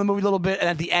goof on the movie a little bit. And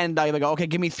at the end, I go, okay,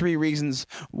 give me 3 reasons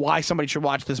why somebody should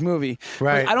watch this movie.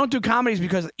 Right. But I don't do comedies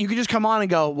because you could just come on and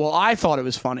go, well, I thought it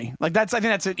was funny. Like I think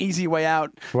that's an easy way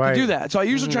out to do that. So I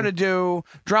usually try to do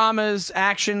dramas,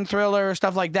 action, thriller,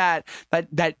 stuff like that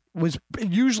was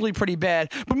usually pretty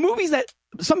bad. But movies that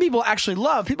some people actually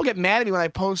love. People get mad at me when I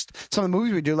post some of the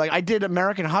movies we do. Like I did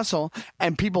American Hustle,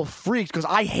 and people freaked because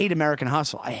I hate American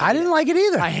Hustle. I didn't like it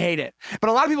either. I hate it. But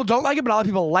a lot of people don't like it, but a lot of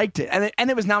people liked it. And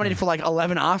it was nominated for like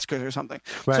 11 Oscars or something.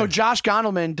 Right. So Josh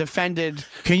Gondelman defended...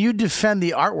 Can you defend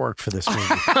the artwork for this movie?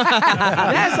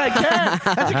 Yes, I can.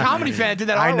 That's a comedy fan that did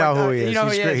that artwork. I know who he is. You know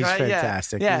He's who great. he is, He's right?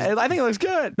 fantastic. Yeah, I think it looks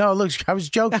good. No, it looks. I was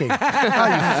joking. Oh, you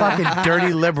fucking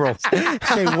dirty liberal.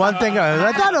 Say one thing.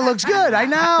 I thought it looks good. I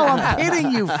know. I'm kidding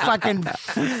you, fucking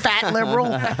fat liberal.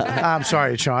 I'm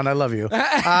sorry, Sean. I love you.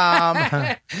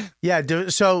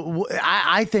 So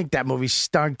I think that movie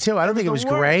stunk too. I don't think it was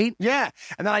great. Yeah,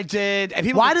 and then I did.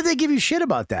 And Why did they give you shit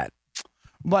about that?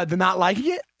 What? They're not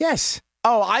liking it? Yes.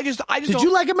 Oh, I just. Did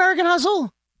you like American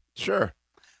Hustle? Sure.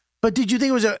 But did you think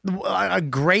it was a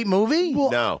great movie?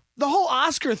 No. the whole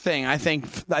Oscar thing, I think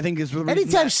is the reason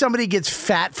Anytime somebody gets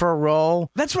fat for a role,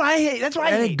 that's what I hate. That's what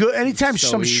I hate. Anytime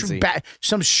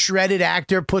some shredded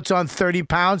actor puts on 30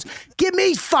 pounds, give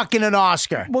me fucking an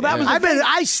Oscar. Well, that was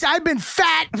I've been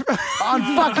fat on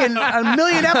fucking a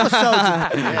million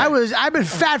episodes. I've been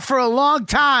fat for a long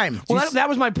time. Well, that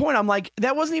was my point. I'm like,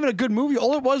 that wasn't even a good movie.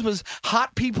 All it was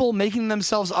hot people making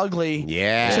themselves ugly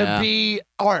to be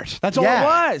art. That's all it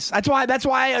was. That's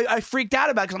why I freaked out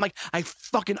about it, because I'm like, I've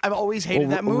always hated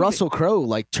that movie. Russell Crowe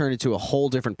turned into a whole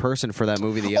different person for that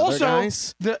movie. The other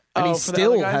guys, and he for the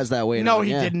still other guys? has that way. No, now.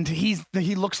 he Yeah. didn't.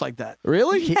 He looks like that.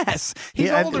 Really? Yes.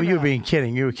 He's older. You were being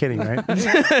kidding. You were kidding, right?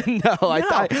 No,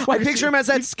 I picture him as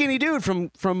that skinny dude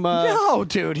from. No,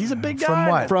 dude, he's a big guy. From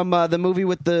what? From the movie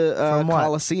with the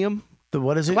Coliseum.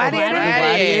 What is it?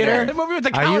 Gladiator. The movie with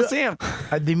the Coliseum.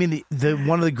 Do you mean the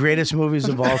one of the greatest movies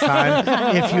of all time?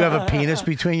 If you have a penis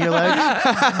between your legs.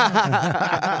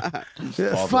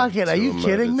 Fuck it. Are you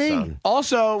kidding me?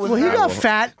 Also, he got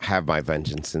fat. Have my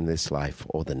vengeance in this life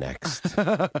or the next.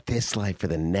 This life or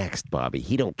the next, Bobby.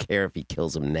 He don't care if he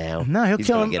kills him now. No, he'll He's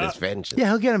kill gonna him. Get his vengeance. Yeah,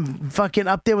 he'll get him fucking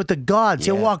up there with the gods.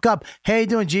 He'll walk up. Hey, you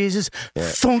doing, Jesus?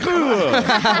 Thunk.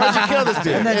 How'd you kill this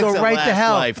dude? And then go right to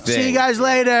hell. See you guys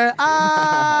later.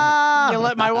 You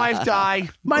let my wife die.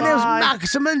 My name's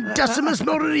Maximus Decimus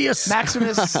Morius.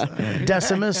 Maximus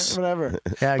Decimus. Whatever.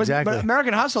 Yeah, exactly. But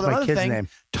American Hustle, My another kid's thing, name.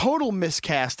 total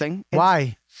miscasting.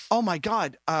 Why? Oh my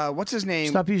God. What's his name?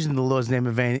 Stop using the Lord's name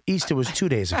in vain. Easter was 2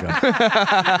 days ago. What's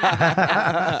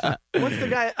the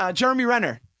guy? Jeremy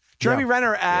Renner. Jeremy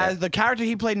Renner as the character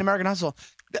he played in American Hustle.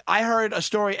 I heard a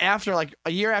story after, like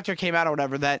a year after it came out or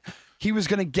whatever, that he was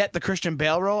going to get the Christian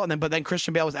Bale role, but then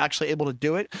Christian Bale was actually able to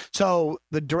do it. So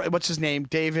what's his name?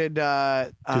 David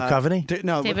Duchovny?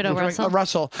 No, David O. Russell?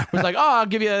 Russell was like, "Oh, I'll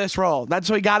give you this role." That's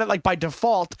so he got it like by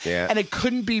default, and it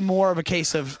couldn't be more of a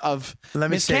case of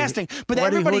miscasting. But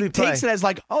everybody takes it as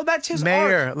like, "Oh, that's his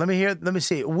mayor." art. Let me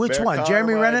see. Which Mayor one?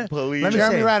 Jeremy Renner.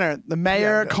 Jeremy Renner, the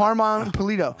mayor, Carmine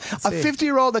Polito, a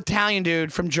 50-year-old Italian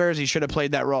dude from Jersey should have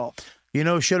played that role. You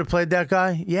know who should have played that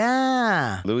guy?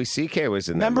 Yeah. Louis C.K. was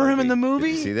in that Remember him in the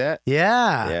movie? Did you see that?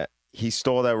 Yeah. Yeah. He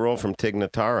stole that role from Tig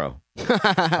Notaro.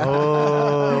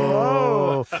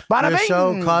 Oh, you're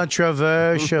so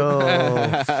controversial.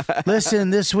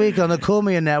 Listen, this week on the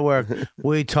Coolmia Network,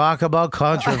 we talk about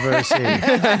controversy.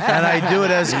 And I do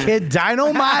it as Kid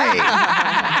Dynamite.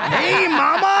 Hey,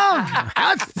 mama.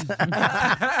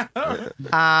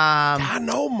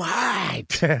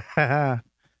 Dynamite.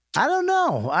 I don't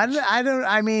know.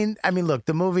 I mean, look,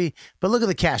 the movie, but look at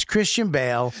the cast. Christian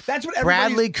Bale, that's what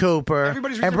Bradley Cooper,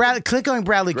 and click on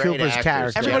Bradley Cooper's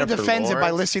character. Everybody defends it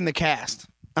by listing the cast.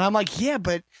 And I'm like, yeah,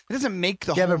 but it doesn't make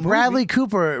the whole but Bradley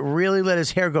Cooper really let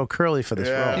his hair go curly for this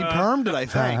role. He permed it, I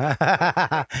think.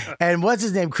 And what's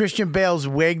his name? Christian Bale's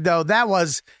wig, though, that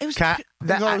was... It was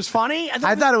funny?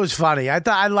 I thought it was funny.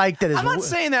 I liked it. I'm not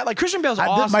saying that. Like, Christian Bale's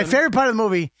awesome. My favorite part of the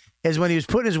movie is when he was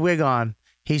putting his wig on,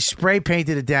 he spray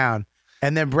painted it down,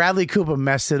 and then Bradley Cooper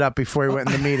messed it up before he went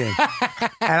in the meeting.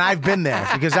 And I've been there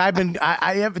because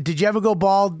did you ever go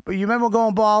bald? You remember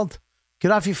going bald? Get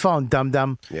off your phone,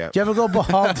 dum-dum. Yeah. Did you ever go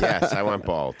bald? Yes, I went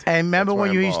bald. And remember That's when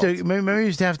why you I'm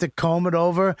used to have to comb it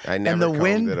over? I never and the combed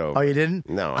wind, it over. Oh, you didn't?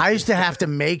 No. I used to have to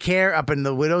make hair up in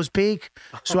the widow's peak,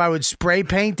 so I would spray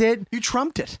paint it. You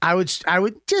trumped it. I would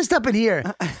just up in here.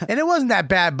 And it wasn't that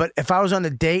bad, but if I was on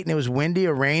a date and it was windy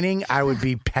or raining, I would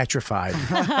be petrified.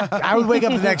 I would wake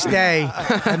up the next day,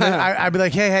 and then I'd be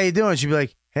like, hey, how you doing? She'd be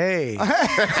like, hey.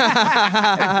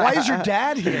 Why is your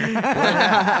dad here?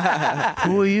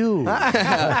 Who are you?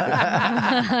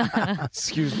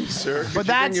 Excuse me, sir. But Could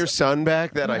you bring your son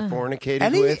back that I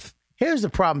fornicated with? Here's the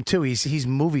problem too. He's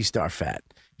movie star fat.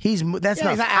 He's not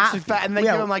actually fat, and they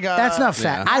give him like a. That's not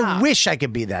fat. I wish I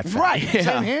could be that fat. Right.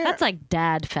 Same here. That's like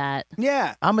dad fat.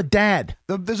 Yeah. I'm a dad.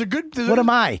 There's a good. What am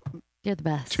I? You're the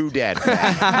best. Too dad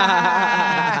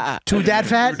fat. Too dad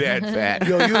fat? Too dad fat.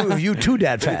 Yo, you too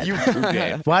dad fat. You too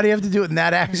dad. Why do you have to do it in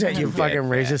that accent, you fucking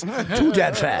racist? Too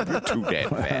dad fat. Too dad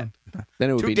fat. Then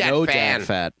it would be no dad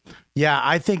fat. Yeah,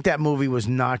 I think that movie was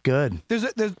not good.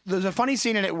 There's a funny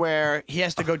scene in it where he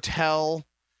has to go tell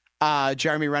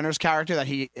Jeremy Renner's character that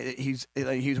he's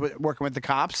working with the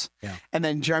cops. Yeah. And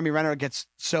then Jeremy Renner gets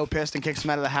so pissed and kicks him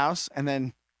out of the house, and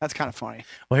then that's kind of funny.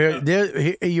 Well,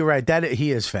 you're right. That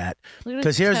he is fat. Look at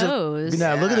his toes.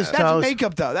 Look at his That's toes.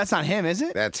 makeup though. That's not him, is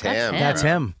it? That's him. That's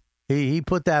him. He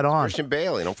put that on. Christian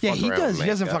Bale. He don't fuck Yeah, he around does. with He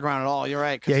doesn't makeup. fuck around at all. You're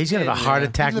right. Yeah, he's gonna have a heart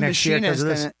attack He's a next year because of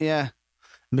machinist this. in it. Yeah.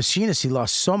 Machinist, he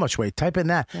lost so much weight. Type in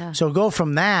that. Yeah. So go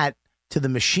from that to the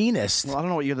machinist. Well, I don't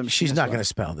know what you're the machinist. She's not going to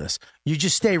spell this. You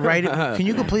just stay right. Can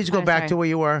you please go back to where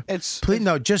you were?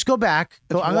 Just go back.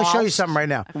 I'm going to show you something right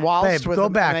now. Babe,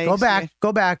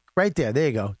 go back. Right there. There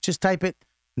you go. Just type it.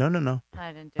 No.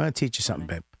 I didn't do I'm going to teach you something,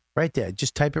 babe. Right there.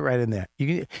 Just type it right in there. You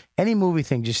can any movie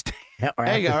thing. Just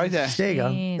there you go. Right there. There you go.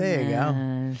 There you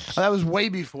go. Oh, that was way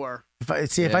before.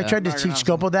 If I tried to teach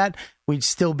Scopo that, we'd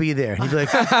still be there. He'd be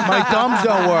like, my thumbs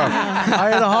don't work. I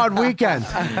had a hard weekend.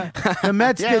 The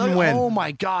Mets didn't win. Oh,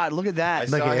 my God. Look at that. I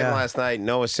saw him last night.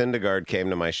 Noah Syndergaard came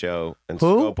to my show, and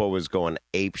Who? Scopo was going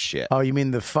ape shit. Oh, you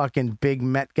mean the fucking big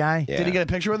Met guy? Yeah. Did he get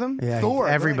a picture with him? Yeah, Thor.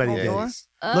 everybody Really? did. Thor?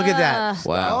 Look at that.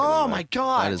 Wow. Oh, my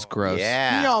God. That is gross.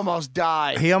 Yeah. He almost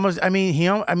died. He almost. I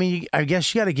mean, I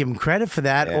guess you got to give him credit for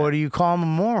that, or do you call him a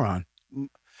moron?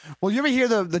 Well, you ever hear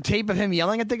the tape of him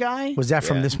yelling at the guy? Was that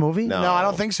from this movie? No, I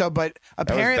don't think so. But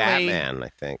apparently, that was Batman, I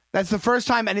think. That's the first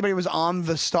time anybody was on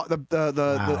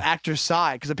the actor's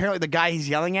side. Because apparently, the guy he's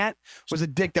yelling at was a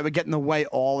dick that would get in the way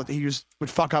he just would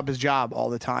fuck up his job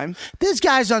all the time. There's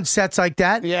guys on sets like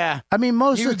that. Yeah, I mean,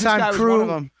 most of the time, one of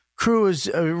them. crew is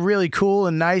really cool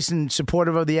and nice and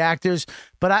supportive of the actors.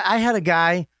 But I had a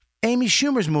guy, Amy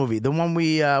Schumer's movie, the one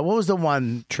what was the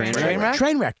one?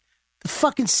 Trainwreck. The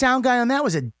fucking sound guy on that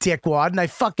was a dickwad, and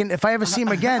if I ever see him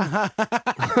again,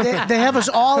 they have us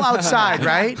all outside,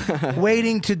 right,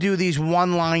 waiting to do these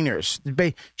one-liners.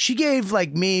 She gave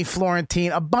like me,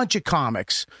 Florentine, a bunch of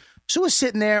comics. So we're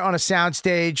sitting there on a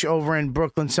soundstage over in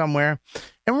Brooklyn somewhere,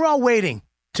 and we're all waiting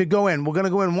to go in. We're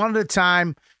gonna go in one at a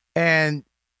time, and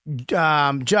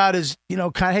Judd is,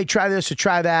 kind of, hey, try this or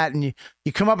try that, and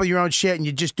you come up with your own shit, and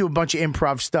you just do a bunch of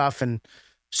improv stuff, and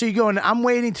so you go in. I'm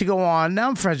waiting to go on. Now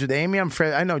I'm friends with Amy.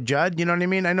 I know Judd. You know what I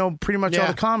mean? I know pretty much all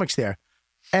the comics there,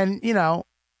 and the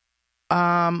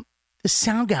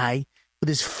sound guy with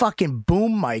his fucking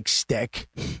boom mic stick.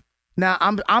 Now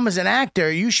I'm as an actor,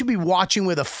 you should be watching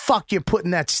where the fuck you're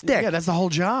putting that stick. Yeah, that's the whole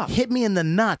job. Hit me in the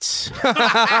nuts.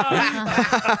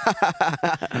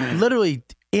 Literally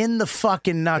in the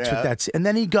fucking nuts with that. And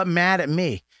then he got mad at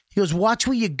me. He goes, "Watch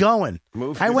where you're going."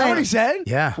 Is that what he said?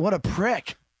 Yeah. What a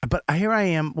prick. But here I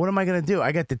am. What am I going to do?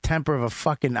 I got the temper of a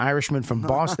fucking Irishman from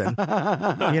Boston.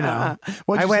 What'd you I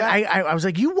went. say? I was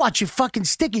like, "You watch your fucking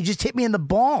stick. You just hit me in the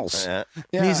balls." Yeah.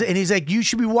 And he's like, "You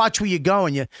should be watch where you're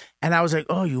going." And I was like,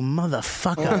 "Oh, you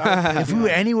motherfucker! If we were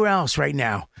anywhere else right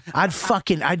now, I'd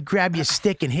grab your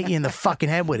stick and hit you in the fucking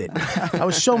head with it." I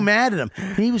was so mad at him,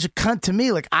 and he was a cunt to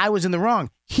me. Like I was in the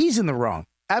wrong. He's in the wrong.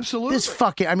 Absolutely. This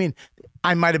fucking. I mean.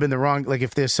 I might have been the wrong. Like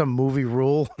if there's some movie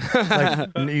rule, like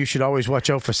you should always watch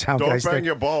out for sound guys. Don't bang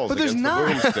your balls. But there's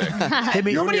against the not. Hit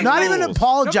me, Nobody not even Nobody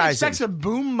apologizing. expects a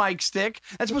boom mic stick.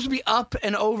 That's supposed to be up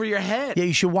and over your head. Yeah,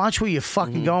 you should watch where you're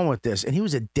fucking going with this. And he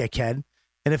was a dickhead.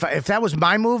 And if that was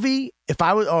my movie, if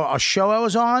I was or a show I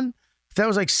was on, if that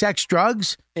was like sex,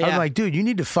 drugs, I was like, dude, you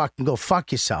need to fucking go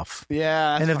fuck yourself.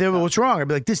 Yeah. And if there was what's wrong, I'd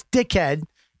be like, this dickhead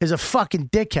is a fucking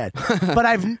dickhead. But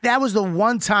that was the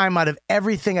one time out of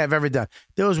everything I've ever done.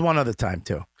 There was one other time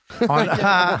too. On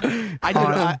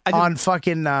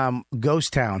fucking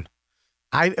Ghost Town.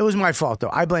 It was my fault though.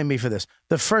 I blame me for this.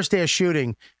 The first day of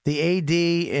shooting, the AD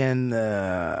and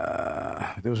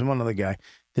there was one other guy.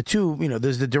 The two,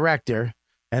 there's the director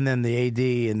and then the AD,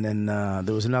 and then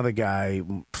there was another guy,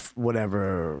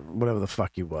 whatever the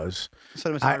fuck he was.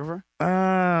 Cinematographer?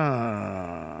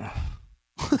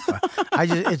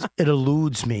 It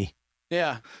eludes me.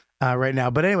 Yeah. Right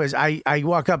now. But anyways, I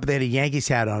walk up and they had a Yankees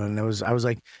hat on, and I was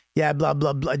like, yeah, blah,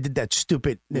 blah, blah. I did that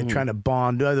stupid, they're trying to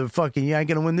bond. The fucking, you ain't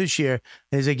going to win this year.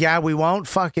 And he's like, yeah, we won't.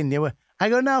 Fucking. I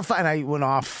go, no, fine. I went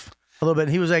off a little bit.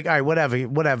 And he was like, all right,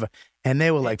 whatever. And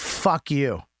they were like, fuck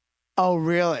you. Oh,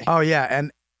 really? Oh, yeah.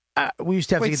 And we used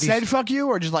to have to get these. Said fuck you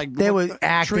or just like they were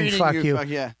acting fuck you. Fuck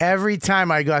yeah. Every time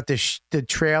I got the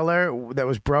trailer that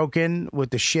was broken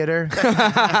with the shitter.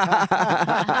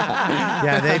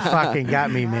 Yeah, they fucking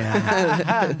got me,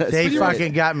 man. They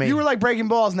fucking got me. You were like breaking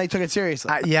balls and they took it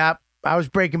seriously. Yeah, I was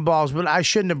breaking balls, but I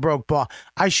shouldn't have broke ball.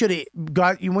 I should have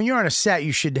got you when you're on a set.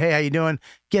 You should, hey, how you doing?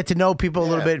 Get to know people a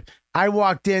little bit. I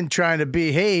walked in trying to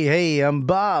be, hey, I'm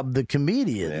Bob, the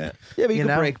comedian. Yeah, but you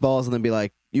can break balls and then be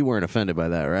like, you weren't offended by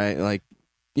that, right? Like,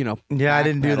 Yeah, I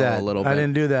didn't do that. A little bit. I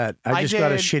didn't do that. I just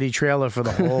got a shitty trailer for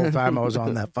the whole time I was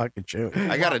on that fucking shoot.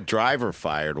 I got a driver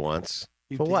fired once.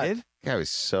 For what? I was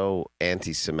so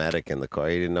anti-Semitic in the car.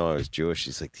 He didn't know I was Jewish.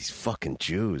 He's like, these fucking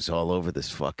Jews all over this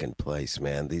fucking place,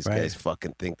 man. These guys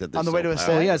fucking think that they're on the way to a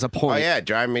powerful. set. He has a point. Oh, yeah,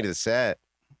 driving me to the set.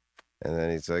 And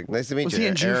then he's like, nice to meet Was you. he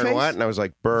in Jew Aaron face? what? And I was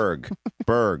like, Berg.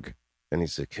 And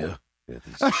he's like, yeah.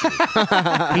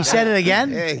 He said it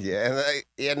again? Yeah.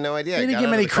 He had no idea. He didn't Got give him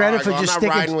out of any the car. credit I for go, just I'm sticking-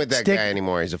 not riding with that stick- guy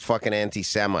anymore. He's a fucking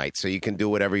anti-Semite, so you can do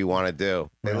whatever you want to do.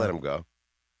 They let him go.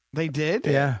 They did?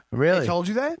 Yeah, really? They told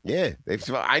you that? Yeah.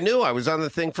 I knew. I was on the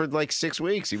thing for like 6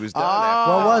 weeks. He was done.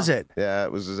 What was it? Yeah,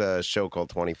 it was a show called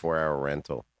 24 Hour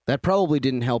Rental. That probably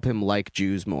didn't help him like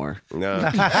Jews more. No.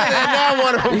 Now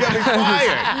one of them got me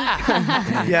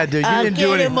fired. Yeah, dude, you didn't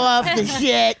do it. off the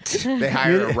shit. They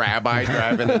hired a rabbi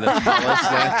driving in the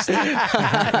Tullis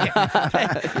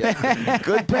next.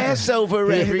 Good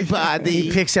Passover, everybody.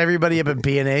 He picks everybody up at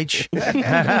B&H.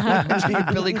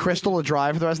 Billy Crystal to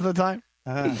drive for the rest of the time?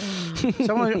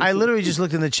 Someone, I literally just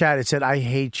looked in the chat. It said, "I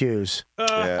hate Jews."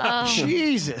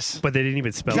 Jesus. But they didn't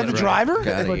even spell Is that it the right. driver?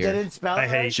 But they didn't spell it I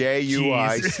hate right?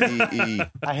 J-U-I-C-E.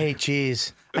 I hate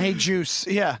cheese. I hate juice.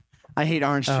 Yeah. I hate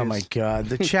orange juice. Oh my god,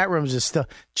 the chat rooms are still.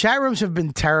 Chat rooms have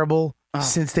been terrible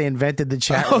since they invented the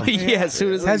chat room. Oh, yeah. As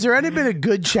soon as Has there any been a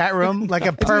good chat room? Like a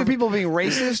Is it perfect. people being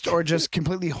racist or just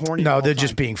completely horny? No, all they're the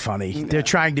just time? being funny. They're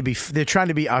trying to be. They're trying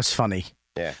to be us funny.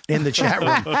 Yeah. In the chat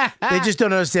room, they just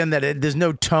don't understand that there's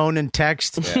no tone in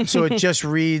text, so it just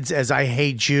reads as "I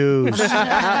hate Jews." He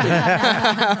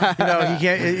can't.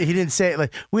 He didn't say it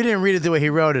like we didn't read it the way he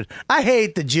wrote it. I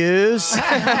hate the Jews.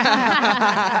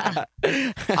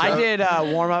 I did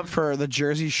warm up for the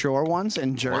Jersey Shore once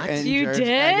in Jersey. You Jersey.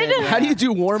 did? How do you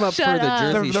do warm up for Shut the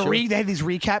up. Jersey Shore? They had these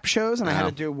recap shows, and I had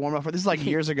to do warm up for. This is like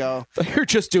years ago. You're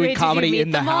just doing Wait, did you comedy meet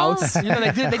in the them all? house. You know,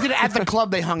 they did it at the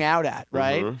club they hung out at,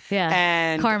 right? Yeah. And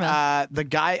Karma. the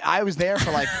guy, I was there for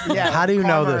like, How do you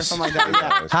know Karma or this? something like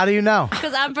that, yeah. How do you know?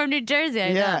 Because I'm from New Jersey. I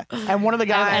Yeah, know. and one of the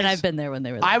guys, And I've been there when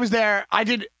they were there. I was there. I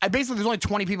basically, there's only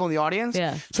 20 people in the audience.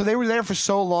 Yeah. So they were there for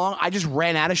so long. I just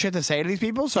ran out of shit to say to these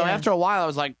people. So after a while, I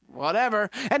was like, whatever.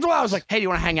 After a while, I was like, hey, do you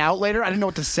want to hang out later? I didn't know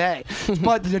what to say.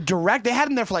 But they had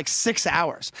him there for like 6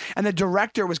 hours. And the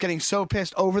director was getting so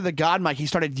pissed over the God mic, he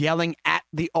started yelling at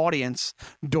the audience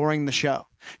during the show.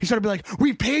 He started being like,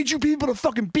 we paid you people to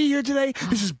fucking be here today.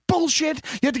 This is bullshit.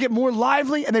 You have to get more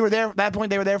lively. And they were there, at that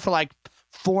point, they were there for like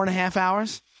 4.5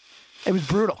 hours. It was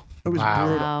brutal. It was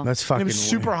brutal. Wow. That's And fucking. it was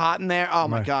super hot in there. Oh,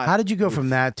 my God. How did you go from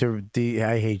that to the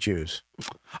 "I hate Jews"?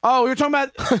 Oh, we were talking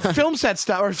about film set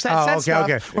stuff or set Okay, stuff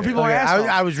okay. where people were Okay, assholes.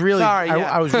 I was really, Sorry,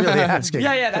 yeah. I was really asking.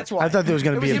 Yeah, that's why. I thought there was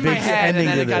going to It be a in my big head, ending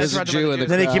and then to it got this. interrupted Jew by in the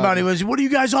the Then he came out and he was, "What are you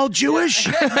guys all Jewish?"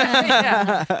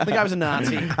 Yeah. The guy was a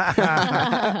Nazi.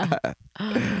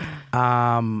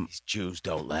 These Jews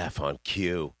don't laugh on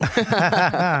cue.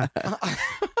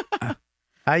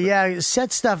 Yeah,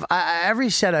 set stuff. Every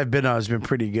set I've been on has been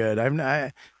pretty good.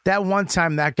 That one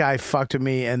time that guy fucked with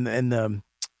me, and the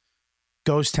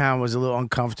Ghost Town was a little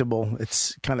uncomfortable.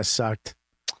 It's kind of sucked.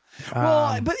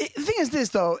 Well, but the thing is this,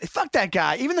 though. Fuck that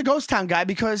guy, even the Ghost Town guy,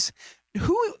 because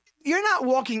you're not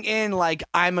walking in like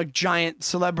I'm a giant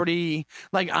celebrity,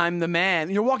 like I'm the man.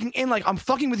 You're walking in like I'm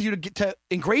fucking with you to get to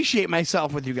ingratiate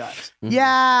myself with you guys.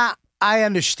 Yeah, I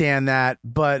understand that,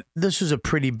 but this was a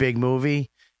pretty big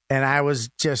movie, and I was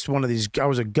just one of these. I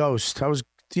was a ghost. I was,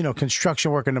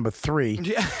 construction worker number 3.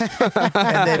 Yeah.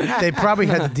 And they probably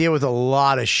had to deal with a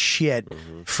lot of shit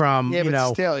from,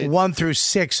 but still, 1 through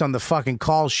 6 on the fucking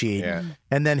call sheet. Yeah.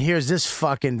 And then here's this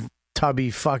fucking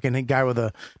tubby fucking guy with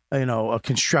a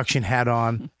construction hat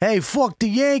on. Hey, fuck the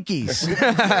Yankees.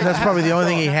 That's probably the only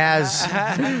thing he has. You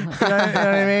know what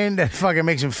I mean? That fucking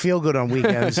makes him feel good on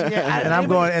weekends. And I'm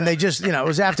going, and they just, it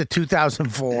was after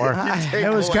 2004. Take It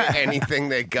was away anything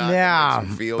they got. yeah. That makes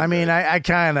them feel I mean, good. I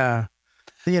kind of,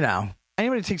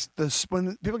 Anybody takes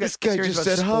when people get This guy serious just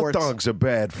about said sports, hot dogs are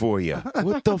bad for you.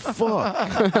 What the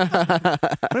fuck? when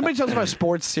anybody talks about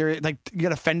sports, serious, like you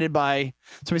get offended by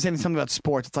somebody saying something about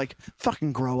sports, it's like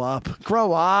fucking grow up.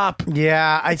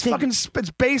 Yeah, I think It's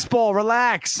baseball.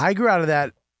 Relax. I grew out of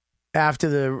that after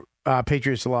the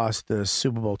Patriots lost the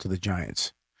Super Bowl to the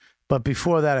Giants. But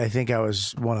before that, I think I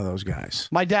was one of those guys.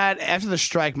 My dad, after the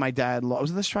strike,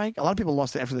 was it the strike? A lot of people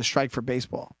lost it after the strike for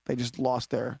baseball. They just lost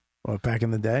their. What, back in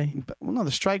the day? Well, no,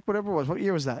 the strike, whatever it was. What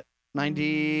year was that?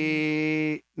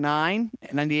 99?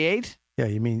 98? Yeah,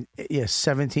 you mean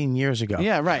 17 years ago?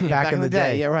 Yeah, right. Back in the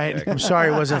day. Yeah, right. I'm sorry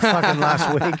it wasn't fucking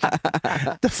last week.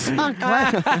 The fuck?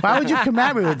 Why would you come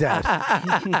at me with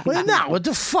that? Well, no, what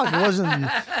the fuck? It wasn't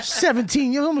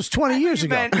 17 years, almost 20 years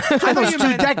ago. Almost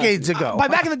 2 decades ago. By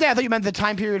back in the day, I thought you meant the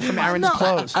time period from Aaron's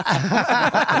clothes.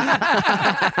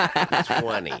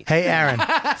 20. Hey, Aaron,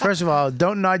 first of all,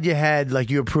 don't nod your head like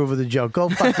you approve of the joke. Go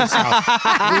fuck yourself.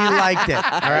 We liked it,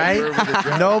 all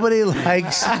right? Nobody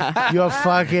likes your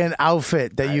fucking outfit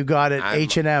that you got at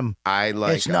H&M. I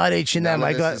like It's not H&M. None of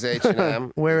I got this is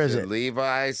H&M. Where is This it?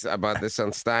 Levi's. I bought this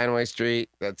on Steinway Street.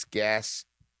 That's Guess.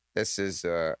 This is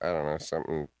I don't know,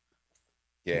 something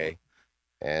gay.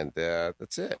 and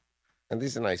that's it. And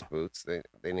these are nice boots.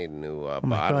 They need a new Oh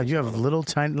my bottom. God, you have little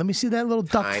tiny. Let me see that little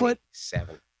duck Tiny, foot.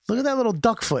 7. Look at that little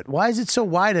duck foot. Why is it so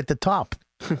wide at the top?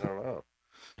 I don't know.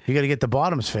 You got to get the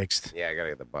bottoms fixed. Yeah, I gotta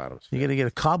get the bottoms. You got to get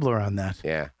a cobbler on that.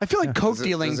 Yeah. I feel like coke There's a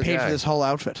dealing paid guy. for this whole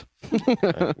outfit.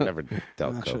 I never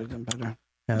dealt Should coke. have done better.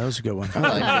 Yeah, that was a good one. I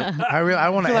like it. I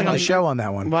want to feel like end the I'm- show on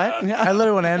that one. What? Yeah. I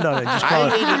literally want to end on it. Just call I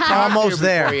need to it talk to you almost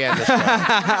there. before you end the show.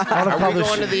 I wanna Are call we this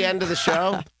going to the end of the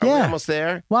show? Are we Yeah. almost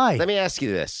there? Why? Let me ask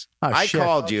you this. Oh, I shit.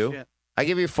 called Oh, you. shit. I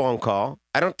give you a phone call.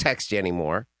 I don't text you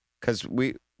anymore because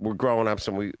we're growing up,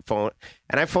 so we phone.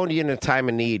 And I phoned you in a time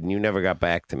of need, and you never got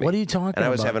back to me. What are you talking And I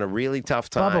was about? having a really tough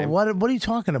Bubba, time. what are you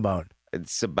talking about?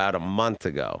 It's about a month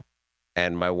ago.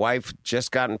 And my wife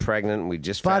just gotten pregnant, and we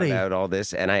just Buddy. found out all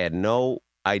this, and I had no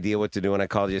idea what to do. And I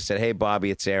called you and said, hey, Bobby,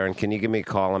 it's Aaron. Can you give me a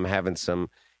call? I'm having some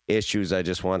issues. I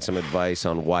just want some advice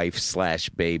on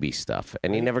wife/baby stuff.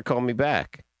 And he never called me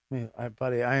back.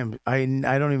 Buddy, I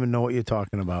don't even know what you're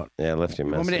talking about. Yeah, I left your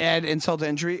Want message. me to add insult to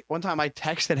injury? One time I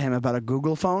texted him about a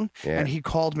Google phone, Yeah. and he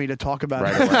called me to talk about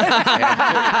Right it.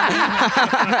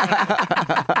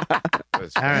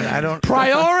 Aaron, I don't.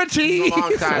 Priority! It's a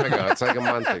long time ago. It's like a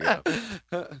month ago.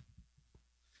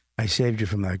 I saved you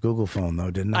from that Google phone,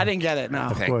 though, didn't I? I didn't get it, no.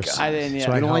 Of Thank course. God. I didn't, yeah.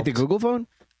 So You don't like the Google phone?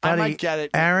 I Buddy, might get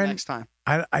it Aaron, next time.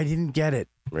 I didn't get it.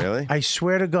 Really? I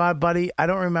swear to God, buddy, I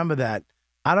don't remember that.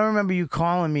 I don't remember you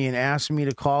calling me and asking me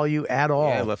to call you at all.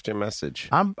 Yeah, I left your message.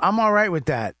 I'm all right with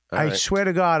that. All I right. swear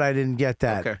to God, I didn't get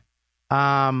that. Okay.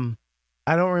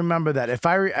 I don't remember that. If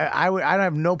I'd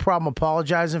have no problem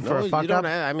apologizing for No, a fuck you don't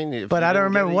up. I mean, if But you I don't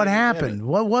didn't get remember it, what you didn't get happened. it.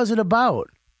 What was it about?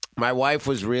 My wife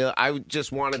was real. I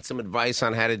just wanted some advice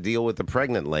on how to deal with the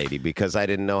pregnant lady because I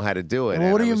didn't know how to do it. Well,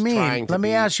 and what do I you was mean? trying to Let me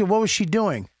be- ask you, what was she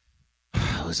doing?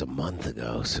 It was a month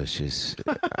ago, so she's.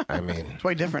 I mean, It's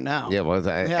way different now. yeah. Well,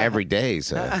 Yeah. every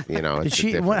day's, you know. Did It's a she?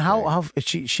 different What, thing. how?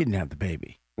 She didn't have the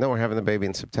baby. No, we're having the baby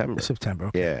in September. September.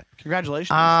 Okay. Yeah.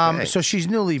 Congratulations. So she's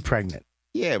newly pregnant.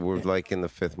 Yeah, we're like in the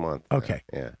 5th month. Okay.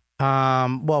 Yeah.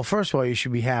 Well, first of all, you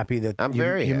should be happy that I'm you,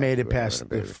 very you made happy it with past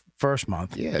having a the baby. first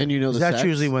month. Yeah. And you know the that's sex?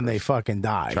 usually when they fucking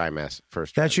die.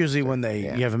 First. That's usually when they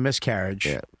Yeah. you have a miscarriage,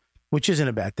 Yeah. which isn't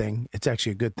a bad thing. It's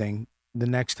actually a good thing. The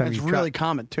next time It's you really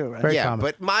common, too, right? Very yeah, common.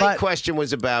 but my question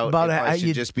was about if how I should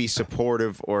you- just be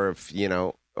supportive or if, you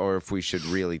know, or if we should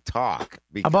really talk.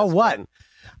 Because About what?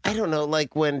 I don't know,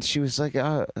 like when she was like,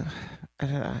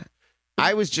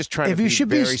 I was just trying If to you be should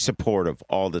be very s- supportive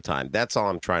all the time. That's all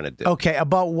I'm trying to do. Okay,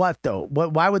 about what though?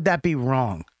 Why would that be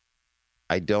wrong?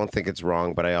 I don't think it's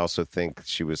wrong, but I also think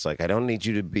she was like, I don't need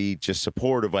you to be just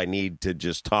supportive. I need to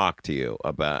just talk to you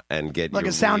about and get Like you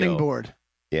a sounding real. board.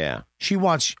 Yeah, She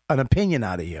wants an opinion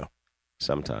out of you.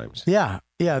 sometimes. Yeah,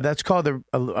 that's called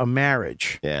a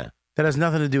marriage. Yeah. That has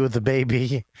nothing to do with the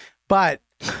baby. But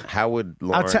How would I'll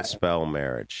Lauren tell- spell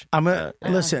marriage? I'm gonna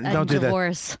listen. and Don't do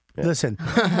divorce. that. Listen.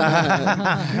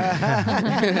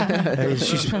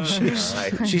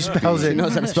 she spells it. She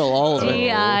knows how to spell all of it.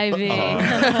 D-I-V.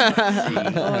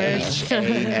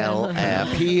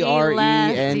 H-A-L-F.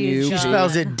 P-R-E-N-U. She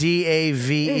spells it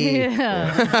D-A-V-E.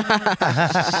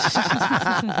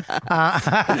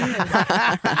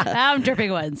 I'm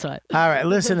dripping wet and sweat. All right,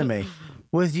 listen to me.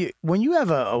 With you, when you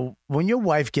have when your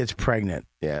wife gets pregnant,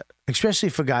 Yeah. especially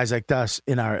for guys like us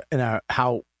in our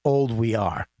how old we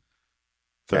are,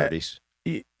 30s.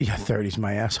 yeah, 30s,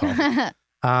 my asshole.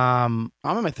 I'm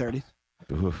in my 30s.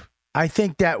 I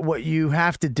think that what you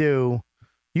have to do,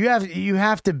 you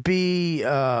have to be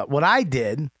what I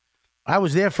did. I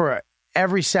was there for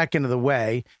every second of the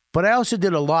way, but I also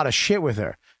did a lot of shit with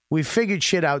her. We figured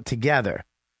shit out together.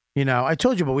 You know, I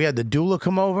told you, but we had the doula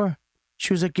come over.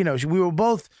 She was like, you know, we were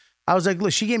both. I was like,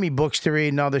 look, she gave me books to read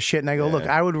and all this shit, and I go, look,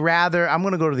 I would rather. I'm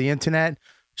going to go to the internet.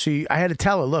 So I had to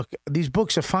tell her, look, these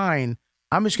books are fine.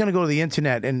 I'm just going to go to the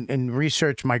internet and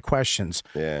research my questions.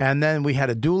 Yeah. And then we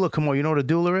had a doula come over. You know what a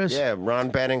doula is? Yeah, Ron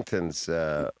Bennington's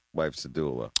wife's a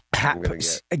doula. I'm gonna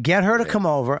Get her to come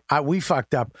over. We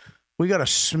fucked up. We got a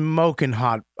smoking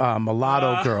hot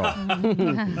mulatto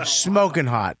girl. Smoking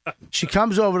hot. She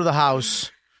comes over to the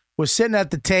house. We're sitting at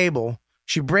the table.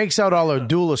 She breaks out all her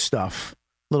doula stuff.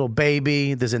 Little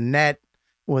baby. There's a net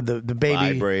with the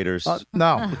baby. Vibrators.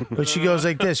 No. But she goes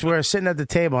like this. We're sitting at the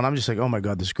table, and I'm just like, oh, my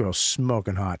God, this girl's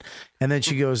smoking hot. And then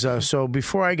she goes, so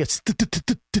before I get...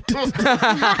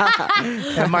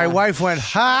 and my wife went,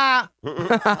 ha!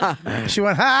 She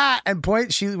went, ha! And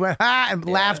she went, ha! And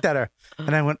laughed at her.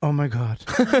 And I went, oh, my God.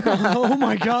 Oh,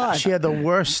 my God. She had the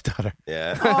worst stutter.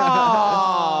 Yeah. Oh,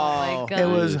 my God. It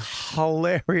was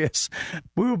hilarious.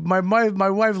 My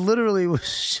wife literally was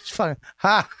just fucking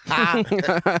ha ha,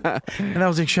 and I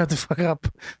was like, "Shut the fuck up."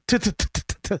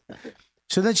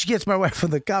 So then she gets my wife on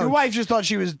the couch. Your wife just thought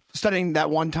she was stuttering that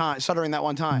one time.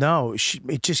 No,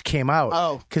 it just came out.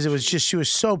 Oh. Because she was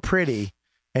so pretty.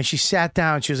 And she sat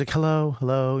down. She was like, hello,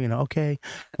 okay.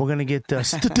 We're going to get...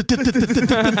 That's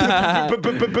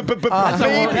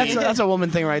a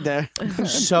woman thing right there.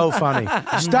 So funny.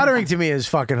 Stuttering to me is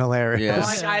fucking hilarious.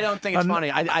 Yes. I don't think it's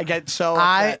funny. I get so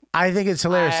I upset. think it's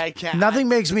hilarious. I can't. Nothing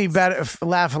makes me laugh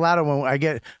louder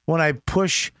when I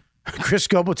push Chris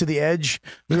Scopo to the edge.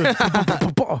 And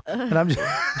I'm just...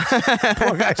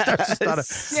 Poor guy starts to stutter.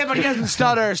 Yeah, but he doesn't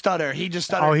stutter. He just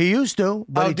stuttered. Oh, he used to,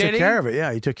 but he took care of it.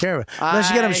 Yeah, he took care of it. Unless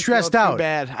you get him stressed feel too out.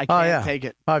 bad. I can't take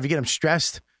it. Oh, if you get him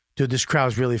stressed, dude, this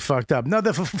crowd's really fucked up. No,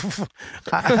 how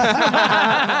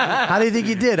do you think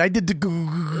he did? I did the.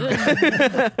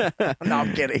 No,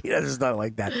 I'm kidding. He doesn't stutter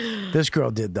like that. This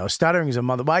girl did though. Stuttering is a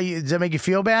mother. Why? Does that make you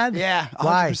feel bad? Yeah. 100%.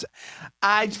 Why?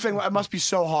 I think it must be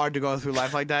so hard to go through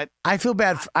life like that. I feel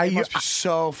bad. It must be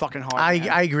so fucking hard. I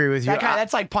man. agree with you.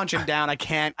 That's like punching down. I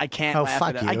can't. Oh, laugh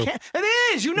fuck at it. you. I can't. It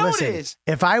is. You know Listen, it is.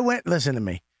 If I went, listen to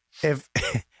me.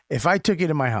 If I took you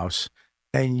to my house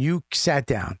and you sat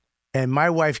down and my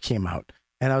wife came out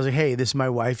and I was like, hey, this is my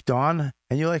wife, Dawn.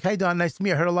 And you're like, hey, Dawn, nice to meet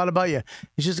you. I heard a lot about you. And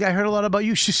she's like, I heard a lot about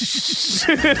you.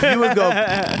 You would go,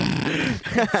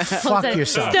 fuck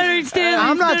yourself. Stuttering Stanley.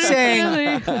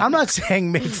 I'm not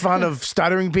saying make fun of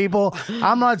stuttering people.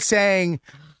 I'm not saying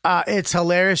it's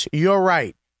hilarious. You're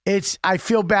right. I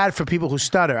feel bad for people who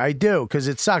stutter. I do, because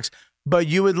it sucks. But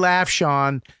you would laugh,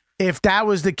 Sean, if that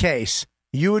was the case.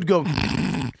 You would go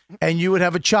and you would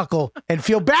have a chuckle and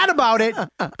feel bad about it,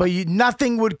 but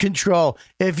nothing would control.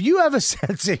 If you have a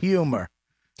sense of humor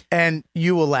and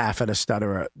you will laugh at a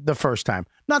stutterer the first time,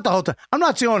 not the whole time. I'm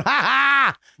not saying, ha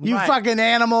ha, you fucking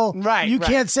animal. Right. You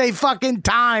can't say fucking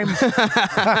time.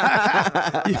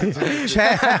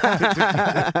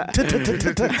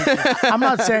 I'm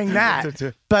not saying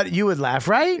that, but you would laugh,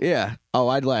 right? Yeah. Oh,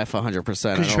 I'd laugh 100%.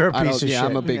 Because you're a piece of shit. Yeah,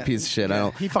 I'm a big piece of shit.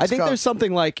 I fucks think there's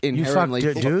something like inherently.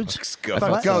 You fuck dudes? I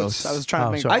fuck goats. I was trying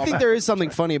to make. I think there is something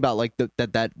funny about like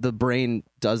that the brain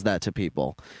does that to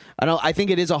people. I think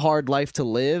it is a hard life to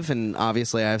live, and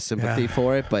obviously I have sympathy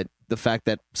for it. But the fact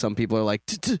that some people are like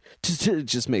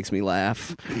just makes me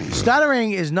laugh.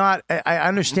 Stuttering is not. I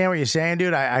understand what you're saying,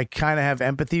 dude. I kind of have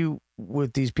empathy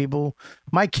with these people.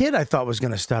 My kid, I thought was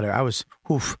going to stutter. I was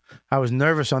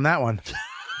nervous on that one.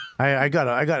 I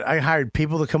hired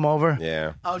people to come over.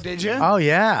 Yeah. Oh, did you? Oh,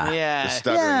 yeah. Yeah. The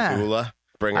stuttering Tula.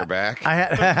 Bring her back.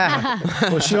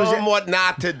 Well, she Show was them what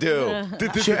not to do.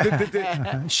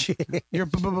 You're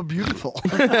beautiful.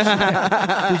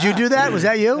 Did you do that? Was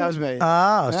that you? That was me.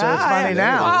 Oh, so it's funny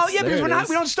now. Oh, yeah, because we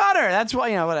don't stutter. That's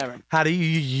why, whatever. How do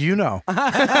you know?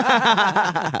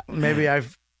 Maybe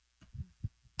I've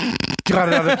got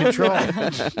it under control.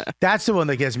 That's the one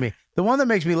that gets me. The one that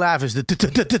makes me laugh is the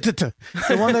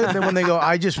one that when they go,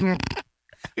 I just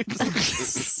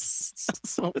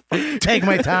take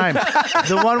my time.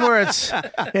 The one where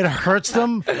it hurts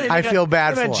them, I feel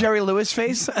bad for. Jerry Lewis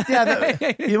face.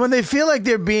 Yeah, when they feel like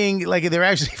they're being like they're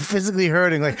actually physically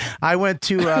hurting. Like I went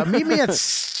to meet me at.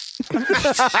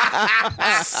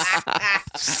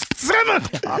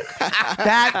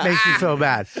 That makes me feel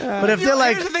bad. But if they're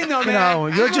like, here's the thing, though,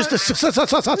 man. you're just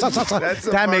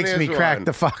that makes me crack one.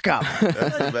 the fuck up.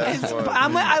 That's the best one. I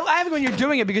have it when you're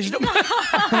doing it because you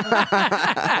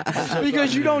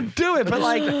don't do it. But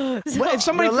like, if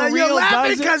somebody for real you're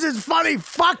laughing does it, because it's funny.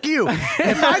 Fuck you.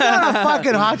 If I got a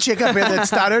fucking hot chick up here that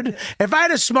stuttered, if I had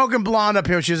a smoking blonde up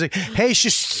here, she was like, "Hey,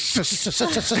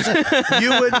 you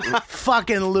would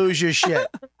fucking lose your shit."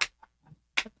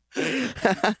 It's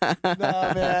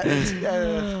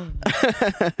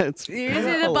You're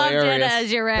using the Bob Jenna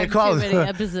as your activity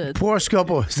episode. Poor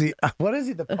Scopo is the what is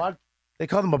he? They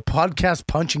call them a podcast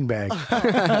punching bag.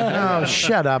 Oh,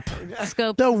 shut up.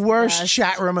 The worst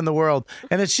chat room in the world.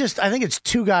 And it's just, I think it's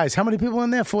two guys. How many people in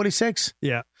there? 46?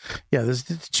 Yeah. Yeah, there's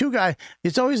two guys.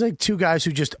 It's always like two guys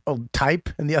who just type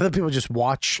and the other people just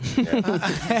watch. Why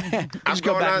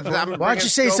don't you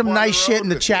say some nice shit in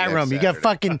the chat room? You got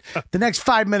fucking the next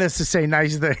 5 minutes to say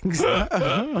nice things.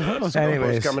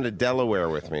 Anyways, coming to Delaware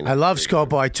with me. I love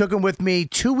Scopo. I took him with me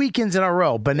 2 weekends in a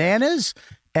row. Bananas.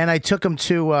 And I took him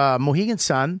to Mohegan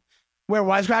Sun. Where,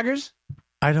 Wisecrackers?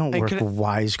 I don't work with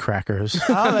Wisecrackers.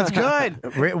 Oh, that's good.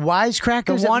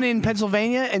 Wisecrackers? The one in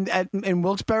Pennsylvania, in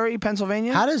Wilkes-Barre,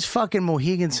 Pennsylvania? How does fucking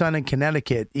Mohegan Sun in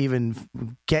Connecticut even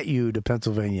get you to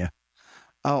Pennsylvania?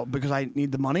 Oh, because I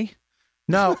need the money?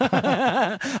 No. No,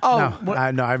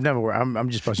 I've never worked. I'm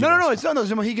just supposed to. No,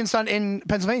 there's a Mohegan Sun in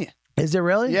Pennsylvania. Is there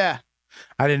really? Yeah.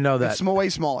 I didn't know that. It's way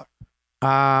smaller.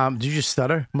 Did you just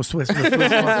stutter? Connecticut.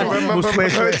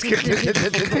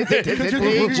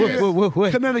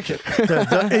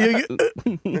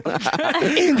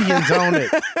 Indians own it.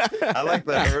 I like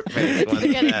the hurt face one.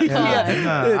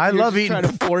 I love eating. Trying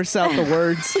to force out the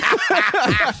words.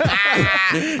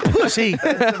 Pussy.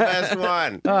 That's the best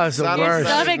one. Oh, it's the Subtle worst.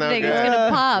 stuff is Stomach no thing, good. it's gonna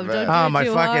pop. Don't do Oh, it my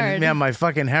too fucking hard. my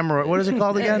fucking hemorrhoid. What is it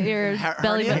called again? Your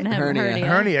belly button hernia.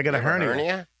 Hernia. I got a hernia.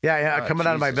 Hernia? Yeah, Oh, coming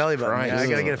out of my Jesus belly button. Christ. Yeah, I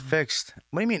gotta get it fixed.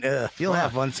 What do you mean? You'll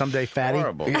have one someday, fatty.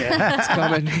 Horrible. Yeah. It's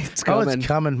coming. It's coming. Oh, it's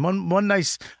coming. One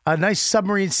nice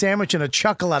submarine sandwich and a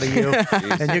chuckle out of you,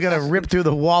 and you're gonna rip through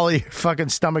the wall of your fucking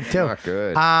stomach too. Not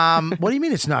good. What do you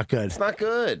mean it's not good? It's not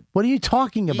good. What are you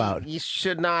talking about? You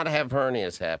should not have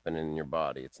hernias happen in your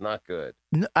body. It's not good.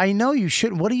 I know you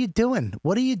should. What are you doing?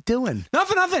 What are you doing?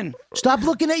 Nothing. Stop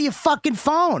looking at your fucking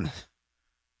phone.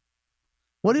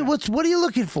 What are you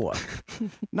looking for?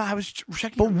 No, I was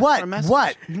checking. But what? For a message.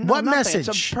 What? No, What nothing. message?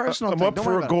 It's a personal I'm thing. up Don't for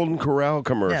worry a about Golden Corral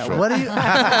commercial. Yeah, what do you?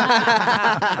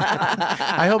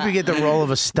 I hope you get the role of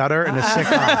a stutter in a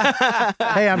sitcom.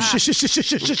 Hey, I'm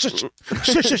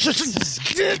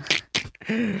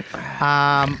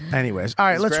anyways, all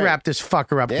right, let's great. wrap this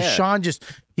fucker up. 'Cause Yeah. Sean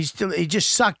he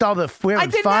just sucked all the we're I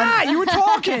having did fun. not. You were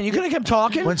talking. You could have kept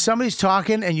talking. When somebody's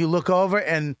talking and you look over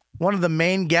and one of the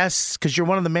main guests, because you're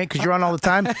one of the main, because you're on all the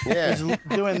time, Yeah. is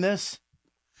doing this.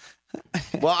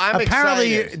 Well, I'm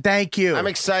Apparently, excited. Thank you. I'm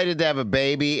excited to have a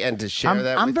baby and to share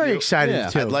that I'm with very you.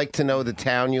 excited, too. I'd like to know the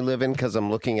town you live in because I'm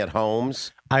looking at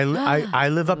homes. I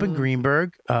live up in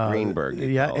Greenberg. Greenberg, you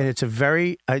Yeah, call and it's a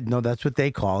very no, that's what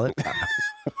they call it.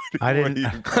 I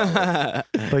didn't.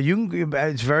 But you can.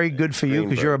 It's very good for you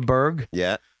because you're a Berg.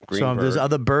 Yeah. So Greenberg. there's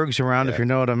other Bergs around, if you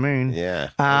know what I mean. Yeah.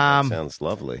 That sounds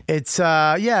lovely. It's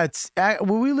where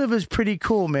we live is pretty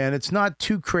cool, man. It's not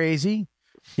too crazy.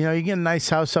 You know, you get a nice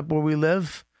house up where we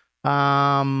live. They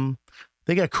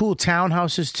got cool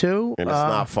townhouses too. And it's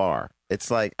not far.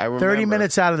 It's like, I remember. 30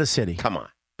 minutes out of the city. Come on.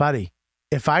 Buddy.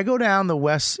 If I go down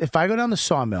the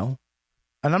Sawmill,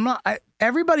 and I'm not,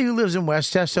 everybody who lives in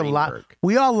Westchester,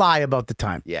 we all lie about the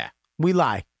time. Yeah. We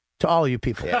lie to all you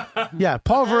people. Yeah.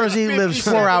 Paul Verzi lives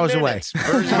 4 hours away.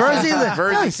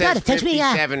 Verzi says it takes me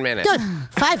 57 minutes. Dude,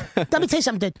 let me tell you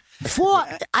something, dude.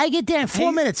 I get there in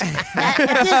 4 minutes.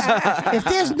 If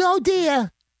there's no deer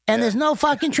and there's no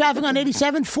fucking traffic on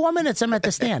 87, 4 minutes, I'm at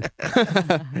the stand.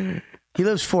 He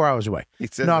lives 4 hours away.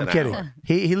 No, I'm kidding.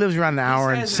 He lives around an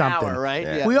hour and something. An hour, right?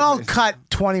 Yeah. We all cut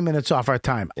 20 minutes off our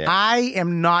time. Yeah. I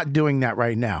am not doing that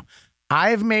right now. I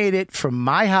have made it from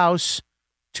my house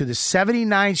to the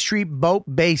 79th Street Boat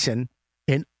Basin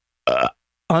in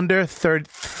under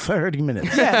 30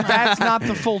 minutes. Yeah, that's not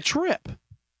the full trip.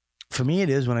 For me, it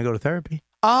is when I go to therapy.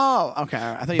 Oh, okay.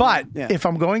 All right. I thought But you if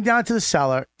I'm going down to the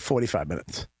cellar, 45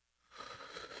 minutes.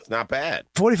 It's not bad.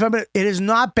 45 minutes. It is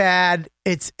not bad.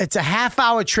 It's a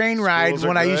half-hour train ride Schools are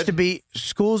when I good? used to be.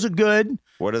 Schools are good.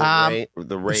 What are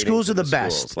the ratings? Schools are of the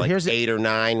schools? best. Like Here's 8 or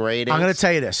 9 ratings? I'm going to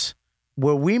tell you this.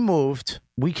 Where we moved,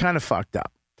 we kind of fucked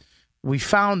up. We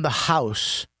found the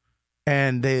house,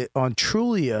 and on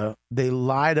Trulia, they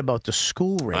lied about the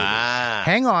school rating.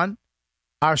 Hang on.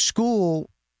 Our school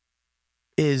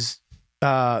is,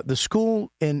 the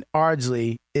school in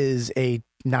Ardsley is a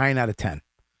 9 out of 10.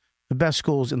 The best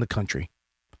schools in the country.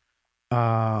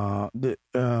 The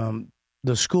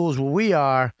schools where we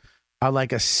are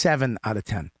like a 7 out of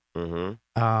 10.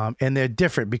 Mm-hmm. And they're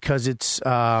different because it's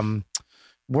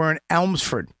we're in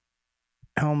Elmsford.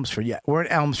 We're in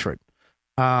Elmsford.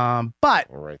 But I'll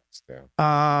write this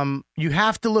down. you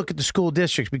have to look at the school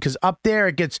districts because up there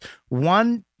it gets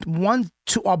one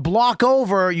to a block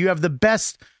over. You have the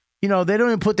best. You know, they don't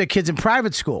even put their kids in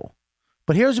private school.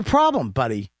 But here's the problem,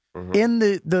 buddy. Mm-hmm. In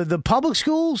the public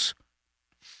schools,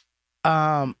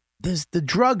 the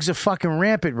drugs are fucking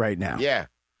rampant right now. Yeah.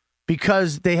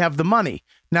 Because they have the money.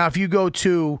 Now, if you go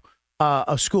to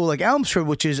a school like Elmsford,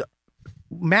 which is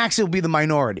max, it'll be the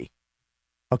minority.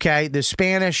 Okay, the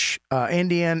Spanish,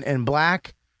 Indian, and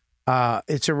black.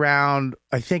 It's around.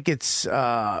 I think it's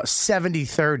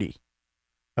 70-30.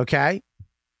 Okay,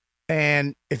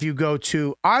 and if you go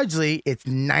to Ardsley, it's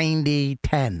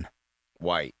 90-10.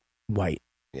 White.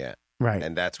 Yeah. Right.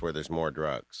 And that's where there's more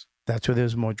drugs. That's where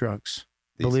there's more drugs.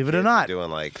 These Believe it or kids not, are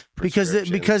doing like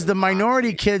because the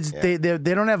minority kids they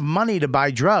don't have money to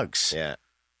buy drugs. Yeah.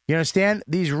 You understand?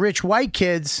 These rich white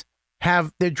kids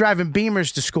they're driving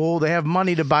Beamers to school. They have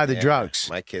money to buy the drugs.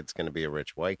 My kid's going to be a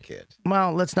rich white kid.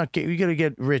 Well, let's not you got to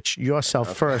get rich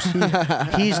yourself first.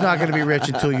 He's not going to be rich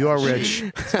until you're rich.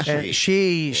 And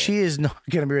she is not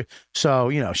going to be rich. So,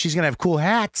 she's going to have cool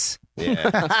hats. Yeah.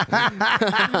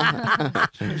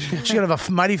 She's gonna have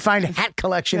a mighty fine hat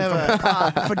collection from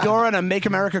a fedora and a "Make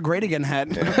America Great Again" hat.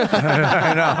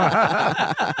 I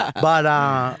know.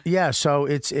 But yeah, so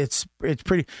it's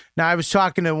pretty. Now I was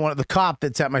talking to the cop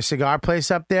that's at my cigar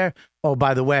place up there. Oh,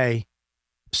 by the way,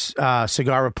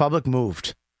 Cigar Republic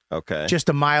moved. Okay. Just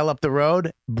a mile up the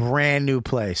road, brand new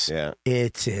place. Yeah.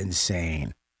 It's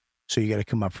insane. So you got to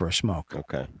come up for a smoke.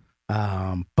 Okay.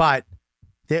 But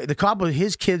the cop,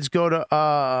 his kids go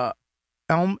to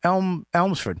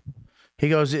Elmsford. He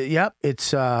goes, yep,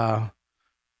 it's the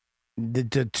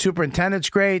superintendent's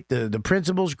great, the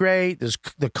principal's great,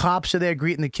 the cops are there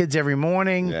greeting the kids every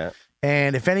morning. Yeah.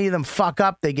 And if any of them fuck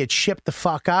up, they get shipped the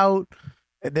fuck out.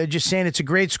 They're just saying it's a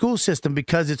great school system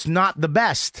because it's not the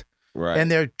best. Right.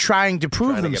 And they're trying to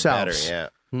prove Trying to get themselves. better,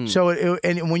 yeah. So,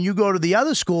 and when you go to the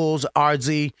other schools,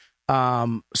 Ardsley,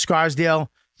 Scarsdale,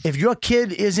 if your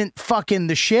kid isn't fucking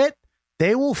the shit,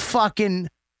 they will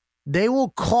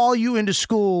call you into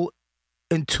school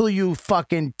until you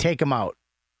fucking take them out.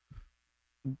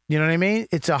 You know what I mean?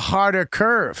 It's a harder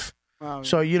curve. Wow.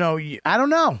 So, I don't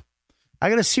know. I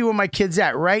got to see where my kid's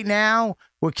at. Right now,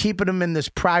 we're keeping them in this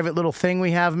private little thing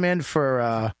we have them in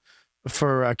for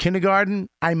kindergarten.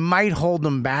 I might hold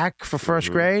them back for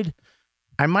first grade.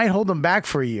 I might hold them back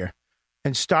for a year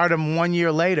and start them 1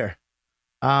 year later.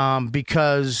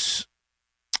 Because,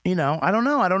 I don't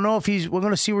know. I don't know if we're going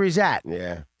to see where he's at.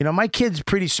 Yeah. My kid's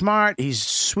pretty smart. He's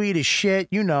sweet as shit,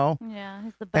 Yeah,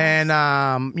 he's the best.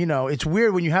 And, it's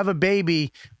weird when you have a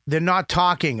baby, they're not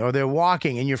talking or they're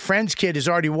walking and your friend's kid is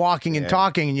already walking and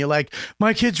talking and you're like,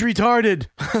 my kid's retarded.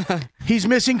 He's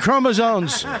missing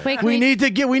chromosomes. Wait, we need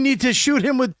to shoot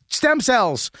him with stem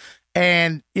cells.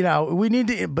 And, we need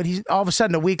to, but he's all of a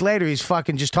sudden a week later, he's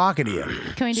fucking just talking to you.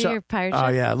 Can we do your pirate Oh,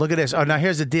 ship? yeah. Look at this. Oh, now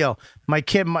here's the deal. My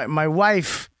kid, my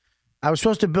wife, I was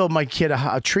supposed to build my kid a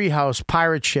treehouse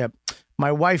pirate ship.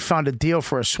 My wife found a deal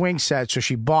for a swing set, so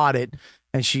she bought it.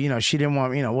 And she didn't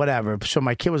want, whatever. So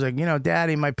my kid was like,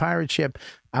 Daddy, my pirate ship.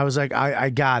 I was like, I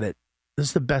got it. This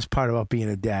is the best part about being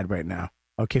a dad right now.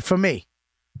 Okay, for me.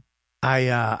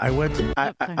 I went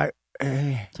to,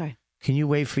 sorry. Can you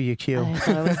wait for your cue? I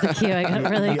thought it was the cue. I got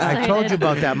really excited. I told you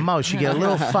about that mouse. You get a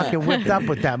little fucking whipped up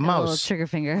with that A little mouse. trigger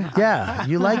finger. Yeah,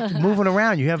 you like moving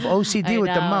around. You have OCD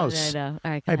with the mouse. I know.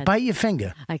 All right, go I ahead. bite your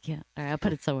finger. I can't. All right, I'll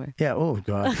put it somewhere. Yeah. Oh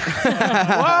God.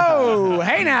 Whoa!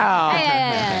 Hey now.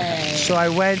 Hey. So I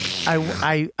went.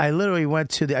 I literally went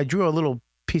to I drew a little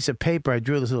piece of paper. I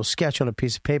drew this little sketch on a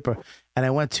piece of paper, and I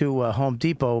went to Home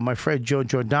Depot with my friend Joe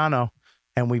Giordano,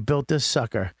 and we built this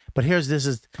sucker. But this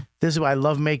is why I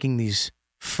love making these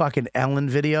fucking Ellen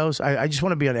videos. I just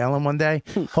want to be on Ellen one day.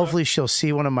 Hopefully she'll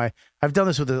see one of my. I've done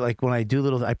this with when I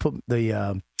do I put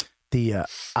the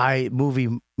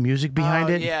iMovie music behind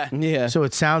it. Yeah. So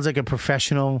it sounds like a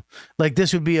professional. Like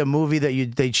this would be a movie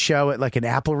that they'd show at like an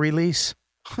Apple release.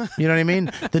 You know what I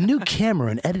mean? The new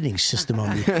camera and editing system on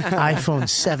the iPhone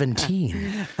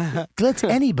 17 lets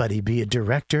anybody be a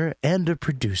director and a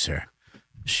producer.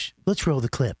 Let's roll the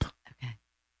clip.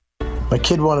 My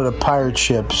kid wanted a pirate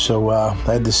ship, so I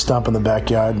had this stump in the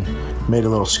backyard and made a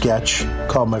little sketch,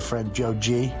 called my friend Joe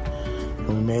G, and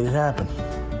we made it happen.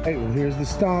 Hey, well, here's the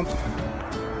stump.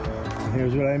 And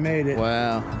here's what I made it.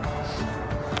 Wow.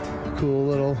 Cool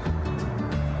little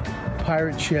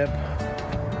pirate ship.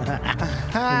 We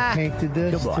painted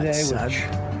this today with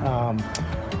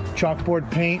chalkboard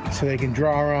paint so they can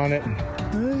draw on it.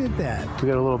 Look at that. We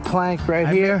got a little plank right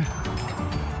here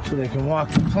so they can walk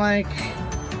the plank.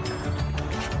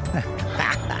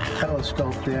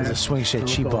 Telescope there. There's a swing set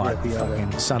she bought.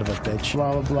 Fucking son of a bitch.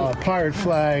 Blah, blah, blah. Pirate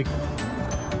flag.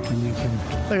 And you can...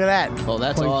 Look at that. Oh,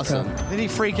 that's awesome. Did he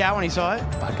freak out when he saw it?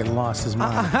 Fucking lost his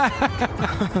mind.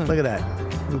 Look at that.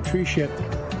 Little tree ship.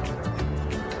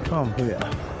 Boom. Look at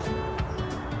that.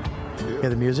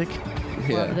 Hear the music?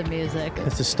 Love the music.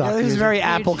 It's a stock This is music. very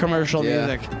Apple commercial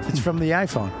music. It's from the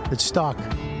iPhone. It's stock.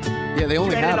 Yeah, they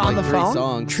only You made have it on like the 3 phone?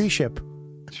 songs. Tree ship.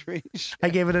 Tree. I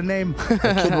gave it a name. The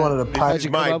kid wanted a pirate. It's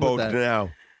my boat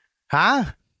now. Huh?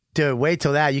 Dude, wait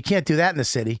till that. You can't do that in the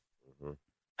city.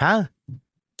 Huh?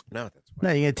 No, that's No,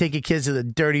 you're going to take your kids to the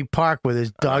dirty park where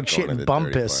there's dog shit and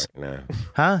bum piss. No.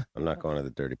 Huh? I'm not going to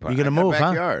the dirty park. You're going to move, I got a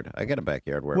huh? backyard. I got a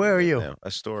backyard. Where are you? Now.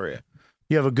 Astoria.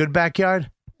 You have a good backyard?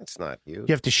 It's not huge.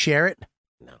 You have to share it?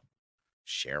 No.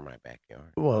 Share my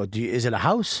backyard. Well, is it a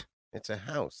house? It's a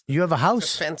house. You have a house?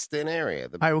 It's a fenced-in area.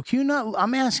 All right, well, can you not?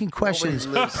 I'm asking questions.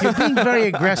 lives- You're being very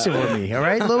aggressive with me, all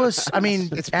right, Lewis? I mean,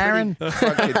 It's Aaron. pretty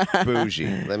fucking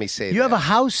bougie. Let me say You have a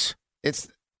house? It's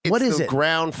What is the it?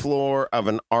 ground floor of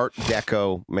an Art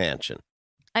Deco mansion.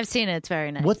 I've seen it. It's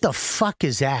very nice. What the fuck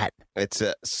is that? It's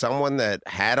someone that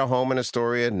had a home in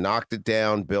Astoria, knocked it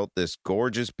down, built this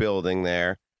gorgeous building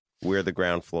there. We're the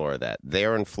ground floor of that.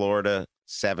 They're in Florida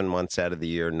 7 months out of the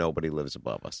year. Nobody lives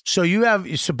above us. So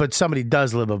but somebody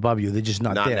does live above you. They're just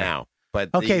not there. Not now. But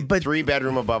okay, but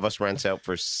 3-bedroom above us rents out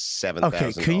for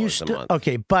 $7,000 a month.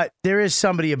 Okay, but there is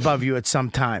somebody above you at some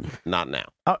time. Not now.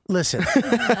 Listen,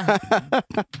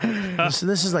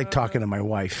 this is like talking to my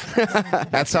wife.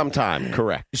 At some time,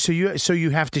 correct. So you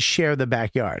have to share the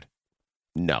backyard.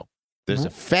 No, there's a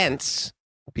fence.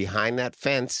 Behind that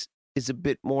fence is a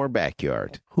bit more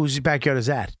backyard. Whose backyard is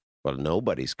that? Well,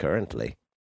 nobody's currently.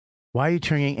 Why are you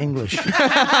turning English?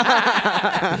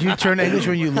 Did you turn English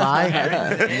when you lie?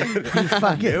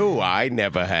 No, I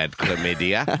never had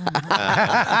chlamydia.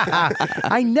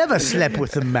 I never slept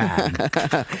with a man.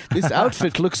 This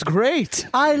outfit looks great.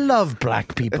 I love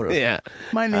black people. Yeah.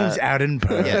 My name's Aaron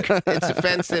Berg. Yeah. It's a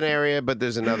fenced-in area, but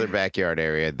there's another backyard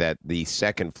area that the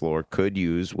second floor could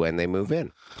use when they move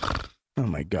in. Oh,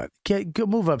 my God. Go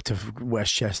move up to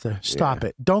Westchester. Stop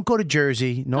it. Don't go to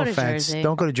Jersey. No offense.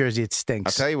 Don't go to Jersey. It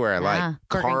stinks. I'll tell you where I like.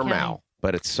 Carmel.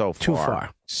 But it's so far. Too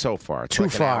far. So far. It's Too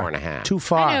like far. an hour and a half. Too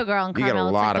far. I know a girl in You get a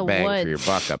Carmel. lot It's of like the bang for your woods.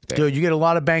 buck up there. Dude, you get a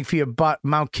lot of bang for your butt.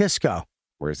 Mount Kisco.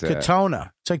 Where's that?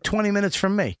 Katona. It's like 20 minutes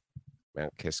from me.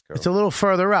 Mount Kisco. It's a little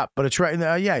further up, but it's right.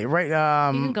 Right. You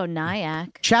can go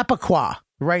Nyack. Chappaqua,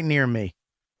 right near me.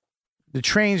 The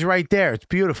train's right there. It's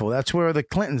beautiful. That's where the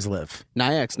Clintons live.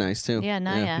 Nyack's nice too. Yeah,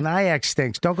 Nyack. Nyack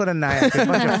stinks. Don't go to Nyack. There's a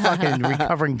bunch of fucking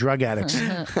recovering drug addicts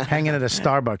hanging at a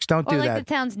Starbucks. Don't Or do like that.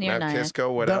 the towns near Mount Nyack.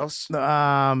 Kisco, what else?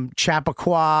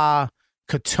 Chappaqua,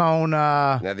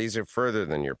 Katona. Now, these are further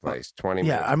than your place. 20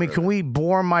 minutes. Yeah, I mean, can we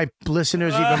bore my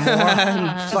listeners even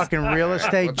more? Fucking real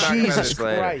estate. We'll talk about Jesus this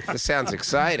later. Christ. This sounds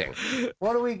exciting.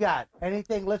 What do we got?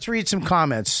 Anything? Let's read some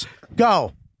comments.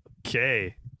 Go.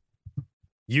 Okay.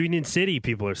 Union City,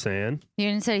 people are saying.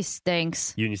 Union City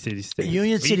stinks. Union City stinks.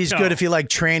 Union City's good if you like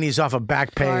trannies off a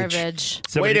back page. Garbage.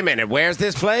 Wait a minute. Where's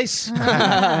this place?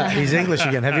 He's English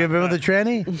again. Have you ever been with a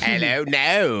tranny? Hello,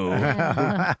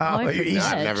 no. Are you East,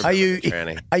 I've never are been you with a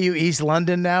tranny. are you East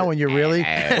London now? When you're really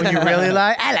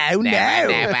like hello,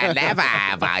 Never.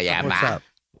 What's up?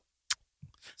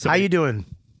 How you doing?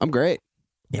 I'm great.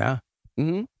 Yeah.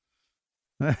 Mm-hmm.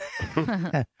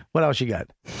 What else you got?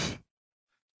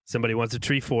 Somebody wants a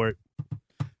tree fort.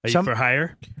 Are you for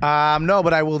hire? No,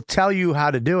 but I will tell you how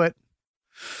to do it.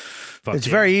 It's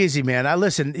very easy, man.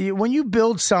 Listen, when you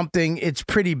build something, it's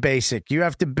pretty basic. You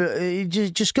have to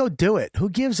just go do it. Who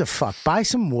gives a fuck? Buy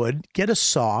some wood, get a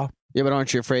saw. Yeah, but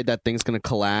aren't you afraid that thing's going to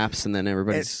collapse and then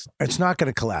everybody's... It's not going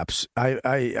to collapse. It's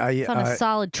on a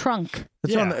solid trunk.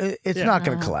 It's not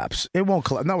going to collapse. It won't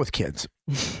collapse. Not with kids.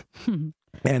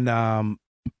 And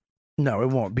no, it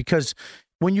won't, because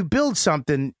when you build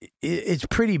something, it's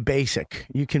pretty basic.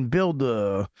 You can build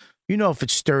if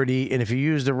it's sturdy and if you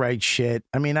use the right shit.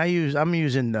 I mean, I'm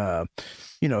using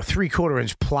 3/4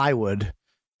 inch plywood,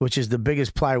 which is the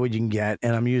biggest plywood you can get,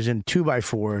 and I'm using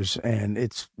 2x4s, and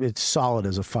it's solid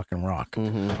as a fucking rock.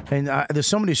 Mm-hmm. And there's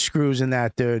so many screws in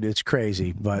that, dude. It's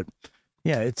crazy, but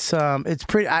yeah, it's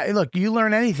pretty. Look, you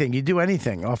learn anything, you do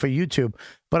anything off of YouTube,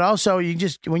 but also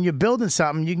when you're building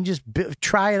something, you can just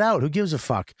try it out. Who gives a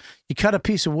fuck? You cut a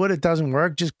piece of wood, it doesn't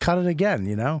work, just cut it again.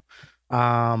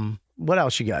 What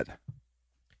else you got?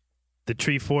 The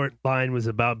tree fort line was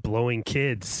about blowing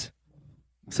kids.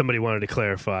 Somebody wanted to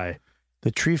clarify. The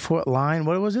tree fort line?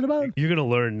 What was it about? You're going to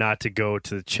learn not to go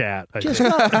to the chat. I Just think.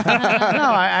 no,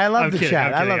 I love I'm the kidding,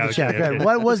 chat. I'm I love kidding, the chat. I'm Go ahead. kidding.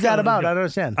 What was Let's that go, about? let's I go. don't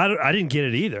understand. I didn't get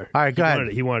it either. All right, go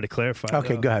ahead. He wanted to clarify.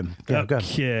 Okay, though. go ahead. Go ahead.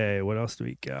 Okay, what else do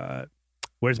we got?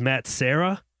 Where's Matt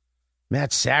Sarah?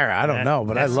 Matt Sarah, I don't know,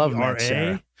 but I love Matt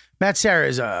Sarah. Matt Sarah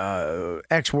is a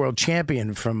ex-world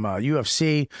champion from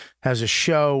UFC, has a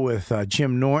show with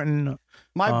Jim Norton.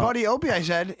 My buddy Opie, I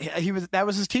said that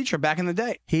was his teacher back in the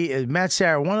day. He is Matt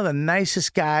Sarah, one of the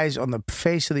nicest guys on the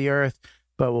face of the earth,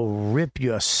 but will rip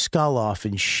your skull off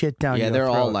and shit down your Yeah, they're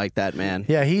throat. all like that, man.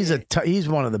 Yeah, he's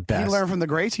one of the best. He learned from the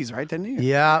Gracies, right? Didn't he?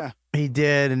 Yeah, he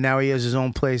did, and now he has his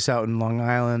own place out in Long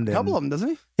Island. A couple of them, doesn't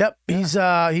he? Yep,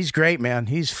 he's great, man.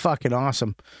 He's fucking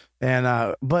awesome,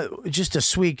 and but just a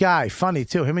sweet guy, funny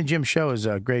too. Him and Jim show is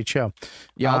a great show.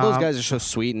 Yeah, all those guys are so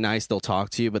sweet and nice. They'll talk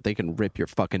to you, but they can rip your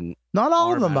fucking. Not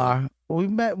all of them are.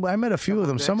 I met a few of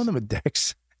them. Some of them are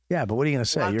dicks. Yeah, but what are you gonna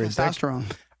say? You're a dick. Testosterone.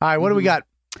 All right, what do we got?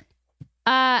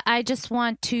 I just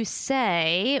want to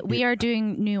say we are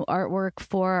doing new artwork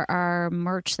for our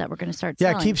merch that we're going to start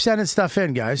selling. Yeah, keep sending stuff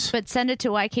in, guys. But send it to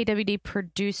YKWD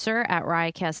producer at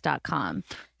riotcast.com.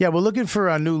 Yeah, we're looking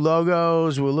for new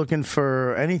logos. We're looking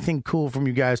for anything cool from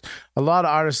you guys. A lot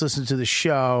of artists listen to the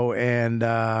show, and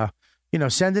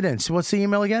send it in. So what's the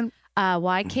email again?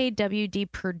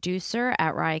 YKWD producer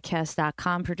at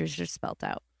riotcast.com. Producer spelled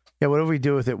out. Yeah, whatever we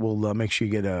do with it, we'll make sure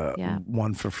you get Yeah.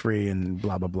 one for free and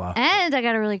blah, blah, blah. And I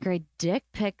got a really great dick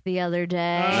pic the other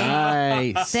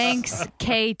day. Nice. Thanks,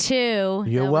 K2. You're That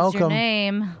was your welcome.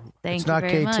 name. Thank It's you not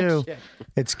very K2. much.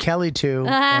 It's Kelly 2.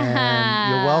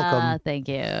 And you're welcome. Thank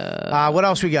you. What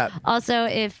else we got? Also,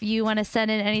 if you want to send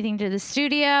in anything to the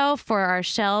studio for our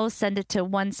shelves, send it to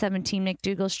 117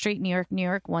 McDougal Street, New York, New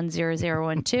York,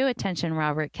 10012. Attention,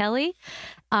 Robert Kelly.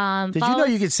 Did you know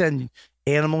you could send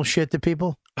animal shit to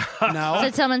people? No.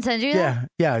 Did someone send you that?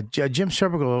 Yeah. Jim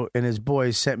Serpico and his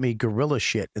boys sent me gorilla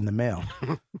shit in the mail.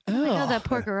 Oh my God, that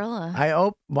poor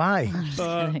gorilla. Why?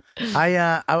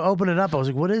 I opened it up. I was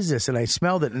like, "What is this?" And I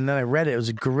smelled it, and then I read it. It was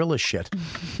a gorilla shit.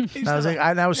 And I was like,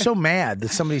 I was so mad that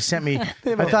somebody sent me.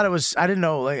 I thought it was. I didn't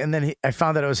know. And then I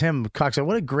found that it was him. Cox.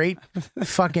 What a great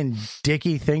fucking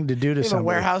dicky thing to do to They have a somebody.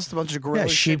 warehouse, a bunch of gorilla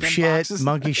sheep shit, shit,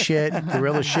 monkey shit,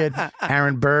 gorilla shit,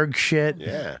 Aaron Berg shit.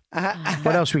 Yeah.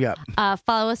 What else we got?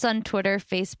 Follow us on Twitter,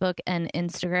 Facebook, and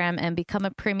Instagram, and become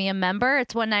a premium member.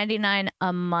 It's $1.99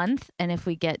 a month, and if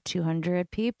we get 200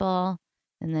 people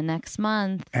in the next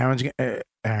month,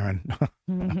 Aaron,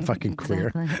 I'm fucking queer.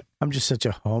 Exactly. I'm just such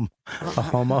a homo.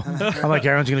 I'm like,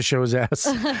 Aaron's gonna show his ass.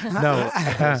 No,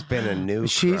 It's been a new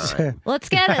crime. let's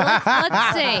get it.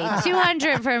 Let's see,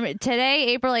 200 from today,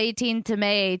 April 18th to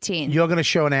May 18th. You're gonna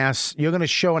show an ass. You're gonna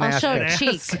show an I'll ass. show pic. a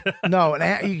cheek. No,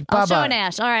 I'll show an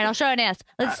ass. All right, I'll show an ass.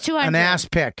 Let's 200. An ass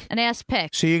pic. An ass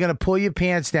pic. So you're gonna pull your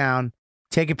pants down,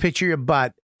 take a picture of your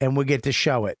butt, and we get to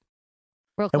show it.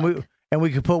 Real And we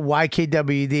can put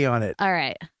YKWD on it. All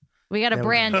right. We got to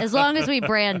brand, as long as we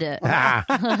brand it.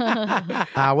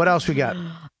 What else we got?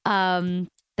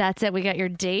 That's it. We got your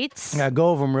dates. Yeah, go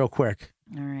over them real quick.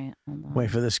 All right. Hold on. Wait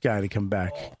for this guy to come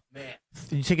back.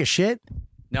 Did you take a shit?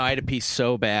 No, I had to pee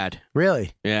so bad.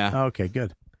 Really? Yeah. Okay,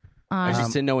 good. I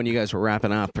just didn't know when you guys were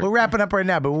wrapping up. We're wrapping up right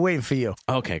now, but we're waiting for you.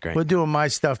 Okay, great. We're doing my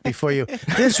stuff before you.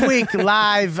 This week,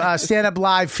 live, stand up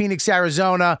live, Phoenix,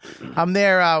 Arizona. I'm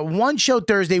there one show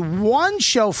Thursday, one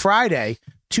show Friday,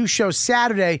 two shows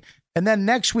Saturday. And then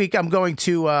next week, I'm going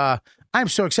to, I'm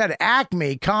so excited,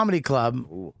 Acme Comedy Club.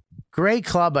 Great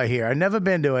club, I hear. I've never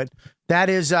been to it. That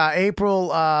is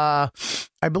April, I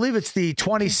believe it's the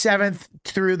 27th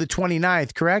through the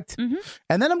 29th, correct? Mm-hmm.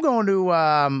 And then I'm going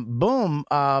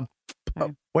to,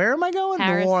 where am I going?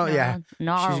 Paris, New Orleans. Yeah.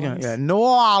 New She's Orleans. going, yeah. New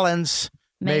Orleans,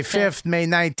 May May 5th, May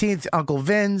 19th, Uncle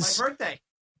Vin's. My birthday.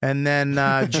 And then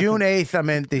June 8th, I'm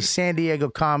in the San Diego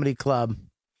Comedy Club.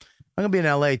 I'm going to be in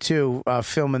L.A. too,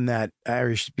 filming that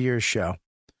Irish Beer show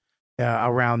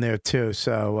around there too.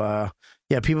 So,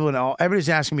 yeah, everybody's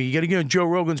asking me, you got to get on Joe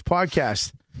Rogan's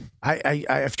podcast.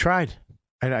 I've tried.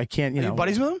 I can't, Are you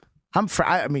buddies with him?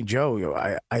 I mean, Joe,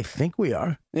 I think we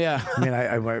are. Yeah. I mean,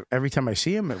 I every time I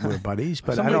see him, we're buddies,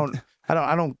 but Somebody-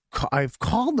 I've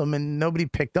called him and nobody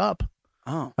picked up.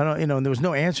 Oh. I don't, and there was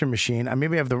no answering machine. I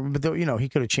maybe have he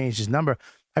could have changed his number.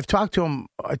 I've talked to him.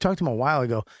 I talked to him a while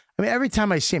ago. I mean, every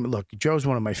time I see him, look, Joe's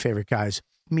one of my favorite guys.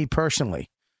 Me personally,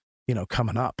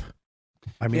 coming up.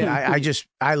 I mean, Yeah.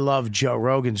 I love Joe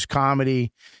Rogan's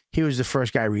comedy. He was the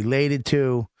first guy I related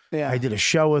to. Yeah. I did a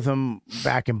show with him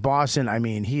back in Boston. I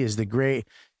mean, he is the great.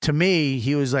 To me,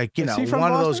 he was like, Is he from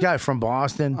one of those Boston? guys from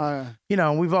Boston.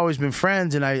 We've always been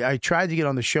friends, and I tried to get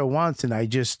on the show once, and I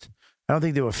don't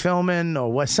think they were filming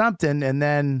or something. And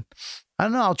then I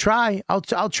don't know. I'll try. I'll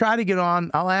try to get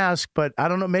on. I'll ask, but I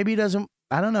don't know. Maybe he doesn't.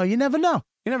 I don't know. You never know.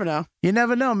 You never know. You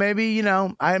never know. Maybe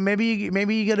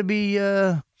maybe you got to be.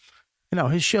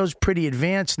 His show's pretty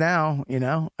advanced now.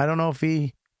 I don't know if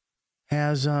he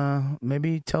has.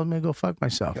 Maybe he tells me to go fuck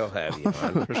myself. He'll have you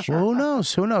on for sure. Well,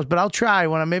 who knows? But I'll try.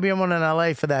 Maybe I'm on in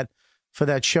LA for that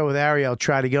show with Ari. I'll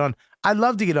try to get on. I'd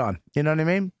love to get on. You know what I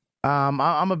mean?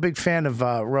 I'm a big fan of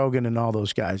Rogan and all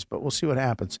those guys, but we'll see what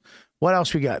happens. What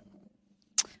else we got?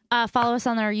 Follow us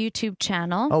on our YouTube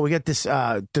channel. Oh, we got this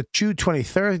the June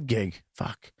 23rd gig.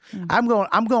 Fuck. I'm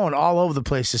going all over the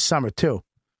place this summer too.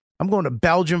 I'm going to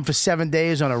Belgium for 7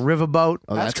 days on a riverboat.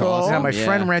 Oh, that's cool. awesome. Yeah, my Yeah.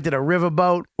 friend rented a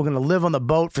riverboat. We're going to live on the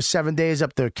boat for 7 days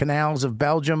up the canals of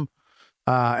Belgium.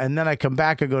 And then I come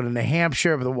back. I go to New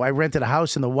Hampshire. I rented a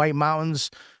house in the White Mountains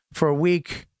for a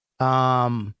week.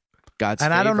 God's and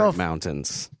favorite I don't know if,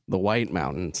 mountains, the White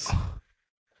Mountains.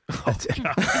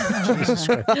 Jesus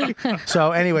Christ.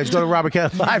 So, anyways, go to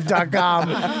robertkellylive.com.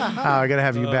 I got to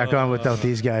have you back on without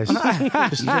these guys.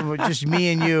 Just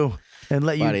me and you, and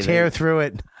let you Buddy, tear through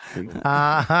it. You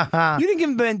didn't give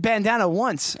him a bandana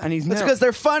once, and he's That's because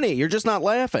they're funny. You're just not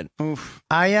laughing. Oof.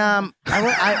 Sean,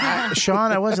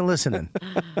 I wasn't listening.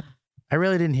 I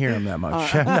really didn't hear him that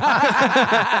much.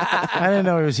 I didn't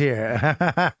know he was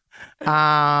here.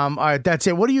 All right, that's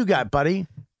it. What do you got, buddy?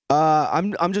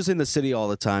 I'm just in the city all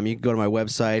the time. You can go to my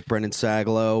website, Brendan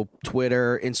Sagalow,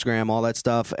 Twitter, Instagram, all that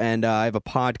stuff, and I have a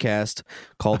podcast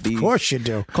called Of course you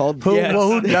do. Called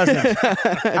Who doesn't?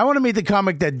 I want to meet the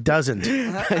comic that doesn't.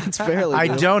 It's fairly. I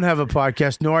new. don't have a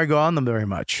podcast, nor I go on them very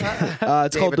much.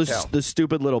 It's called the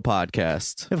Stupid Little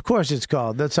Podcast. Of course, it's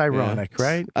called. That's ironic,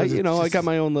 right? I got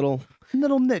my own little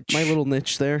niche. My little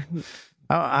niche there.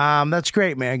 That's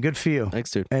great, man. Good for you.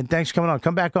 Thanks, dude. And thanks for coming on.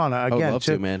 Come back on again. I'd love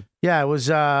to, man. Yeah, it was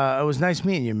nice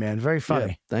meeting you, man. Very funny.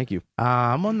 Yeah, thank you.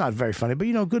 Well, not very funny, but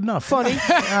good enough. Funny.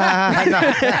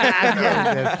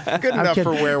 Good enough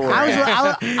for where we're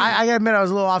at. I gotta admit, I was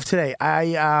a little off today.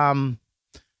 I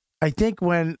think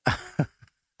when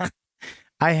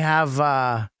I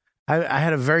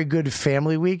had a very good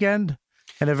family weekend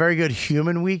and a very good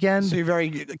human weekend. So you're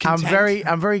very content.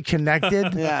 I'm very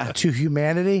connected to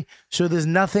humanity. So there's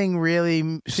nothing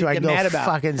really so I get go mad about.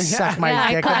 fucking suck my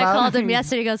dick I about. called him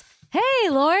yesterday. He goes, "Hey,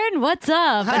 Lauren, what's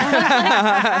up?" And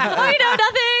I was like, "Oh,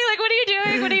 nothing. Like, what are you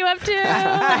doing? What are you up to?"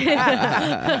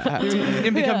 You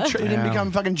didn't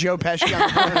become fucking Joe Pesci on the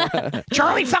phone.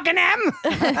 Charlie fucking M.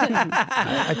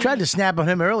 I tried to snap on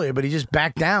him earlier, but he just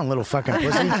backed down, little fucking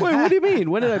pussy. Wait, what do you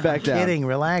mean? When did I back down? Kidding.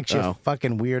 Relax, you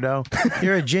fucking weirdo.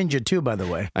 You're a ginger too, by the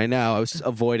way. I know. I was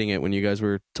avoiding it when you guys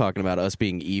were talking about us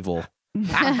being evil.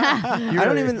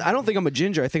 I don't think I'm a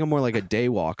ginger. I think I'm more like a day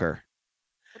walker.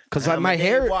 Because my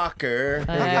hair. Walker. No,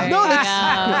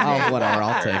 that's. Whatever.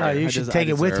 I'll take it. You should take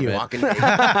it with you. Walking What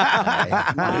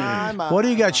do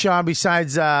you got, Sean?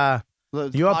 Besides your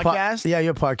podcast?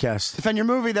 Your podcast. Defend Your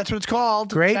Movie. That's what it's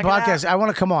called. Great Check it podcast. out. I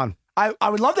want to come on. I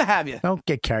would love to have you. Don't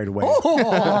get carried away. Your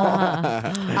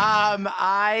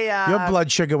Your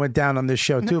blood sugar went down on this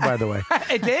show too, by the way.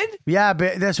 It did? Yeah,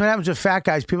 but that's what happens with fat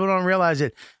guys. People don't realize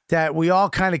it. That we all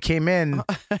kind of came in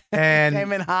and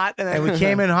came in hot, and we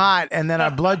came in hot, and then our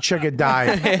blood sugar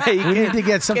died. We need to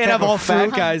get some can't type have all of fat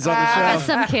fruit. guys on the show.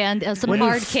 Some candy, some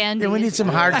hard candy. Yeah, we need some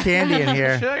hard candy in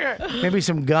here. Sugar. Maybe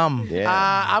some gum.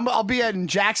 I'll be in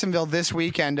Jacksonville this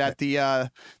weekend at the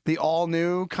all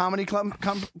new comedy club.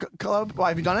 Why,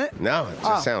 have you done it? No, it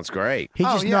just sounds great. He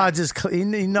just nods he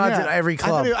nods at every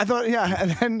club. I thought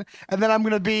and then I'm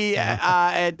gonna be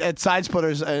at Side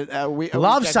Splitters.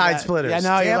 Love Side Splitters. Yeah,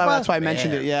 no, Tampa? that's why I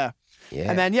mentioned it. Yeah.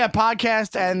 And then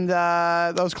podcast and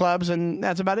those clubs, and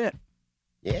that's about it.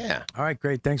 Yeah. All right,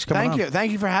 great. Thanks for coming on.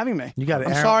 Thank you for having me. You got it.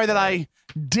 I'm sorry that I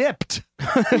dipped.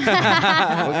 We'll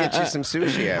get you some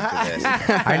sushi after this.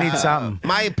 I need something.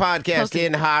 My podcast,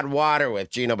 In Hot Water, with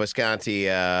Gino Bisconti,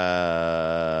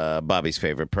 Bobby's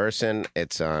favorite person.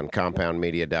 It's on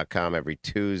compoundmedia.com every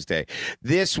Tuesday.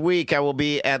 This week, I will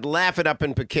be at Laugh It Up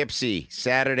in Poughkeepsie,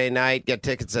 Saturday night. Get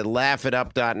tickets at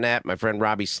laughitup.net. My friend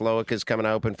Robbie Slowick is coming to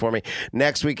open for me.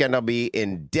 Next weekend, I'll be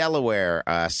in Delaware,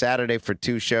 Saturday for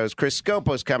 2 shows. Chris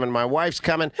Scopo's coming. My wife's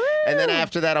coming. Woo! And then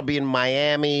after that, I'll be in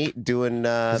Miami doing...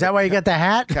 Is that why you got the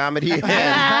hat? Comedy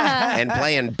and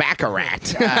playing Baccarat.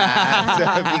 So if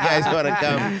you guys want to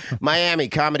come, Miami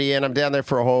Comedy Inn. I'm down there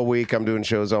for a whole week. I'm doing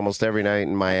shows almost every night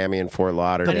in Miami and Fort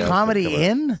Lauderdale. The Comedy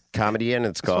Inn? Comedy Inn,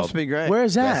 it's called. Supposed to be great. Where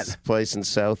is that? Best place in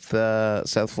South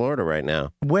Florida right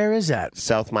now. Where is that?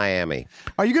 South Miami.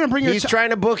 Are you going to bring your... He's trying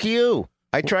to book you.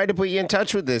 I tried to put you in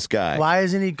touch with this guy. Why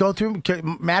isn't he go through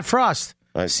Matt Frost?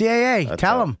 CAA.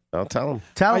 Tell him. I'll tell him.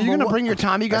 Are you going to bring your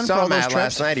Tommy gun I for saw all those Matt trips?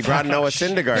 last night. He brought Noah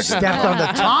Syndergaard. Stepped on the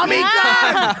Tommy gun.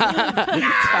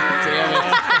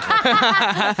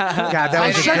 God, that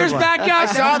was a good one. I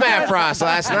saw Matt Frost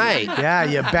last night. Yeah,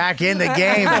 you're back in the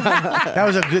game. That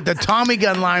was a good. The Tommy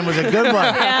gun line was a good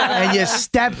one, and you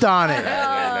stepped on it.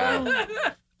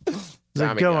 It's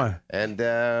a good one. And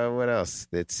what else?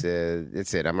 It's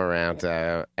it. I'm around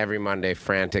every Monday,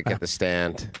 frantic at the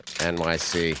stand,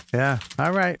 NYC. Yeah.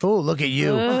 All right. Oh, look at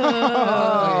you.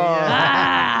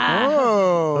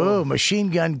 Oh, Machine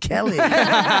Gun Kelly. Dude, your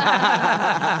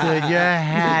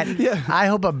hat. I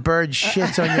hope a bird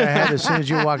shits on your head as soon as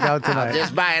you walk out tonight. I'll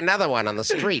just buy another one on the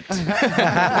street. All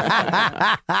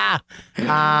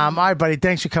right, buddy.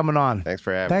 Thanks for coming on. Thanks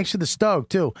for having me. Thanks for the stoke,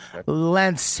 too.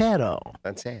 Lancero.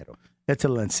 Lancero. That's a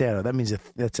Lancero. That means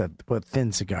that's what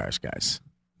thin cigars, guys.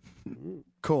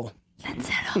 Cool. All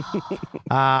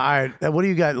right. What do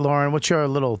you got, Lauren? What's your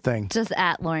little thing? Just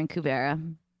at Lauren Kubera.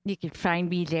 You can find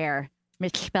me there,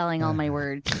 misspelling all my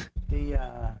words. And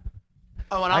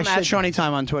I'm at Shawnee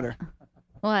Time on Twitter.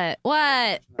 What?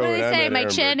 What did they say? My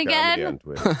chin again?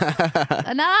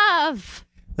 Enough.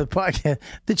 The podcast,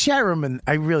 the chat room, and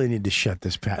I really need to shut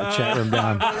this chat room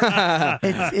down.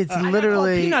 It's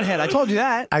literally peanut head. I told you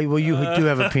that. Well, you do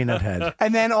have a peanut head.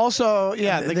 And then also,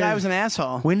 the guy was an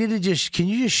asshole. We need to can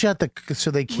you just shut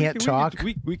so they can't talk?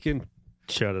 We can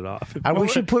shut it off. We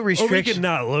should put Or we restrictions. could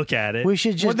not look at it. We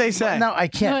should just. What'd they say? No, I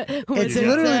can't. What'd It's they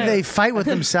literally say? they fight with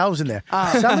themselves in there.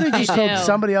 Oh. Somebody just I told know.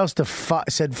 somebody else to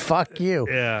said fuck you.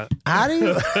 Yeah. How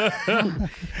do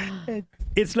you?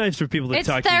 It's nice for people to It's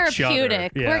talk to each other.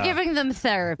 therapeutic. Yeah. We're giving them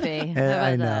therapy. How I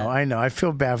about know, that? I know. I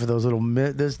feel bad for those little.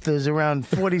 There's around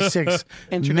 46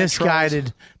 Internet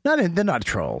misguided. They're not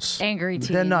trolls. Angry teens.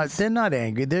 They're not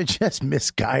angry. They're just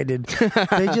misguided.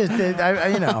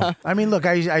 I mean, look,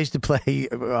 I used to play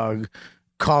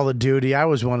Call of Duty. I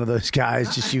was one of those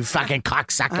guys. Just you fucking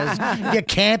cocksuckers. You're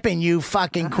camping, you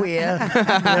fucking queer. You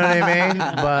know what I mean?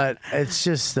 But it's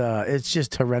just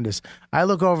horrendous. I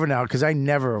look over now because I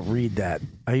never read that.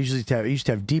 I used to have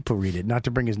Deepa read it, not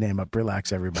to bring his name up.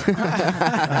 Relax, everybody.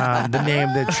 The name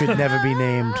that should never be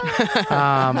named.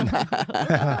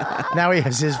 Now he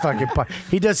has his fucking.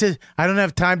 He does his. I don't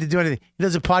have time to do anything. He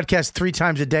does a podcast 3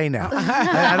 times a day now. Hey,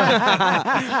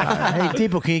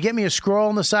 Deepa, can you get me a scroll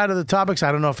on the side of the topics?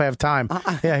 I don't know if I have time.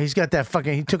 Yeah, he's got that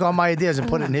fucking. He took all my ideas and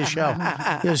put it in his show.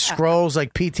 He has scrolls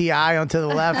like PTI onto the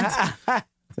left.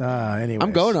 Anyway,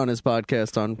 I'm going on his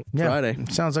podcast on Friday.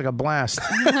 Sounds like a blast.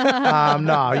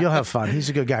 No, you'll have fun. He's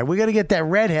a good guy. We got to get that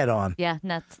redhead on. Yeah,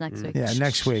 that's next week. Yeah,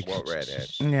 next week. What redhead?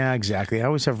 Yeah, exactly. I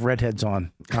always have redheads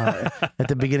on at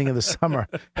the beginning of the summer.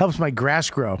 Helps my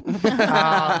grass grow. Anything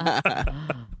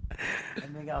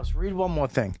else? Read one more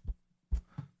thing.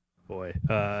 Boy.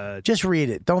 Just read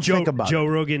it. Don't think about Joe it.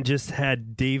 Rogan just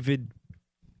had David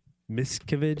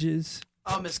Miscavige's.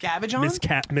 Oh, Miscavige on?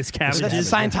 Miscavige's. That's the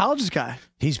Scientologist guy.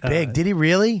 He's big. Did he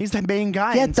really? He's the main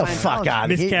guy. Get in the Scientology. fuck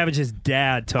out of here. Miscavige's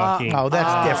dad talking. Oh,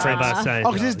 that's different. About Scientology.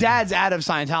 Oh, because his dad's out of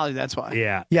Scientology. That's why.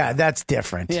 Yeah. Yeah, that's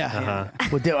different. Yeah.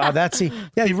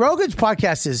 Rogan's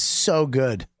podcast is so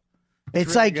good.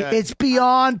 It's really like good. it's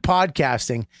beyond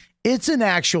podcasting. It's an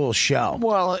actual show.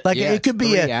 Well, like yeah, it could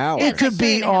be 3 hours. it could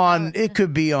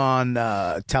be on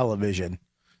television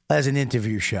as an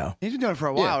interview show. He's been doing it for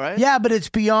a while, right? Yeah, but it's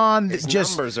beyond His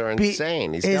just numbers are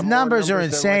insane. He's his got more numbers are than,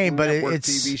 insane, like, a but network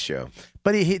it's TV show.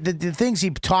 But the things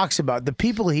he talks about, the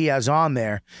people he has on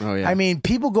there. Oh, yeah. I mean,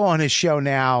 people go on his show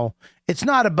now. It's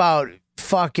not about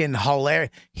fucking hilarious.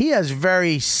 He has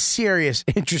very serious,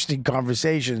 interesting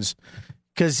conversations.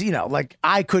 Because, like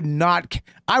I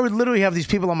would literally have these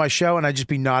people on my show and I'd just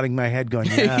be nodding my head going,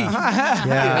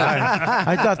 yeah.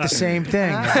 I thought the same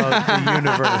thing about the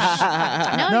universe.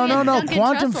 No.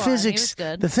 Quantum physics.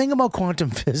 The thing about quantum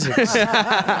physics is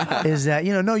that,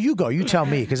 no, you go. You tell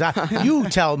me because you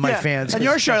tell my fans. And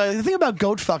your show, the thing about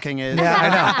goat fucking is. Yeah, I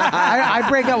know. I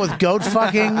break out with goat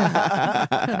fucking.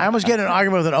 I almost get in an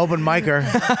argument with an open micer.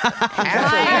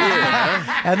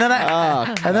 And then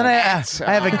I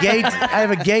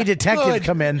have a gay detective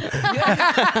come in.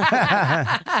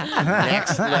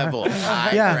 Next level.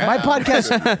 Yeah, my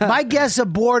podcast. My guests are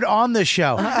bored on the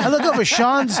show. I look over.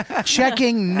 Sean's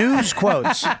checking news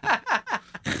quotes.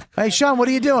 Hey, Sean, what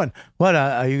are you doing? What?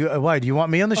 Why? Do you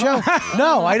want me on the show?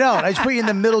 No, I don't. I just put you in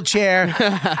the middle chair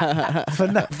for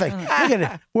nothing. Look at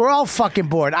it. We're all fucking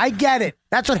bored. I get it.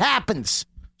 That's what happens.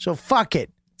 So fuck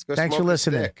it. Let's go Thanks smoke for a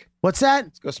listening. stick. What's that?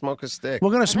 Let's go smoke a stick.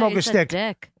 We're gonna smoke a stick.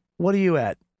 Dick. What are you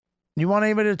at? You want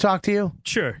anybody to talk to you?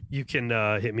 Sure. You can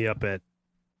hit me up at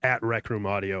Rec Room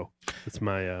Audio. That's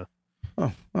my.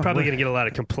 Probably going to get a lot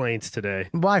of complaints today.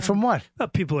 Why? From what?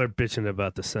 People are bitching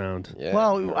about the sound. Yeah.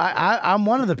 Well, I'm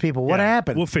one of the people. What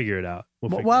happened? We'll figure it out.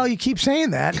 Well, you keep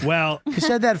saying that. Well, you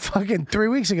said that fucking 3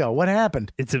 weeks ago. What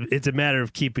happened? It's a matter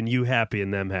of keeping you happy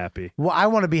and them happy. Well, I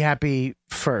want to be happy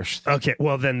first. Okay,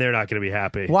 well then they're not going to be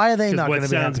happy. Why are they not going gonna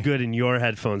to be happy? be What sounds good in your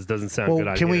headphones doesn't sound Well, good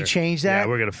on can we here. change that? Yeah,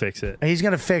 we're going to fix it. He's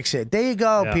going to fix it. There you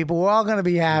go, Yeah. people. We're all going to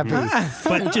be happy.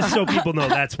 But just so people know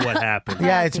that's what happened.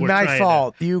 Yeah, it's We're my trying to-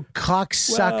 fault. You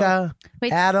cocksucker.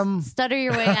 Wait, Adam. stutter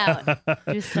your way out.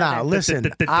 Do stutter. No,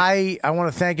 listen. I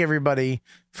want to thank everybody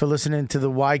for listening to the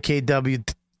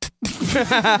YKWD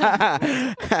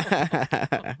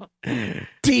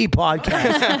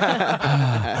podcast.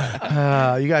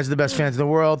 You guys are the best fans in the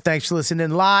world. Thanks for listening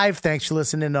live. Thanks for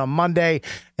listening on Monday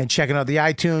and checking out the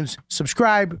iTunes.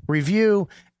 Subscribe, review,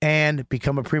 and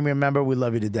become a premium member. We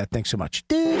love you to death. Thanks so much.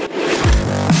 You've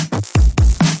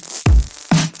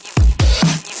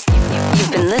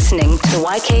been listening to the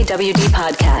YKWD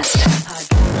podcast.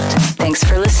 Thanks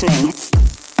for listening.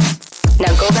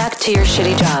 Now go back to your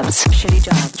shitty jobs. Shitty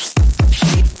jobs.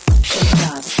 Shitty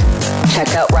jobs. Check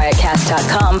out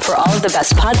riotcast.com for all of the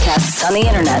best podcasts on the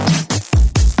internet.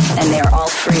 And they are all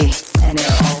free.